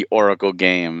 The Oracle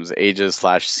games,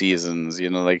 Ages/Seasons,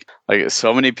 like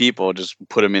so many people just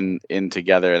put them in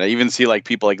together. And I even see like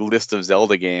people like list of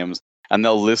Zelda games, and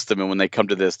they'll list them, and when they come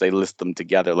to this, they list them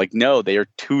together. Like, no, they are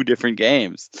two different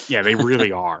games. Yeah, they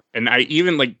really are. And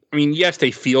yes,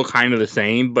 they feel kind of the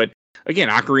same, but again,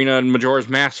 Ocarina and Majora's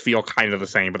Mask feel kind of the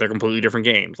same, but they're completely different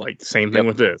games. Like the same thing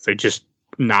with this. They just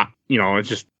not, it's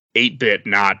just 8-bit,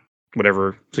 not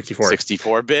whatever 64.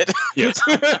 64-bit? Yes.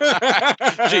 Gee,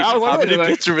 how many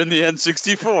bits are in the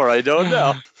N64? I don't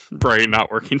know. Brain not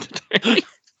working today.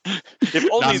 If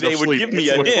only they would give me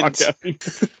a hint.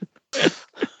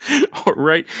 All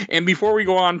right. And before we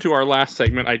go on to our last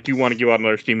segment, I do want to give out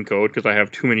another Steam code because I have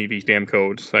too many of these damn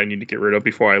codes I need to get rid of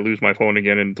before I lose my phone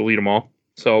again and delete them all.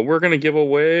 So we're going to give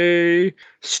away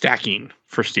stacking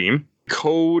for Steam.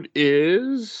 Code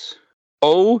is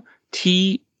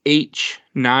OTH9PC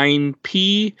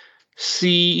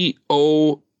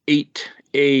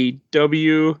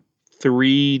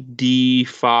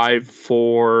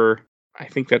CO8AW3D54. I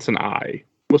think that's an I.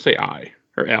 We'll say I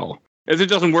or L. If it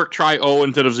doesn't work, try O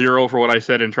instead of 0 for what I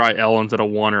said and try L instead of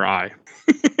 1 or I.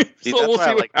 See, So that's we'll why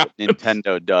see I like what happens.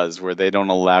 Nintendo does, where they don't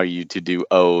allow you to do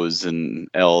O's and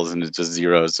L's and it's just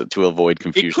zeros to avoid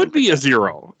confusion. It could be a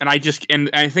 0, and I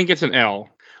think it's an L.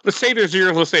 Let's say there's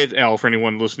zeros. Let's say it's L for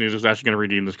anyone listening who's actually going to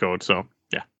redeem this code. So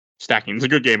yeah, stacking. It's a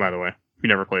good game, by the way. If you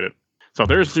never played it. So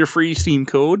there's your free Steam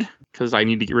code, because I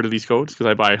need to get rid of these codes because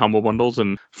I buy Humble Bundles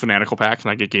and Fanatical Packs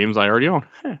and I get games I already own.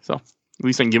 So at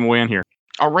least I can give them away on here.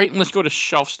 All right, and let's go to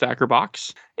Shelf Stacker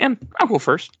Box. And I'll go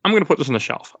first. I'm going to put this on the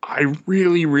shelf. I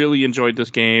really, really enjoyed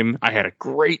this game. I had a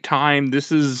great time.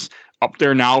 This is up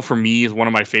there now for me as one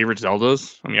of my favorite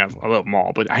Zeldas. I mean, I love them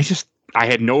all, but I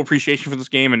had no appreciation for this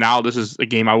game, and now this is a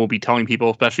game I will be telling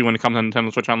people, especially when it comes on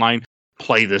Nintendo Switch Online,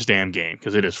 play this damn game,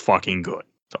 because it is fucking good.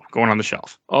 So, going on the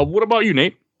shelf. What about you,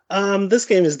 Nate? This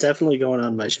game is definitely going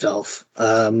on my shelf.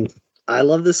 I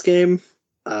love this game.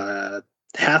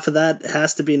 Half of that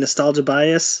has to be nostalgia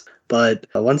bias, but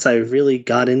once I really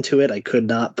got into it, I could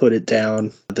not put it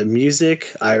down. The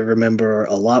music, I remember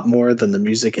a lot more than the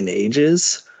music in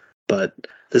Ages, but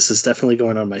this is definitely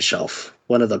going on my shelf.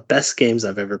 One of the best games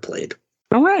I've ever played.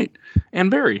 All right.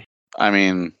 And Barry? I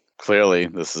mean, clearly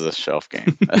this is a shelf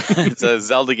game. It's a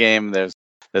Zelda game. There's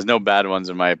no bad ones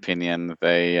in my opinion.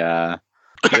 This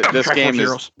game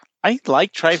is. I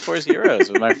like Triforce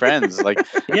Heroes with my friends. Like,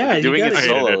 yeah, doing it gotta,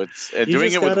 solo.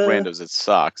 Doing it with randos. It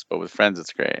sucks, but with friends,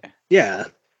 it's great. Yeah,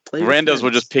 randos will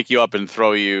just pick you up and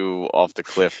throw you off the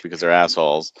cliff because they're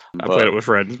assholes. I played it with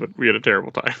friends, but we had a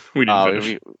terrible time. We didn't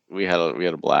finish. We had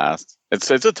a blast. It's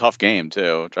a tough game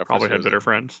too. Probably had better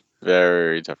friends.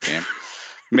 Very tough game.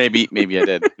 Maybe I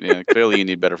did. Yeah, clearly you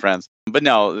need better friends. But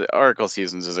no, Oracle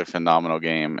Seasons is a phenomenal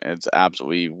game. It's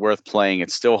absolutely worth playing.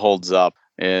 It still holds up.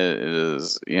 It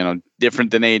is,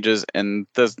 different than Ages, and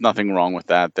there's nothing wrong with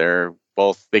that.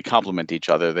 They complement each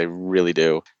other. They really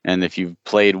do. And if you've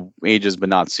played Ages but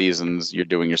not Seasons, you're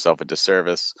doing yourself a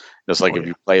disservice. Just like if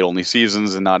you played only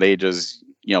Seasons and not Ages,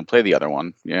 play the other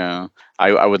one. Yeah.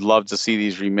 I would love to see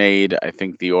these remade. I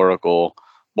think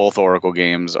both Oracle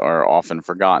games are often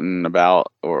forgotten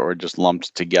about or just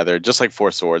lumped together, just like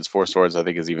Four Swords. Four Swords, I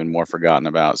think, is even more forgotten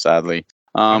about, sadly.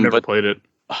 I've never played it.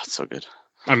 Oh, it's so good.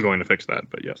 I'm going to fix that,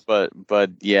 but yes. But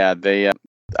yeah,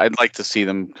 I'd like to see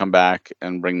them come back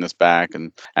and bring this back,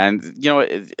 and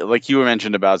like you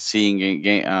mentioned about seeing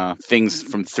things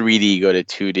from 3D go to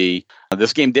 2D.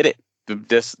 This game did it.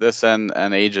 This and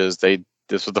Ages,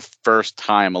 this was the first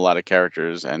time a lot of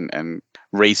characters and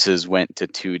races went to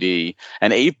 2D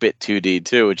and 8-bit 2D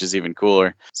too, which is even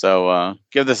cooler. So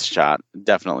give this a shot.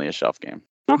 Definitely a shelf game.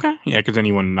 Okay, yeah, because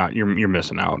you're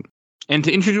missing out. And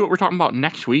to introduce what we're talking about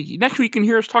next week you can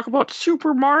hear us talk about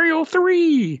Super Mario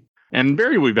 3. And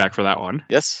Barry will be back for that one.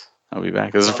 Yes, I'll be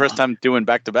back. This is the first time doing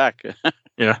back-to-back.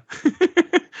 Yeah.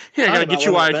 I gotta get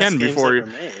you while I can before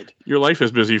your life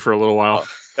is busy for a little while.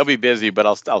 They'll be busy, but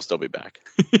I'll still be back.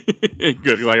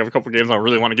 Good. I have a couple games I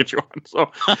really want to get you on.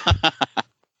 So,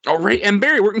 all right. And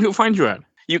Barry, where can people find you at?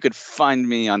 You could find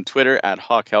me on Twitter at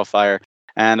Hawk Hellfire.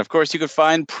 And of course, you could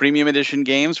find Premium Edition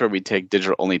Games, where we take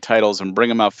digital-only titles and bring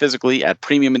them out physically at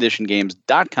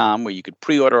premiumeditiongames.com, where you could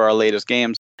pre-order our latest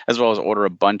games, as well as order a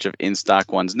bunch of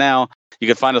in-stock ones now. You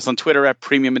can find us on Twitter at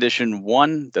Premium Edition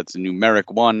 1, that's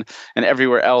numeric 1, and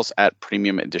everywhere else at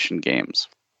Premium Edition Games.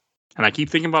 And I keep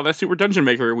thinking about that Super Dungeon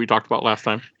Maker we talked about last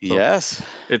time. So yes.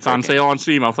 It's on sale on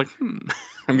Steam. I was like, I'm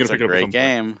going to pick it up. It's a great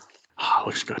game. Oh,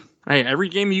 looks good. Hey, every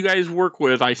game you guys work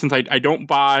with, since I don't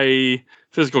buy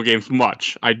physical games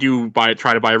much, I do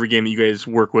try to buy every game that you guys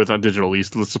work with on digital, at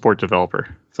least to support developer.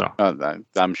 So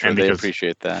I'm sure they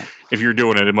appreciate that. If you're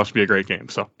doing it, it must be a great game.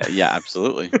 So yeah,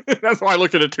 absolutely. That's why I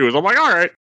look at it too. I'm like,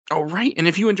 all right. And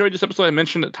if you enjoyed this episode, I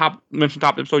mentioned top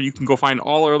episode, you can go find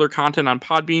all our other content on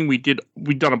Podbean.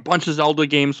 We've done a bunch of Zelda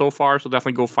games so far, so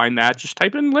definitely go find that. Just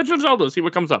type in Legend of Zelda, see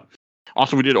what comes up.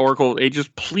 Also, we did Oracle Ages.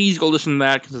 Please go listen to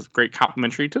that because it's great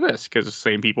complimentary to this. Because the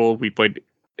same people we played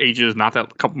Ages not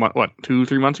that couple months,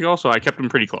 2-3 months ago. So I kept them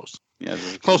pretty close. Yeah,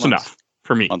 close enough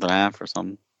for me. Month and a half or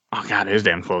something. Oh God, it is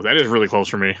damn close. That is really close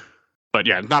for me. But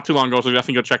yeah, not too long ago. So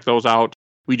definitely go check those out.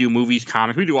 We do movies,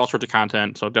 comics. We do all sorts of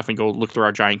content. So definitely go look through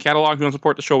our giant catalog. If you want to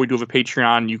support the show, we do have a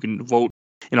Patreon. You can vote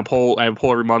in a poll. I have a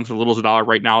poll every month for little as $1.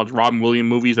 Right now, it's Robin Williams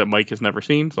movies that Mike has never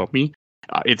seen. So me,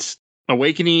 it's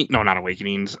Awakening. No, not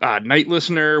Awakenings. Night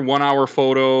Listener, 1 Hour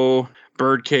Photo,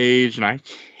 Birdcage, and I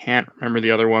can't remember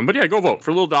the other one. But yeah, go vote.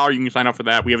 For a little $1, you can sign up for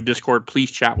that. We have a Discord.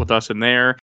 Please chat with us in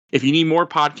there. If you need more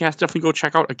podcasts, definitely go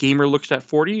check out A Gamer Looks at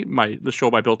 40, the show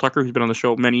by Bill Tucker, who's been on the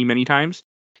show many, many times.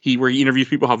 Where he interviews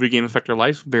people how video games affect their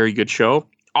lives. Very good show.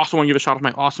 Also want to give a shout out to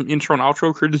my awesome intro and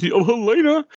outro, courtesy of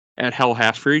Helena at Hell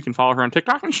Hasfree. You can follow her on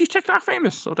TikTok, and she's TikTok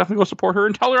famous. So definitely go support her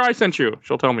and tell her I sent you.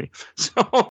 She'll tell me.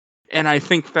 So And I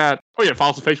think that, follow us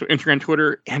on Facebook, Instagram,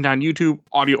 Twitter, and on YouTube,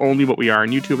 audio only, but we are on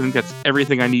YouTube. I think that's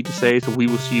everything I need to say. So we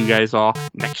will see you guys all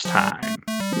next time.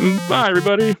 Bye,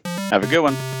 everybody. Have a good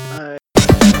one.